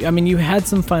said you had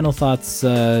some final thoughts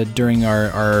during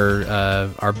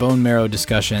our bone marrow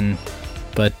discussion,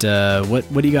 but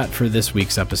what do you got for this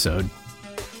week's episode?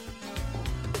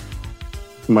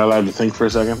 Am I allowed to think for a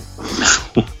second?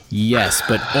 Yes,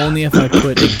 but only if I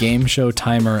put a game show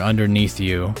timer underneath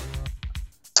you.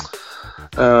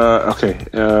 Okay.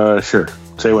 Sure.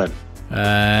 Say when.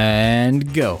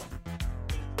 And go.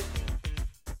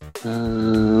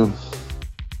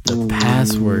 The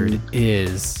password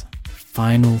is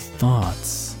final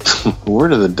thoughts.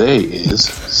 Word of the day is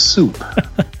soup.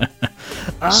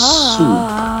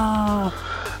 Ah.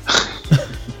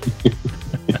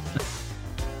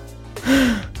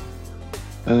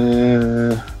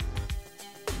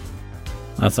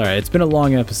 That's all right. It's been a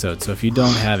long episode, so if you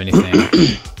don't have anything,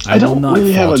 I will not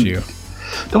fault you.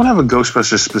 Don't have a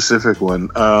Ghostbusters specific one.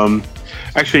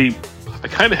 Actually, I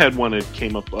kind of had one that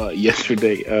came up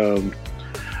yesterday.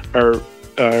 Our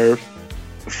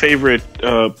favorite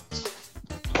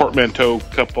portmanteau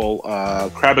couple,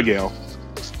 Crabigale,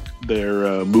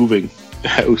 they're moving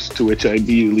house, to which I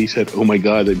immediately said, "Oh my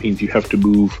God, that means you have to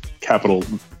move capital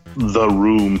the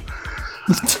room."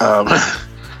 And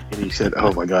he said,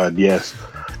 "Oh my God, yes."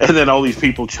 And then all these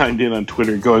people chimed in on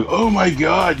Twitter going, "Oh my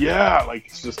God, yeah!" Like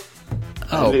it's just,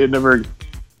 it never.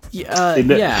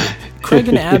 Yeah. Craig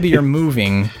and Abby are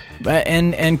moving,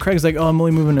 and Craig's like, "Oh, I'm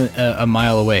only moving a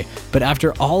mile away." But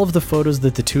after all of the photos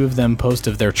that the two of them post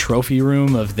of their trophy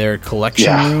room, of their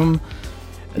collection room,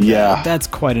 that's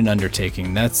quite an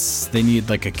undertaking. They need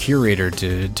like a curator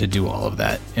to do all of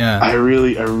that. Yeah, I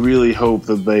really hope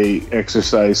that they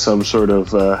exercise some sort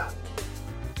of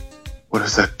what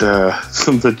is that?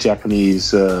 Some of the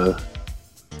Japanese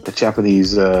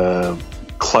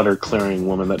clutter clearing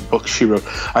woman, that book she wrote.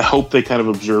 I hope they kind of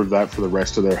observe that for the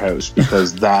rest of their house,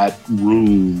 because that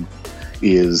room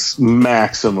is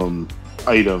maximum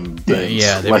item dense.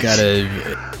 Yeah, they've got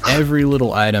every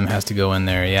little item has to go in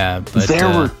there. Yeah, but there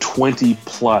were 20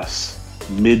 plus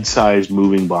mid-sized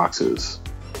moving boxes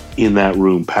in that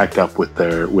room, packed up with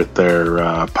their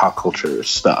pop culture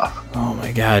stuff. Oh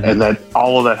my God! And that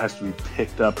all of that has to be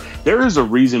picked up. There is a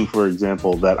reason, for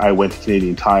example, that I went to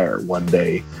Canadian Tire one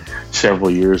day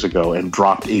several years ago and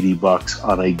dropped $80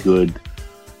 on a good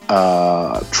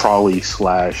trolley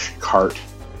 / cart,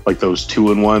 like those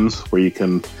 2-in-1s where you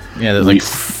can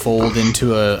fold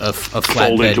into a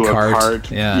flatbed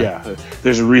cart. Yeah.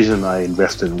 There's a reason I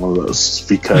invested in one of those,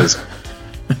 because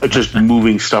just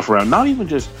moving stuff around, not even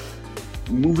just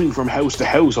moving from house to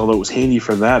house, although it was handy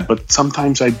for that, but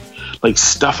sometimes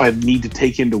stuff I'd need to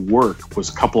take into work was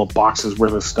a couple of boxes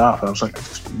worth of stuff, and I was like,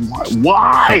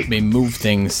 why? Help me move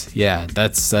things. Yeah,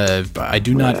 that's I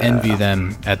do not envy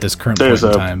them at this current point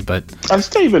in time. But I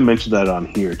still even mentioned that on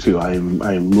here too. I'm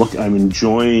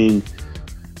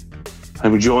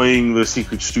enjoying the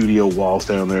secret studio walls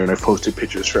down there, and I've posted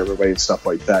pictures for everybody and stuff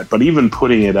like that. But even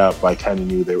putting it up, I kind of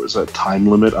knew there was a time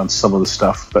limit on some of the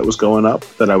stuff that was going up,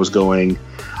 that I was going,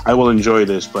 I will enjoy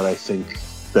this, but I think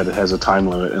that it has a time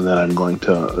limit, and then I'm going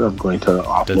to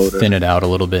upload thin it out a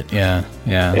little bit. Yeah.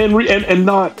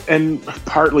 And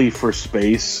partly for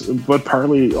space, but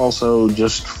partly also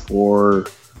just for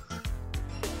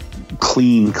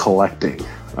clean collecting.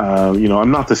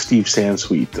 I'm not the Steve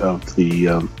Sansweet of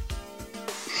the.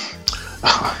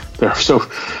 They're so,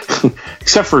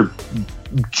 except for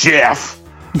Jeff,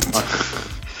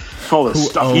 all the who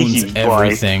stuff owns he keeps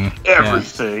everything.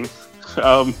 Everything.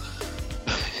 Yeah.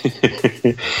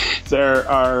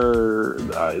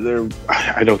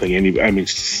 I don't think any. I mean,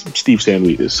 Steve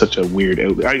Sansweet is such a weird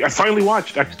outlet. I finally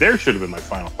watched. Actually, there should have been my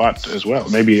final thoughts as well.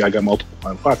 Maybe I got multiple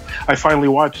final thoughts. I finally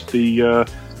watched the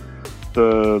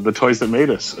Toys That Made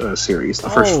Us series, the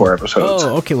first 4 episodes.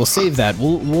 Oh, okay. We'll save that.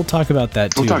 We'll talk about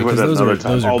that too. We'll talk about that another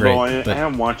time. Those are Although great, I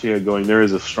am watching it going, there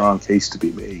is a strong case to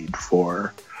be made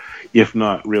for, if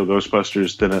not Real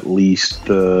Ghostbusters, then at least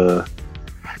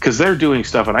because they're doing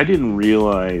stuff, and I didn't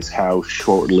realize how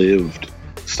short-lived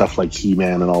stuff like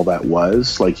He-Man and all that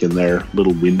was, like in their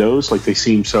little windows. Like they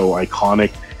seem so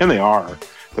iconic, and they are,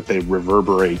 but they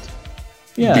reverberate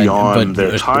beyond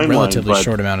their timeline. Relatively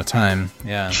short amount of time.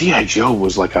 Yeah. G.I. Joe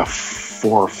was like a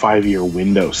 4 or 5 year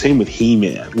window. Same with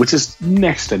He-Man, which is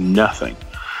next to nothing.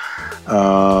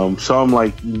 So I'm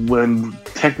like, when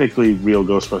technically Real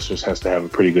Ghostbusters has to have a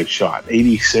pretty good shot,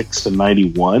 86 to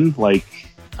 91, like.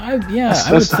 I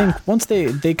would think once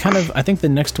they kind of, I think the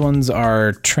next ones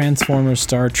are Transformers,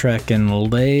 Star Trek,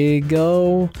 and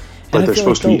Lego. But they're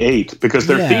supposed to be 8 because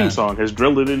their theme song has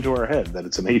drilled it into our head that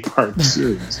it's an 8-part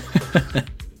series.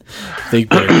 They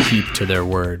better keep to their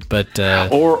word, but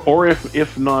or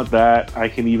if not that, I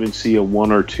can even see a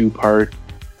 1 or 2 part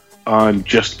on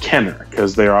just Kenner,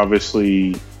 because they're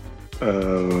obviously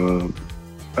running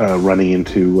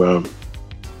into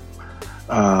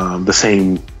the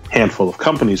same handful of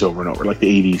companies over and over, like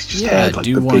the 80s just had like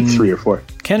the big 3 or 4.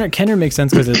 Kenner makes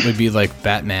sense because it would be like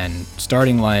Batman,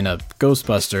 starting lineup,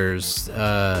 Ghostbusters,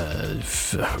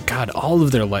 God, all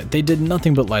of their they did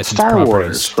nothing but licensed Star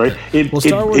properties. Wars, right?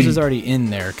 Star Wars is already in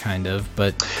there, kind of,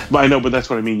 but I know, but that's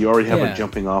what I mean. You already have a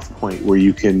jumping off point where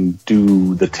you can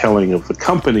do the telling of the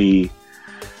company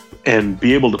and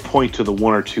be able to point to the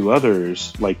 1 or 2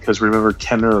 others, like, because remember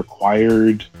Kenner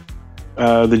acquired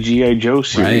the G.I. Joe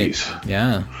series,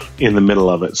 in the middle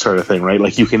of it, sort of thing, right?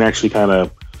 Like you can actually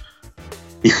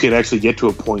get to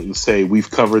a point and say, we've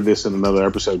covered this in another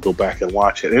episode, go back and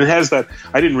watch it. And it has that,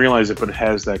 I didn't realize it, but it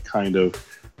has that kind of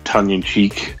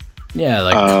tongue-in-cheek. Yeah,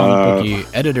 like comic booky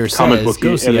editor says,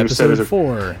 go see episode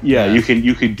 4. Yeah, you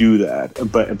can do that,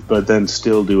 but then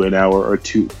still do an hour or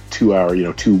 2 hour,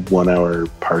 2 1-hour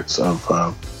parts of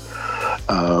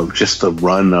just the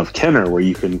run of Kenner, where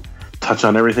you can touch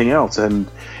on everything else, and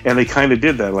they kind of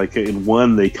did that. Like in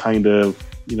 1, they kind of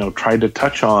tried to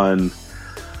touch on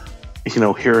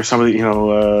here are some of the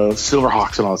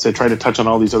Silverhawks and all that. They tried to touch on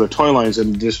all these other toy lines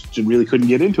and just really couldn't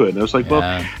get into it. And I was like,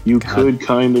 well, you could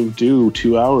kind of do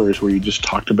 2 hours where you just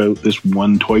talked about this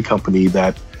one toy company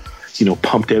that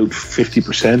pumped out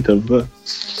 50% of the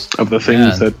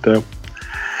things that.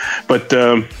 But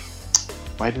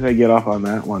why did I get off on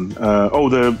that one?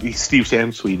 The Steve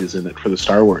Sansweet is in it for the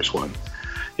Star Wars one,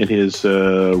 and his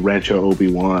Rancho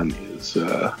Obi-Wan is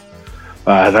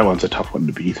that one's a tough one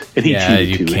to beat. And he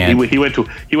cheated too. He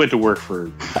went to work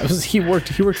for. He worked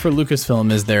for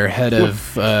Lucasfilm as their head of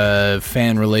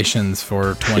fan relations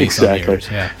for 20 some years.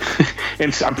 Yeah,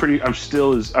 and I'm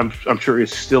sure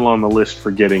he's still on the list for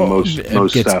getting most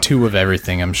gets stuff. 2 of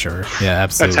everything, I'm sure. Yeah,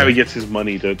 absolutely. That's how he gets his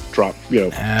money to drop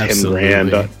 10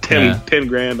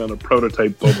 grand on a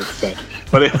prototype Boba Fett.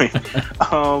 But anyway,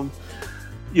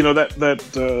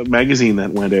 that magazine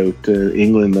that went out to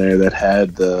England there that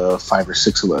had 5 or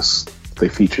 6 of us they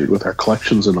featured with our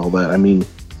collections and all that. I mean,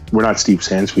 we're not Steve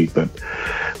Sansweet, but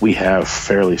we have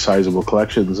fairly sizable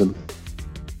collections, and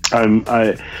I'm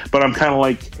kind of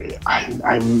like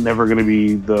I'm never going to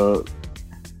be the.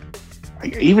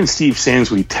 Even Steve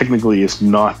Sansweet technically is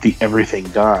not the everything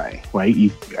guy, right?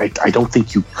 I don't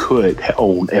think you could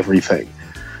own everything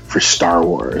for Star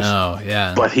Wars. Oh,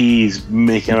 yeah. But he's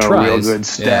making a real good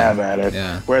stab at it.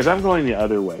 Yeah. Whereas I'm going the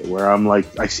other way, where I'm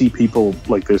like, I see people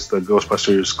like this, the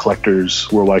Ghostbusters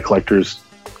Collectors, Worldwide Collectors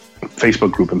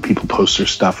Facebook group, and people post their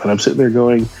stuff, and I'm sitting there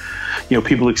going,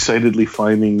 people excitedly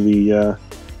finding the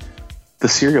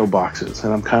cereal boxes,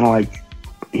 and I'm kind of like,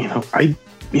 I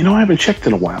haven't checked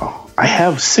in a while. I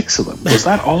have 6 of them. Was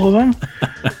that all of them?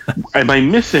 Am I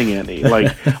missing any?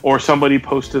 Or somebody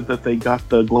posted that they got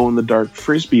the glow-in-the-dark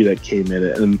Frisbee that came in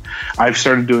it, and I've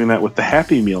started doing that with the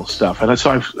Happy Meal stuff. And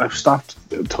so I've stopped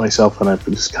to myself, and I've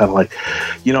been just kind of like,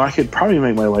 I could probably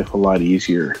make my life a lot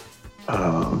easier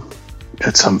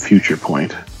at some future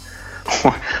point.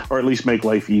 or at least make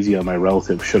life easy on my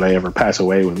relatives should I ever pass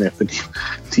away when they have to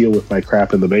deal with my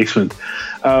crap in the basement,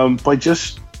 by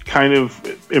just kind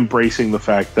of embracing the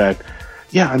fact that,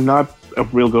 I'm not a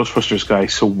real Ghostbusters guy,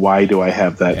 so why do I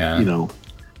have that,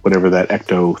 whatever that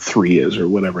Ecto 3 is or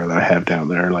whatever that I have down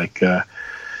there,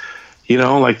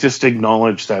 just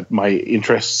acknowledge that my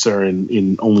interests are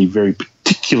in only very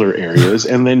particular areas,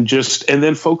 and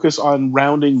then focus on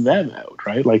rounding them out,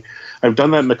 right? Like, I've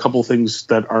done that in a couple things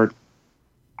that aren't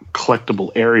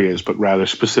collectible areas, but rather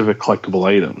specific collectible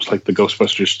items, like the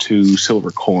Ghostbusters 2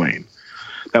 silver coin.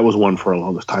 That was one for a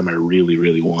longest time I really,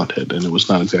 really wanted, and it was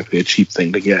not exactly a cheap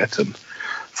thing to get, and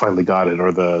finally got it.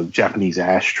 Or the Japanese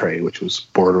ashtray, which was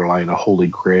borderline a holy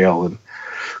grail, and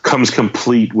comes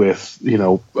complete with,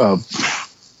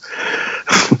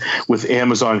 with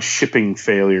Amazon shipping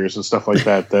failures and stuff like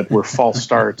that were false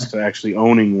starts to actually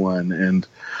owning one, and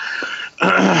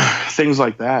things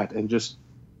like that. And just,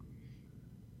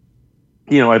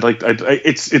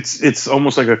 it's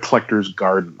almost like a collector's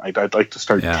garden. I'd like to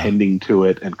start tending to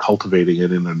it and cultivating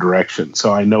it in a direction.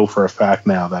 So I know for a fact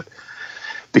now that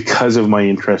because of my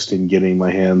interest in getting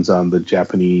my hands on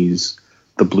the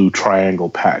blue triangle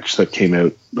patch that came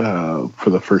out for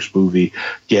the first movie,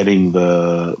 getting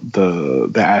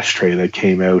the ashtray that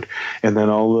came out, and then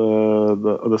all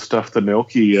the stuff that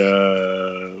Naoki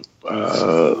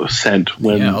sent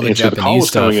when Answer the Call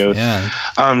was coming out. Yeah.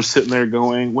 I'm sitting there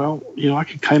going, well, I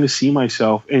could kind of see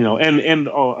myself, and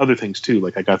other things too.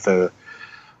 Like, I got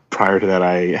prior to that,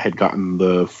 I had gotten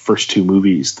the first 2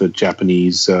 movies, the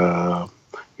Japanese,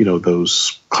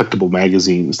 those collectible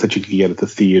magazines that you could get at the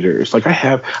theaters. Like,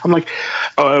 I'm like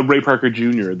Ray Parker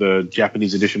Jr., the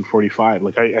Japanese edition 45.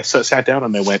 Like, I sat down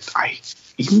and I went,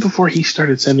 even before he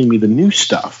started sending me the new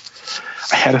stuff,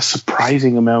 I had a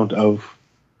surprising amount of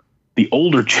the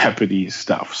older Japanese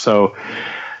stuff. So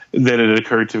then it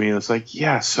occurred to me, and it's like,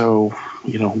 so,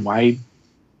 why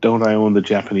don't I own the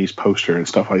Japanese poster and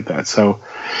stuff like that? So,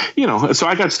 so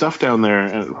I got stuff down there,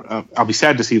 and I'll be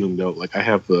sad to see them go. Like, I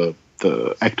have the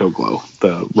Ecto Glow,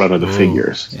 the run of the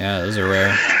figures. Yeah, those are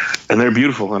rare. And they're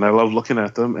beautiful, and I love looking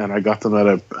at them, and I got them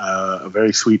at a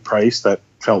very sweet price that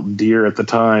felt dear at the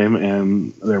time,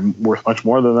 and they're worth much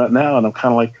more than that now. And I'm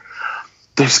kind of like,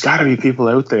 there's got to be people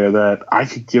out there that I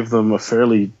could give them a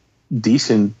fairly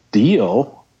decent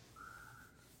deal,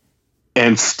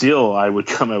 and still I would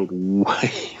come out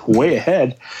way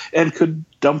ahead and could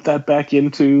dump that back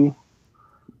into,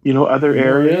 other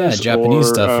areas. Yeah, Japanese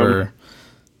stuff, or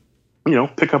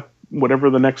pick up whatever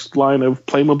the next line of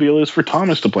Playmobil is for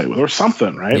Thomas to play with, or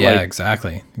something, right? Yeah,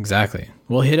 exactly.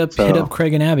 Well, hit up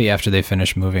Craig and Abby after they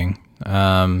finish moving.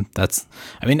 As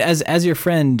your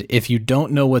friend, if you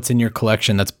don't know what's in your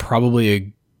collection, that's probably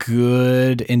a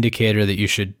good indicator that you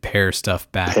should pare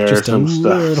stuff back just a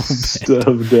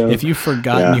little bit. If you've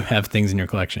forgotten you have things in your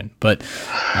collection, but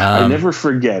I never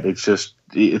forget. It's just,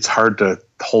 it's hard to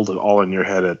hold it all in your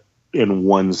head in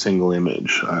one single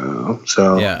image.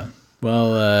 Yeah.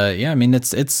 Well,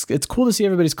 it's cool to see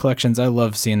everybody's collections. I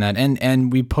love seeing that,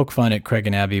 and we poke fun at Craig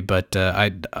and Abby, but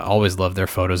I always love their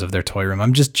photos of their toy room.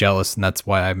 I'm just jealous, and that's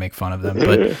why I make fun of them.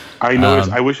 But I noticed.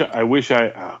 I wish in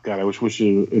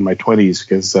my 20s,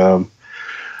 because the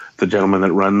gentleman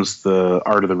that runs the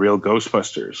Art of the Real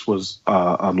Ghostbusters was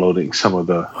unloading some of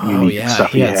the unique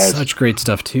stuff he had. Such great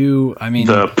stuff too. I mean,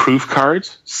 the proof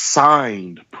cards,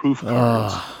 signed proof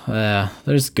cards.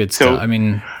 There's good stuff.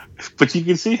 But you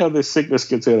can see how this sickness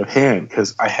gets out of hand,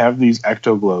 because I have these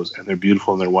Ecto Glows, and they're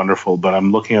beautiful and they're wonderful, but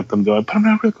I'm looking at them going, but I'm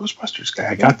not a real Ghostbusters guy.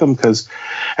 I got them because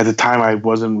at the time I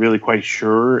wasn't really quite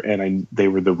sure, and they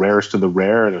were the rarest of the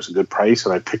rare, and it was a good price,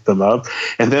 and I picked them up.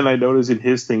 And then I noticed in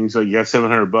his thing, he's like, you got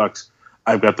 $700.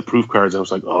 I've got the proof cards. I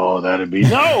was like, oh, that'd be...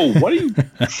 No! What are you...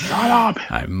 Shut up!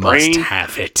 I must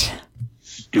have it.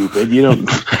 Stupid.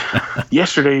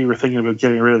 Yesterday you were thinking about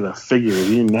getting rid of the figures.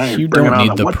 You don't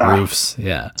need the proofs.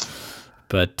 Yeah.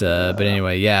 But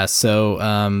anyway, yeah. So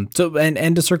and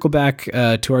to circle back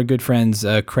to our good friends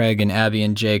Craig and Abby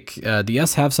and Jake, the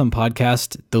Yes Have Some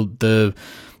podcast, the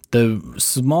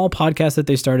small podcast that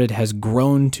they started has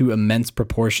grown to immense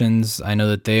proportions. I know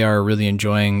that they are really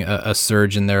enjoying a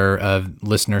surge in their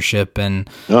listenership, and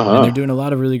they're doing a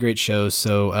lot of really great shows.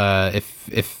 So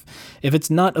if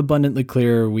it's not abundantly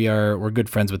clear, we're good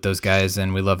friends with those guys,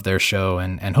 and we love their show,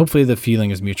 and hopefully the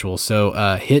feeling is mutual.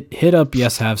 So hit up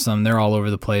Yes Have Some. They're all over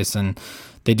the place, and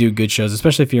they do good shows,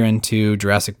 especially if you're into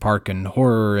Jurassic Park and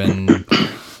horror and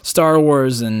Star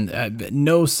Wars, and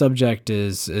no subject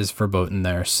is verboten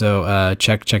there. So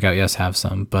check out Yes Have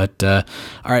Some. But all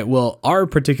right, well, our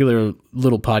particular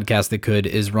little podcast that could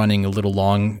is running a little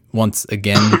long once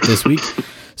again this week.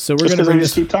 So we're Just going to because I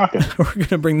just keep talking. We're going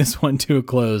to bring this one to a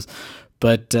close.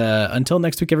 But until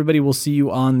next week, everybody, we'll see you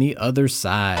on the other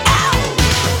side.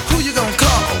 Who you gonna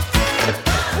call?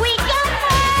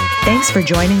 Thanks for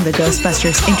joining the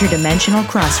Ghostbusters Interdimensional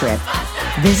Crossrip.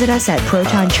 Visit us at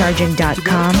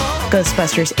protoncharging.com,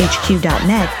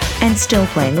 ghostbustershq.net, and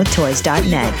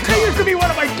stillplayingwithtoys.net. That used to be one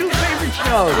of my 2 favorite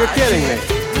shows. You're kidding me.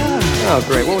 Oh,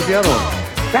 great. What was the other one?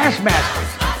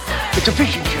 Bassmasters. It's a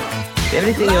fishing show.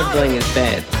 Everything you're doing is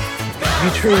bad.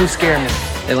 You truly scare me.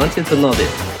 I want you to know this.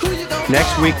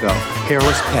 Next week, though,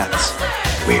 hairless pets.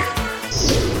 Weird.